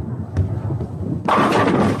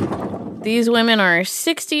 These women are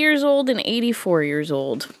 60 years old and 84 years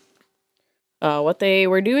old. What they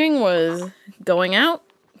were doing was going out,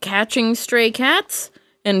 catching stray cats,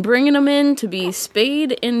 and bringing them in to be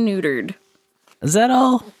spayed and neutered. Is that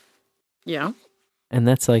all? Yeah. And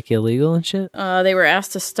that's like illegal and shit? They were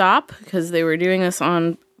asked to stop because they were doing this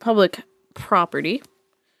on public property.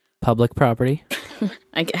 Public property?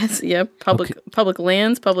 I guess, yeah. Public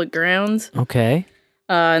lands, public grounds. Okay.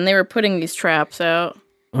 And they were putting these traps out.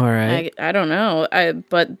 All right. I don't know.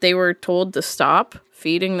 But they were told to stop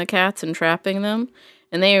feeding the cats and trapping them.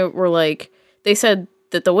 And they were like, they said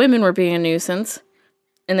that the women were being a nuisance.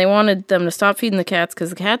 And they wanted them to stop feeding the cats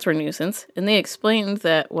because the cats were a nuisance. And they explained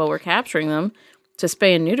that, well, we're capturing them to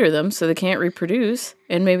spay and neuter them so they can't reproduce.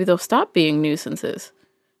 And maybe they'll stop being nuisances.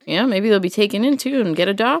 Yeah, maybe they'll be taken in too and get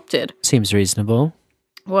adopted. Seems reasonable.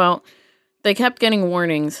 Well, they kept getting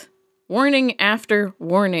warnings. Warning after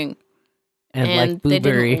warning. And like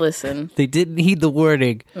Blueberry, they didn't listen. They didn't heed the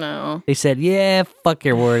warning. No. They said, yeah, fuck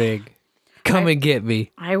your warning. Come and get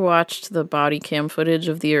me. I watched the body cam footage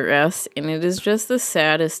of the arrest, and it is just the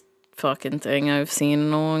saddest fucking thing I've seen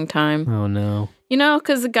in a long time. Oh, no. You know,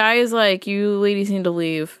 because the guy is like, you ladies need to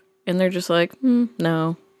leave. And they're just like,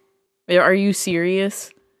 no. Are you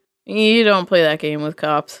serious? You don't play that game with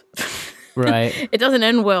cops. Right. It doesn't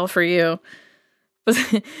end well for you. But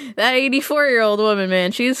that 84-year-old woman,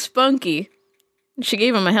 man, she's spunky. She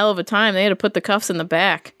gave him a hell of a time. They had to put the cuffs in the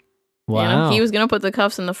back. Wow. You know, he was going to put the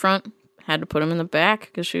cuffs in the front. Had to put him in the back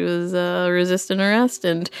because she was resisting arrest.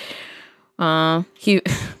 And the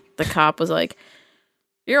cop was like,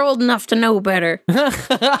 you're old enough to know better.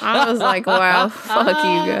 I was like, wow, fuck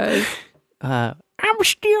you guys. I'm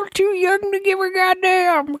still too young to give a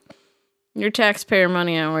goddamn. Your taxpayer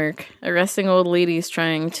money at work. Arresting old ladies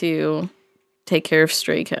trying to take care of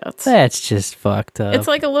stray cats. That's just fucked up. It's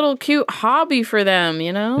like a little cute hobby for them,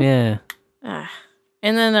 you know? Yeah.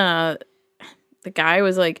 And then the guy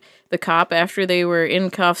was like, the cop, after they were in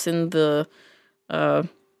cuffs in the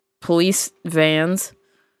police vans,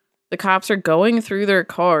 the cops are going through their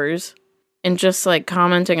cars and just like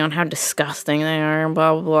commenting on how disgusting they are and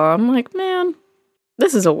blah, blah, blah. I'm like, man,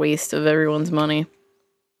 this is a waste of everyone's money.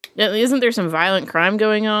 Isn't there some violent crime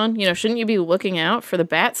going on? You know, shouldn't you be looking out for the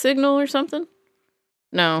bat signal or something?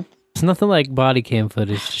 No. It's nothing like body cam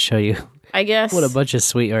footage to show you. I guess. What a bunch of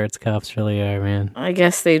sweethearts cops really are, man. I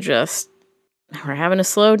guess they just were having a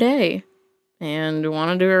slow day and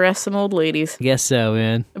wanted to arrest some old ladies. I guess so,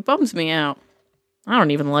 man. It bums me out. I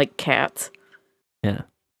don't even like cats. Yeah.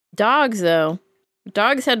 Dogs, though.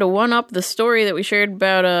 Dogs had to one-up the story that we shared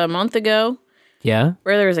about a month ago, Yeah?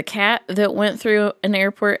 where there was a cat that went through an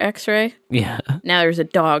airport x-ray. Yeah. Now there's a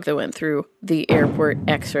dog that went through the airport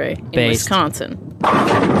x-ray in Based. Wisconsin.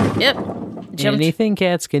 Yep. Anything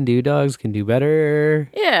cats can do, dogs can do better.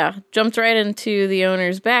 Yeah, jumped right into the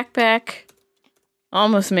owner's backpack.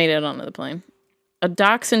 Almost made it onto the plane. A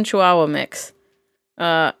Dachshund Chihuahua mix.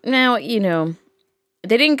 Now, you know,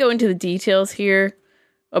 they didn't go into the details here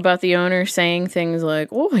about the owner saying things like,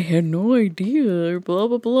 oh, I had no idea, or blah,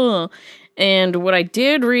 blah, blah. And what I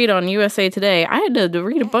did read on USA Today, I had to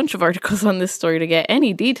read a bunch of articles on this story to get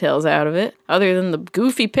any details out of it, other than the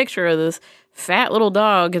goofy picture of this fat little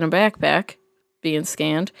dog in a backpack being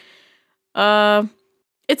scanned.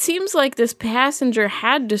 It seems like this passenger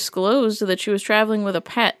had disclosed that she was traveling with a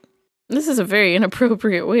pet. This is a very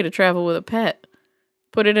inappropriate way to travel with a pet.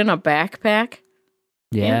 Put it in a backpack.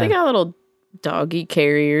 Yeah. They got little doggy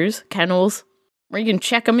carriers, kennels, where you can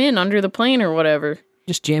check them in under the plane or whatever.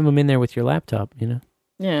 Just jam them in there with your laptop, you know?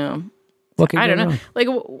 Yeah. What could I go don't know. wrong? Like,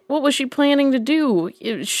 what was she planning to do?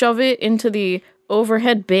 Shove it into the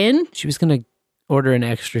overhead bin? She was going to order an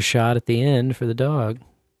extra shot at the end for the dog.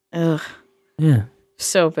 Ugh. Yeah.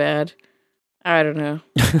 So bad. I don't know.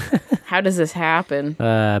 How does this happen?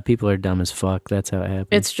 People are dumb as fuck. That's how it happens.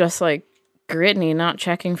 It's just like Gritney not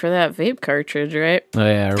checking for that vape cartridge, right? Oh,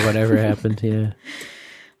 yeah, or whatever happened, yeah.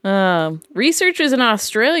 Researchers in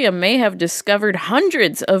Australia may have discovered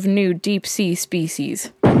hundreds of new deep sea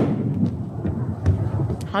species.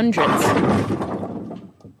 Hundreds.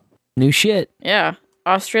 New shit. Yeah.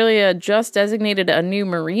 Australia just designated a new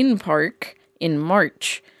marine park in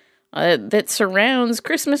March that surrounds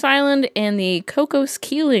Christmas Island and the Cocos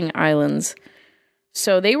Keeling Islands.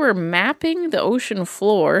 So they were mapping the ocean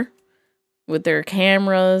floor with their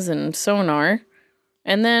cameras and sonar.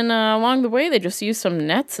 And then along the way, they just used some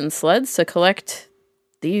nets and sleds to collect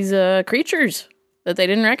these creatures that they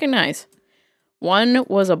didn't recognize. One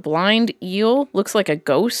was a blind eel, looks like a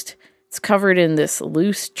ghost. It's covered in this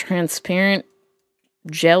loose, transparent,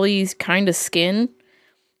 jelly kind of skin.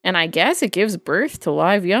 And I guess it gives birth to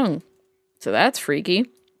live young. So that's freaky.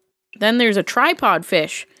 Then there's a tripod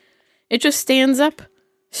fish. It just stands up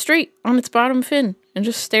straight on its bottom fin and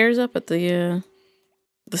just stares up at the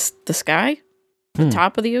sky. The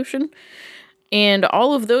top of the ocean. And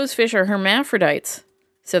all of those fish are hermaphrodites.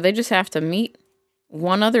 So they just have to meet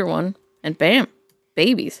one other one and bam,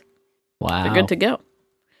 babies. Wow. They're good to go.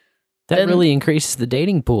 That Then- really increases the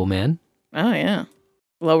dating pool, man. Oh, yeah.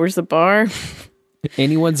 Lowers the bar.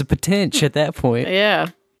 Anyone's a potential at that point. Yeah.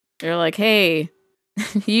 They're like, hey,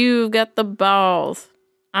 you've got the balls.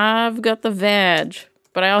 I've got the vag.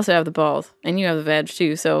 But I also have the balls. And you have the vag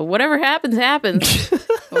too. So whatever happens, happens.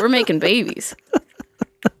 We're making babies.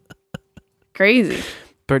 Crazy.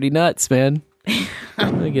 Pretty nuts, man.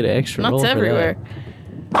 I get an extra roll Nuts for everywhere.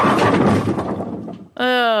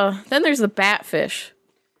 that. Then there's the batfish,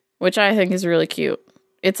 which I think is really cute.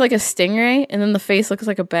 It's like a stingray, and then the face looks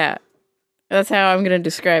like a bat. That's how I'm going to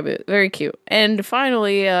describe it. Very cute. And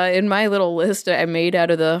finally, in my little list I made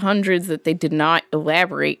out of the hundreds that they did not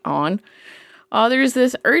elaborate on, there's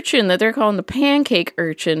this urchin that they're calling the pancake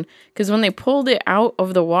urchin, because when they pulled it out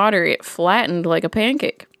of the water, it flattened like a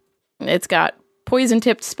pancake. It's got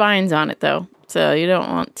poison-tipped spines on it, though, so you don't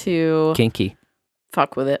want to Kinky.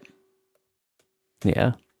 fuck with it.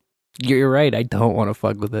 Yeah. You're right. I don't want to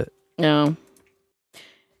fuck with it. No.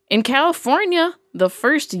 In California, the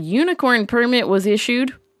first unicorn permit was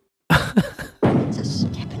issued.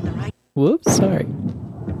 Whoops, sorry.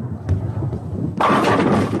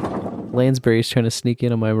 Lansbury's trying to sneak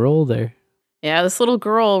in on my roll there. Yeah, this little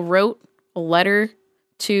girl wrote a letter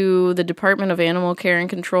to the Department of Animal Care and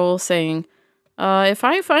Control saying, if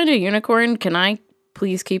I find a unicorn, can I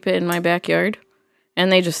please keep it in my backyard?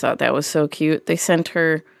 And they just thought that was so cute. They sent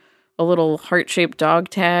her a little heart-shaped dog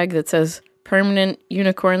tag that says permanent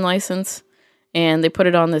unicorn license, and they put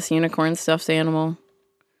it on this unicorn stuffed animal.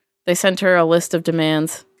 They sent her a list of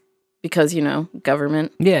demands because, you know,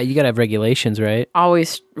 government. Yeah, you got to have regulations, right?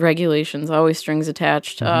 Always regulations, always strings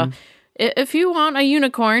attached. Mhm. If you want a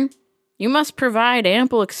unicorn, you must provide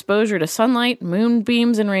ample exposure to sunlight,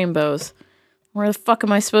 moonbeams, and rainbows. Where the fuck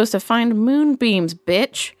am I supposed to find moonbeams,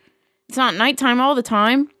 bitch? It's not nighttime all the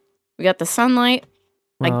time. We got the sunlight.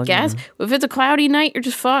 Well, I guess. If it's a cloudy night, you're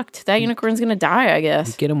just fucked. That unicorn's gonna die, I guess.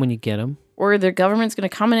 You get them when you get them. Or the government's gonna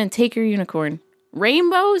come in and take your unicorn.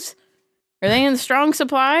 Rainbows? Are they in strong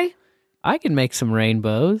supply? I can make some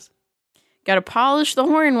rainbows. Gotta polish the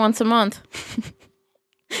horn once a month.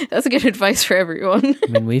 That's good advice for everyone. I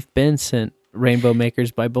mean, we've been sent rainbow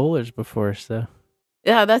makers by bowlers before, so.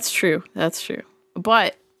 Yeah, that's true. That's true.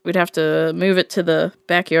 But We'd have to move it to the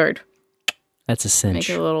backyard. That's a cinch. Make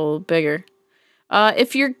it a little bigger.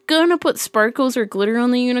 If you're gonna put sparkles or glitter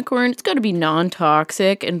on the unicorn, it's gotta be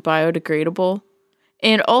non-toxic and biodegradable.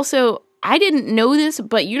 And also, I didn't know this,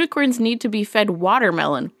 but unicorns need to be fed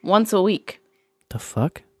watermelon once a week. The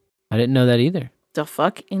fuck? I didn't know that either. The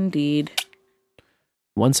fuck indeed.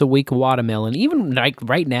 Once a week watermelon. Even like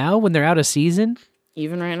right now when they're out of season.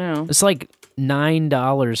 Even right now. It's like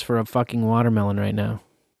 $9 for a fucking watermelon right now.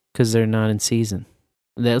 Because they're not in season.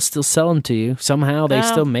 They'll still sell them to you. Somehow they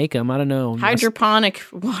still make them. I don't know. Hydroponic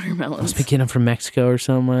watermelons. Must be getting them from Mexico or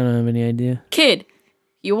something. I don't have any idea. Kid,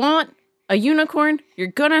 you want a unicorn? You're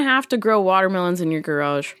gonna have to grow watermelons in your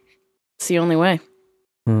garage. It's the only way.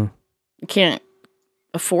 You can't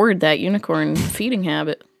afford that unicorn feeding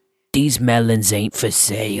habit. These melons ain't for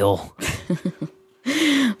sale.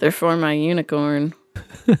 They're for my unicorn.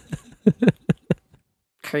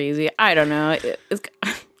 Crazy. I don't know.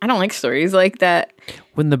 I don't like stories like that.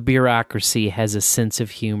 When the bureaucracy has a sense of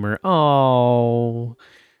humor. Oh,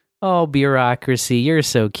 bureaucracy, you're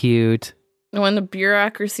so cute. When the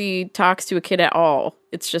bureaucracy talks to a kid at all,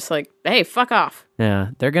 it's just like, hey, fuck off. Yeah,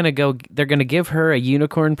 they're gonna give her a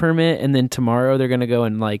unicorn permit, and then tomorrow they're gonna go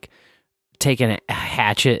and like take a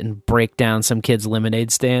hatchet and break down some kid's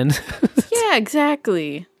lemonade stand. Yeah,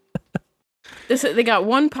 exactly. They got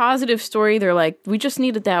one positive story. They're like, we just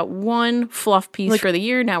needed that one fluff piece for the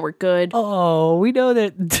year. Now we're good. Oh, we know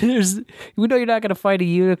that we know you're not gonna fight a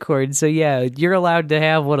unicorn, so yeah, you're allowed to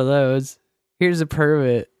have one of those. Here's a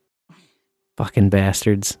permit. Fucking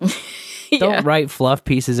bastards. Yeah. Don't write fluff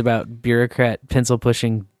pieces about bureaucrat pencil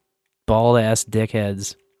pushing bald ass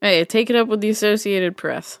dickheads. Hey, take it up with the Associated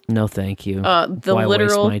Press. No, thank you. The Why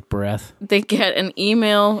literal waste my breath? They get an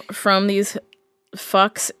email from these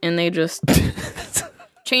fucks and they just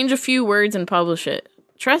change a few words and publish it.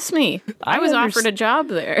 Trust me, I was offered a job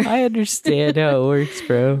there. I understand how it works,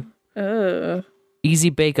 bro.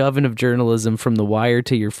 Easy bake oven of journalism from the wire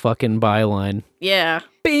to your fucking byline. Yeah.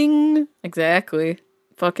 Bing. Exactly.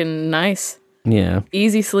 Fucking nice. Yeah.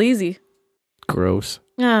 Easy sleazy. Gross.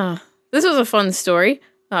 This was a fun story.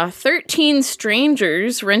 13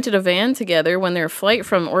 strangers rented a van together when their flight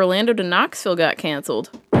from Orlando to Knoxville got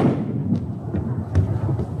canceled.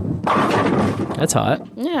 That's hot.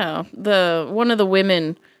 Yeah. One of the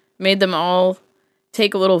women made them all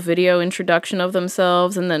take a little video introduction of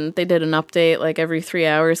themselves, and then they did an update like every 3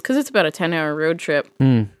 hours because it's about a 10-hour road trip.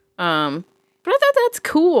 But I thought that's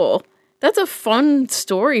cool. That's a fun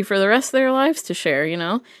story for the rest of their lives to share, you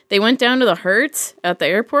know? They went down to the Hertz at the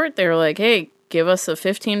airport. They were like, hey, give us a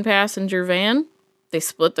 15-passenger van. They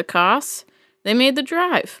split the costs. They made the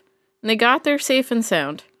drive. And they got there safe and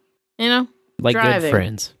sound. You know? Like driving. Good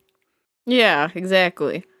friends. Yeah,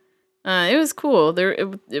 exactly. It was cool.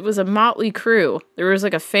 It was a motley crew. There was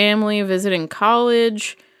like a family visiting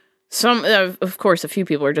college. Some, of course, a few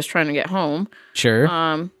people are just trying to get home. Sure.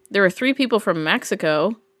 There were 3 people from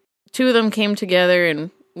Mexico. 2 of them came together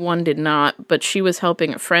and one did not, but she was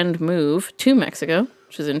helping a friend move to Mexico,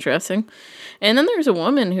 which is interesting. And then there's a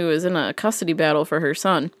woman who is in a custody battle for her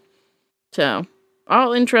son. So,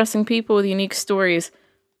 all interesting people with unique stories.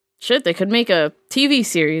 Shit, they could make a TV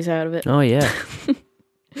series out of it. Oh, yeah.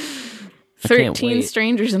 13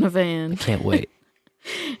 strangers in a van. I can't wait.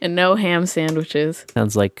 And no ham sandwiches.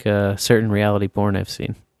 Sounds like certain reality porn I've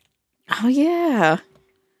seen. Oh, yeah.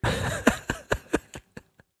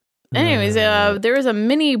 Anyways, there was a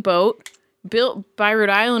mini boat built by Rhode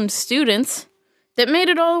Island students that made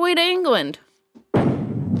it all the way to England.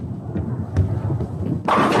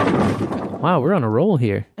 Wow, we're on a roll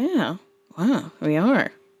here. Yeah. Wow, we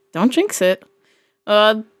are. Don't jinx it.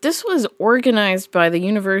 This was organized by the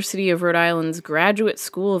University of Rhode Island's Graduate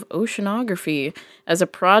School of Oceanography as a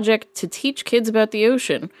project to teach kids about the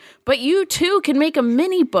ocean. But you, too, can make a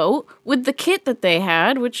mini boat with the kit that they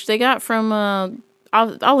had, which they got from,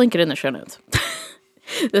 I'll link it in the show notes.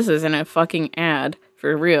 This isn't a fucking ad,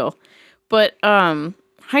 for real. But,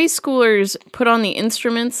 high schoolers put on the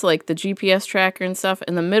instruments, like the GPS tracker and stuff,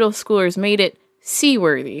 and the middle schoolers made it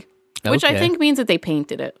seaworthy. Which I think means that they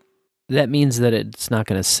painted it. That means that it's not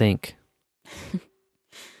going to sink.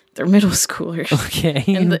 They're middle schoolers. Okay.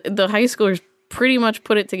 And the high schoolers pretty much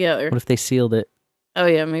put it together. What if they sealed it? Oh,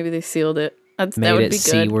 yeah, maybe they sealed it. That would be good.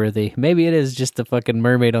 Seaworthy. Maybe it is just a fucking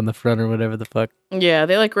mermaid on the front or whatever the fuck. Yeah,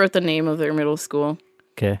 they wrote the name of their middle school.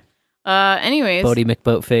 Okay. Anyways. Bodie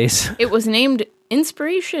McBoatface. It was named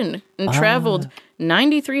Inspiration and traveled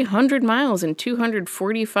 9,300 miles in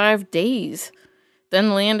 245 days.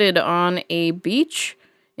 Then landed on a beach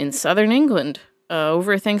in southern England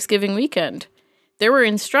over Thanksgiving weekend. There were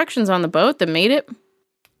instructions on the boat that made it,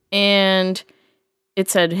 and it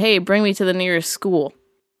said, hey, bring me to the nearest school.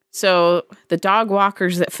 So the dog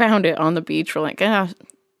walkers that found it on the beach were like,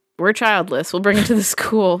 we're childless. We'll bring it to the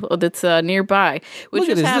school that's nearby. Which Look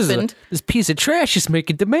at just this. happened. This piece of trash is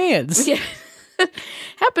making demands. Yeah.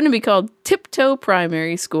 Happened to be called Tiptoe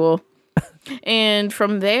Primary School. And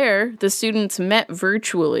from there, the students met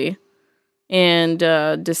virtually and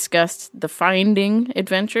discussed the finding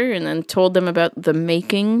adventure and then told them about the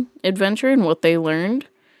making adventure and what they learned.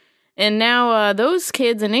 And now those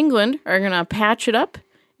kids in England are going to patch it up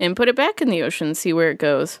and put it back in the ocean, see where it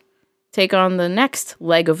goes. Take on the next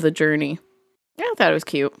leg of the journey. I thought it was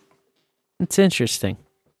cute. It's interesting.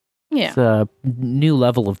 Yeah. It's a new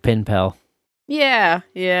level of pen pal. Yeah.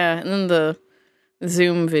 And then the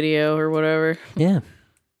Zoom video or whatever. Yeah.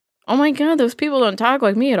 Oh my God, those people don't talk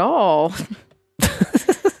like me at all.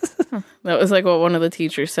 That was like what one of the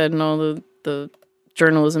teachers said in all the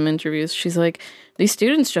journalism interviews. She's like, these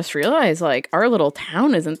students just realize like our little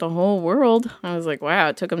town isn't the whole world. I was like, wow,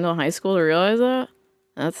 it took them till high school to realize that?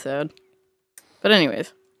 That's sad. But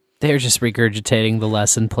anyways. They're just regurgitating the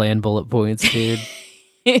lesson plan bullet points, dude.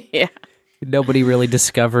 Yeah. Nobody really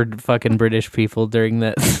discovered fucking British people during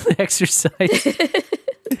that exercise.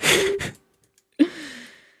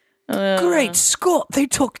 Great Scott, they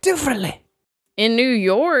talk differently. In New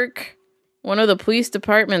York, one of the police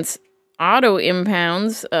department's auto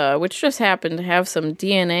impounds, which just happened to have some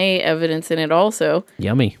DNA evidence in it also,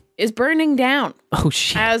 Yummy. is burning down. Oh,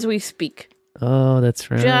 shit. As we speak. Oh, that's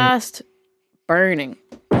right. Just burning.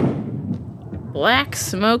 Black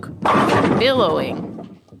smoke billowing.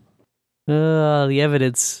 The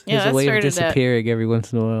evidence Yeah, has a that way of started disappearing every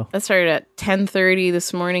once in a while. That started at 10:30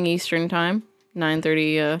 this morning Eastern time,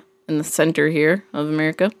 9:30 in the center here of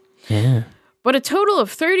America. Yeah. But a total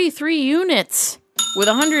of 33 units with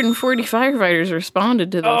 140 firefighters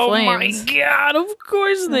responded to the flames. Oh my God, of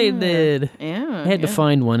course they did. Yeah. I had to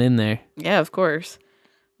find one in there. Yeah, of course.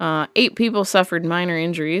 8 people suffered minor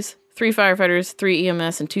injuries, 3 firefighters, 3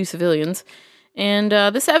 EMS, and 2 civilians. And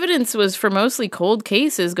this evidence was for mostly cold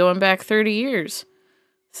cases going back 30 years.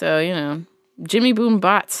 So, you know, Jimmy Boom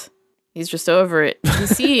Bots, he's just over it.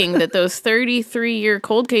 He's seeing that those 33-year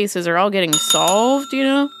cold cases are all getting solved, you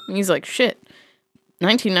know? And he's like, shit,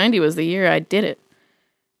 1990 was the year I did it.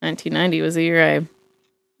 1990 was the year I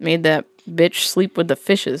made that bitch sleep with the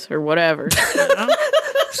fishes or whatever. You know?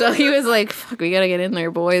 So he was like, fuck, we gotta get in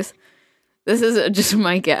there, boys. This is just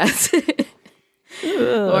my guess.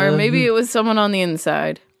 Or maybe it was someone on the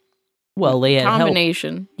inside. Well, they had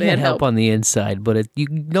combination. Help. They had help on the inside, but you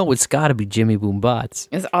know it's got to be Jimmy Boom Bots.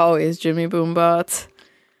 It's always Jimmy Boom Bots.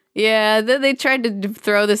 Yeah, they tried to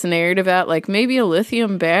throw this narrative out, like maybe a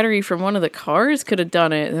lithium battery from one of the cars could have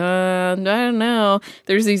done it. I don't know.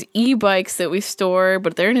 There's these e-bikes that we store,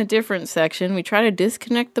 but they're in a different section. We try to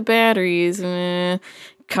disconnect the batteries.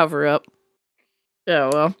 Cover up. Oh,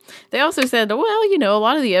 well. They also said, well, you know, a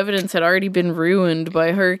lot of the evidence had already been ruined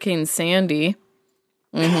by Hurricane Sandy.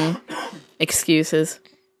 Excuses.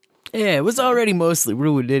 Yeah, it was already mostly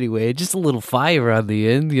ruined anyway. Just a little fire on the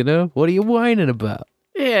end, you know? What are you whining about?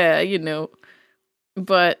 Yeah, you know.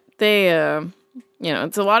 But they, you know,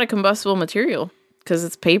 it's a lot of combustible material because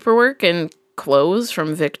it's paperwork and clothes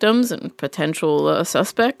from victims and potential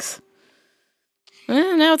suspects.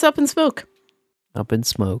 Now it's up in smoke. Up in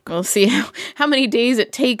smoke. We'll see how many days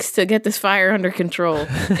it takes to get this fire under control.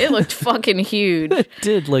 It looked fucking huge. It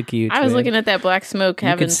did look huge. I was looking at that black smoke.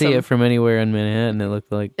 You could see it from anywhere in Manhattan, it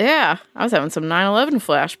looked like. Yeah, I was having some 9/11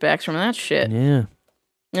 flashbacks from that shit. Yeah.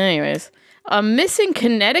 Anyways, a missing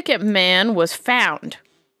Connecticut man was found.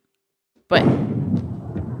 But.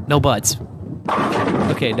 No butts.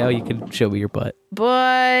 Okay, now you can show me your butt.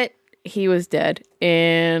 But he was dead.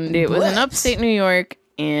 And it was in upstate New York.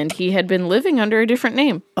 And he had been living under a different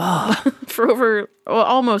name for over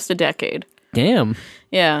almost a decade. Damn.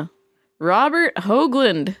 Yeah. Robert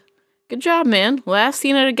Hoagland. Good job, man. Last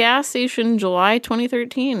seen at a gas station July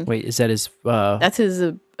 2013. Wait, is that his... That's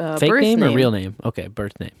his fake birth name or real name? Okay,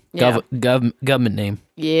 birth name. Yeah. Government name.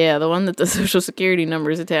 Yeah, the one that the social security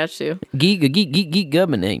number is attached to. Geek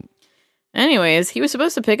government name. Anyways, he was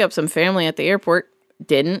supposed to pick up some family at the airport.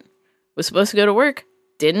 Didn't. Was supposed to go to work.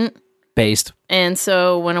 Didn't. Based. And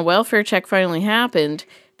so when a welfare check finally happened,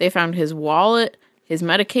 they found his wallet, his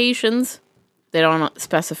medications, they don't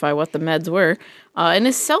specify what the meds were, and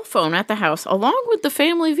his cell phone at the house, along with the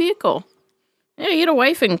family vehicle. Yeah, he had a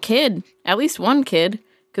wife and kid, at least one kid,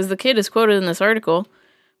 because the kid is quoted in this article.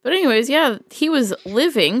 But anyways, yeah, he was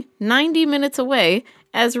living 90 minutes away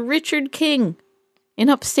as Richard King in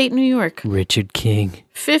upstate New York. Richard King.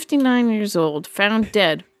 59 years old, found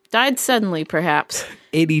dead. Died suddenly, perhaps.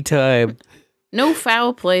 Anytime. No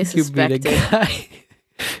foul play suspected.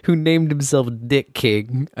 who named himself Dick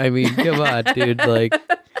King. I mean, come on, dude. Like,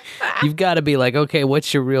 you've got to be like, okay,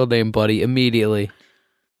 what's your real name, buddy? Immediately.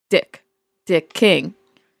 Dick King.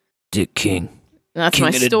 Dick King. That's King my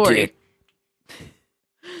of the story. dick.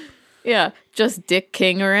 Yeah, just Dick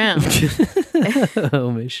King around.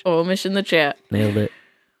 Omish in the chat. Nailed it.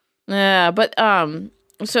 Yeah, but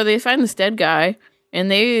so they find this dead guy, and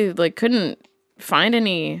they like couldn't find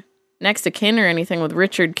any next of kin or anything with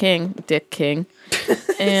Richard King, Dick King,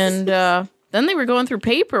 and then they were going through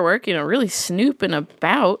paperwork, really snooping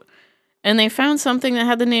about, and they found something that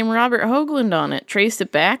had the name Robert Hoagland on it. Traced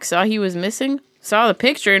it back, saw he was missing, saw the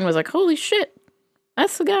picture, and was like, "Holy shit,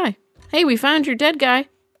 that's the guy! Hey, we found your dead guy.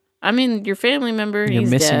 I mean, your family member. You're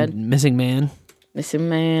he's dead. Missing man. Missing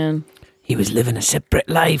man. He was living a separate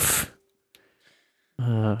life."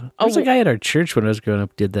 There's a guy at our church when I was growing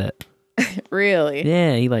up did that. Really?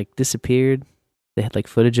 Yeah, he like disappeared. They had like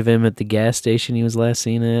footage of him at the gas station he was last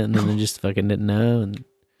seen at, and then they just fucking didn't know. And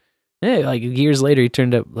yeah, like years later, he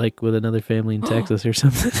turned up like with another family in Texas or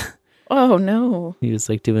something. Oh no! He was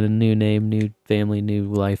like doing a new name, new family, new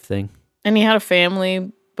life thing. And he had a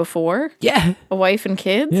family before? Yeah. A wife and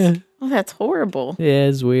kids? Yeah. Oh, that's horrible. Yeah,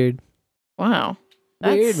 it's weird. Wow.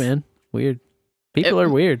 Weird, man. Weird. People are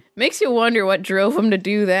weird. Makes you wonder what drove him to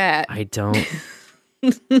do that. I don't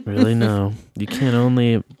really know. You can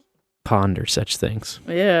only ponder such things.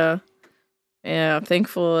 Yeah. Yeah,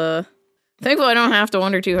 thankful I don't have to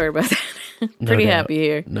wonder too hard about that. Pretty happy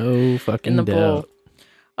here. No fucking in the doubt.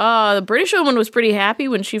 bowl. The British woman was pretty happy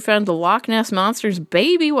when she found the Loch Ness Monster's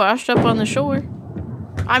baby washed up on the shore.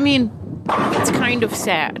 I mean, it's kind of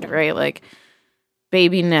sad, right? Like,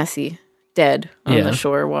 baby Nessie dead on the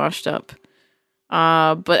shore, washed up.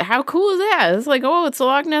 But how cool is that? It's like, oh, it's the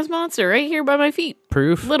Loch Ness Monster right here by my feet.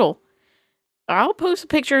 Proof? Little. I'll post a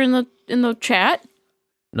picture in the chat.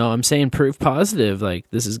 No, I'm saying proof positive. Like,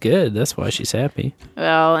 this is good. That's why she's happy.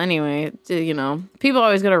 Well, anyway, people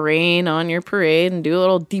always got to rain on your parade and do a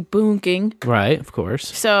little debunking. Right, of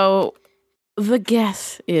course. So, the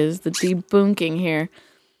guess is, the debunking here,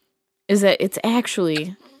 is that it's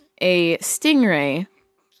actually a stingray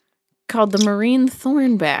called the marine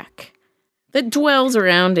thornback that dwells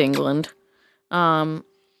around England. And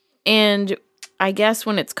I guess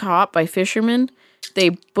when it's caught by fishermen,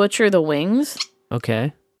 they butcher the wings.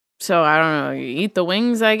 Okay. So I don't know, you eat the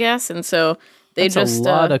wings, I guess, and so they That's a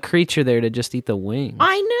lot of creature there to just eat the wings.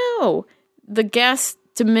 I know. The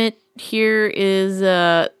guesstimate here is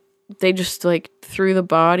they just like threw the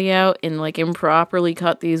body out and like improperly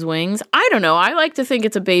cut these wings. I don't know. I like to think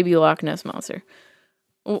it's a baby Loch Ness Monster.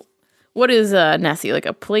 What is Nessie, like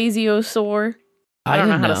a plesiosaur? I don't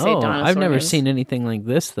know how to say dinosaur I've never names. seen anything like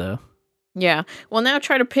this though. Yeah. Well, now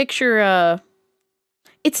try to picture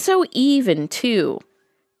it's so even too.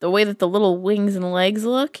 The way that the little wings and legs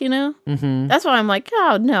look, Mm-hmm. That's why I'm like,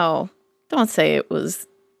 oh no, don't say it was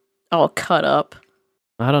all cut up.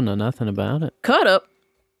 I don't know nothing about it. Cut up.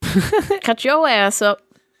 Cut your ass up.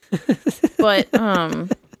 But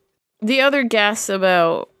the other guess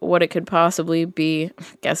about what it could possibly be,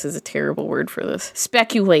 guess is a terrible word for this,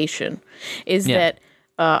 speculation, is that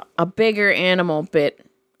a bigger animal bit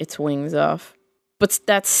its wings off. But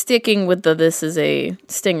that's sticking with the this is a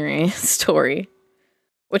stingray story,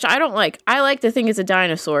 which I don't like. I like to think it's a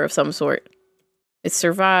dinosaur of some sort. It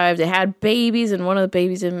survived. It had babies, and one of the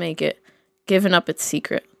babies didn't make it, giving up its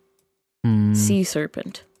secret. Sea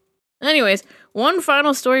serpent. Anyways, one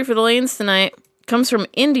final story for the lanes tonight comes from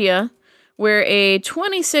India, where a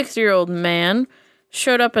 26-year-old man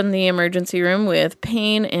showed up in the emergency room with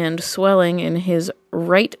pain and swelling in his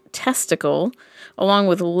right testicle, along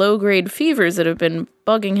with low-grade fevers that have been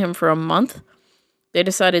bugging him for a month. They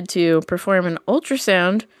decided to perform an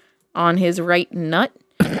ultrasound on his right nut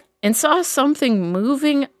and saw something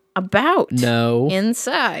moving about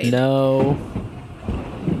inside. No.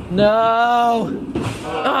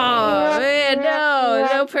 Oh, man,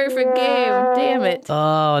 no perfect game. Damn it.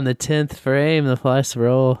 Oh, in the 10th frame, the last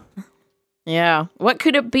roll. Yeah. What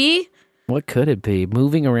could it be? What could it be?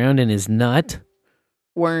 Moving around in his nut?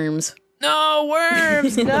 Worms. No,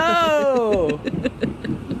 worms! No!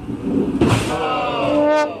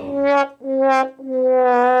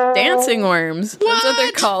 Dancing worms. That's what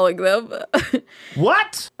they're calling them.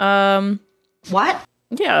 What? What?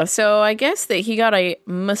 Yeah, so I guess that he got a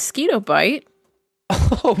mosquito bite.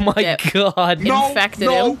 Oh my god. Infected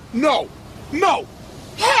him. No!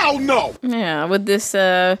 Hell no! Yeah, with this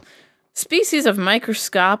species of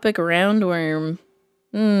microscopic roundworm.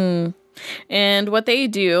 And what they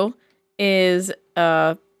do is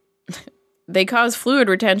they cause fluid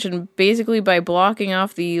retention basically by blocking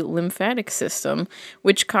off the lymphatic system,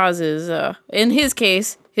 which causes, in his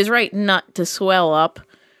case, his right nut to swell up.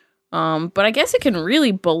 But I guess it can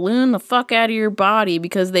really balloon the fuck out of your body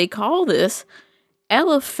because they call this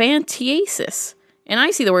elephantiasis. And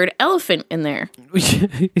I see the word elephant in there.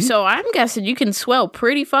 So I'm guessing you can swell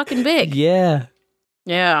pretty fucking big. Yeah.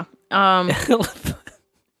 Yeah. What,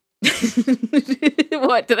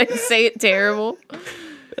 did I say it terrible?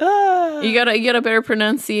 You got a better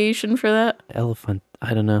pronunciation for that? Elephant.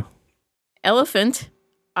 I don't know.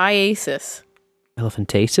 Elephantiasis.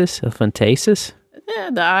 Elephantasis?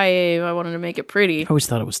 Yeah, the IA, I wanted to make it pretty. I always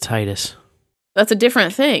thought it was Titus. That's a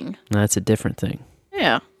different thing. No, that's a different thing.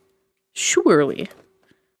 Yeah. Surely.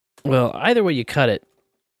 Well, either way you cut it,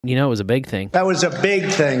 it was a big thing. That was a big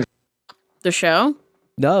thing. The show?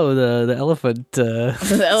 No, the elephant the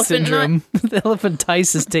elephant syndrome. The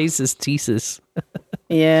elephantiasis.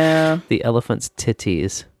 Yeah. The elephant's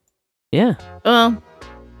titties. Yeah. Well,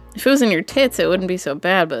 if it was in your tits, it wouldn't be so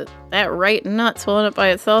bad, but that right nut swelling up by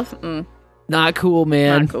itself, not cool,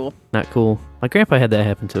 man. Not cool. Not cool. My grandpa had that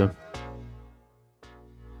happen to him.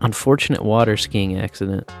 Unfortunate water skiing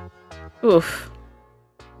accident. Oof.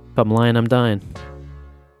 If I'm lying, I'm dying.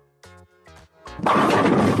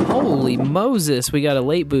 Holy Moses, we got a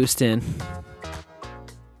late boost in.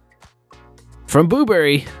 From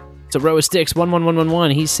Booberry, it's a row of sticks,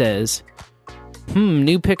 11111. He says,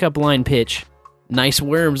 new pickup line pitch. Nice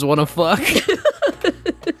worms, wanna fuck?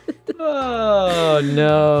 Oh,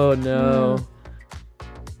 no.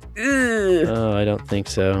 Oh, I don't think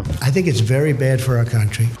so. I think it's very bad for our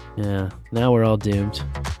country. Yeah, now we're all doomed.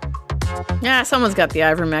 Yeah, someone's got the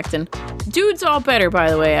ivermectin. Dude's all better,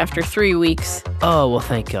 by the way, after 3 weeks. Oh, well,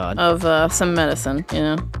 thank God. Of some medicine,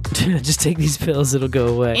 Just take these pills, it'll go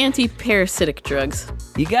away. Anti-parasitic drugs.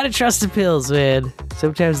 You gotta trust the pills, man.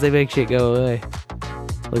 Sometimes they make shit go away.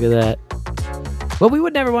 Look at that. Well, we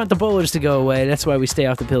would never want the bowlers to go away. That's why we stay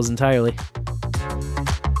off the pills entirely.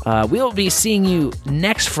 We'll be seeing you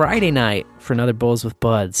next Friday night for another Bowls with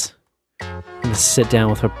Buds. I'm gonna sit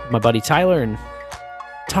down with my buddy Tyler and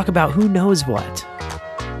talk about who knows what.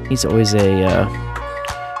 He's always a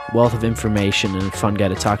wealth of information and a fun guy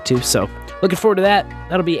to talk to. So, looking forward to that.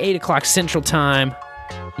 That'll be 8 o'clock Central Time,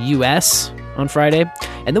 U.S. on Friday.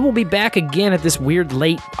 And then we'll be back again at this weird,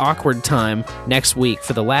 late, awkward time next week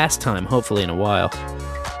for the last time, hopefully in a while.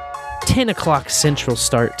 10 o'clock Central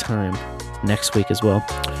start time next week as well.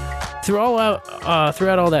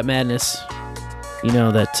 Throughout all that madness, you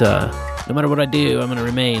know that no matter what I do, I'm going to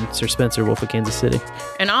remain Sir Spencer, Wolf of Kansas City.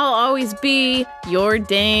 And I'll always be your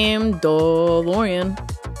Dame DeLorean.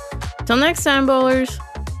 Till next time, bowlers,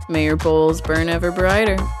 may your bowls burn ever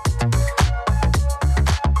brighter.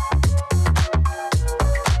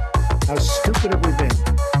 How stupid have we been?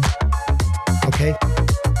 Okay?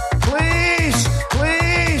 Please!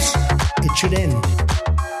 It should end.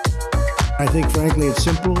 I think, frankly, it's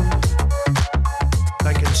simple.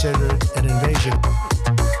 I consider it an invasion.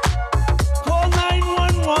 Call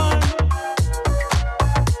 911!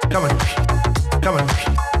 Come on.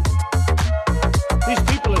 These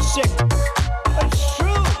people are sick. It's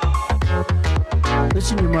true!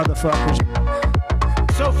 Listen, you motherfuckers.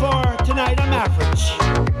 So far, tonight, I'm average.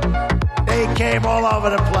 They came all over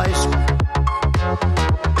the place.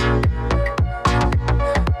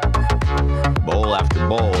 Bowl after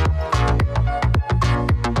bowl.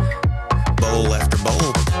 Bowl after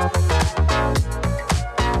bowl.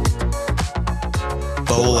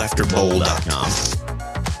 Bowlafterbowl.com.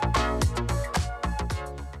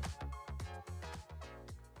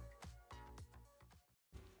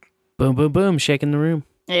 Boom, boom, boom, shaking the room.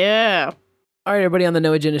 Yeah. All right, everybody on the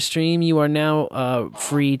No Agenda stream, you are now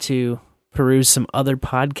free to peruse some other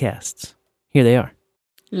podcasts. Here they are.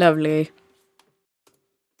 Lovely.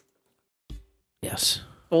 Yes.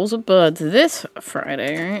 Bowls of Buds this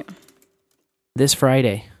Friday, right? This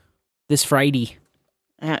Friday.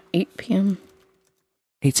 At 8 p.m.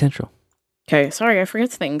 8 Central. Okay, sorry, I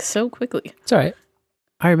forget things so quickly. It's all right.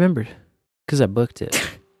 I remembered because I booked it.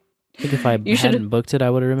 I think if I hadn't booked it, I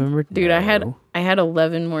would have remembered. Dude, no. I had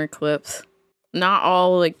 11 more clips. Not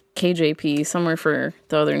all like KJP, some were for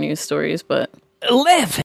the other news stories, but 11.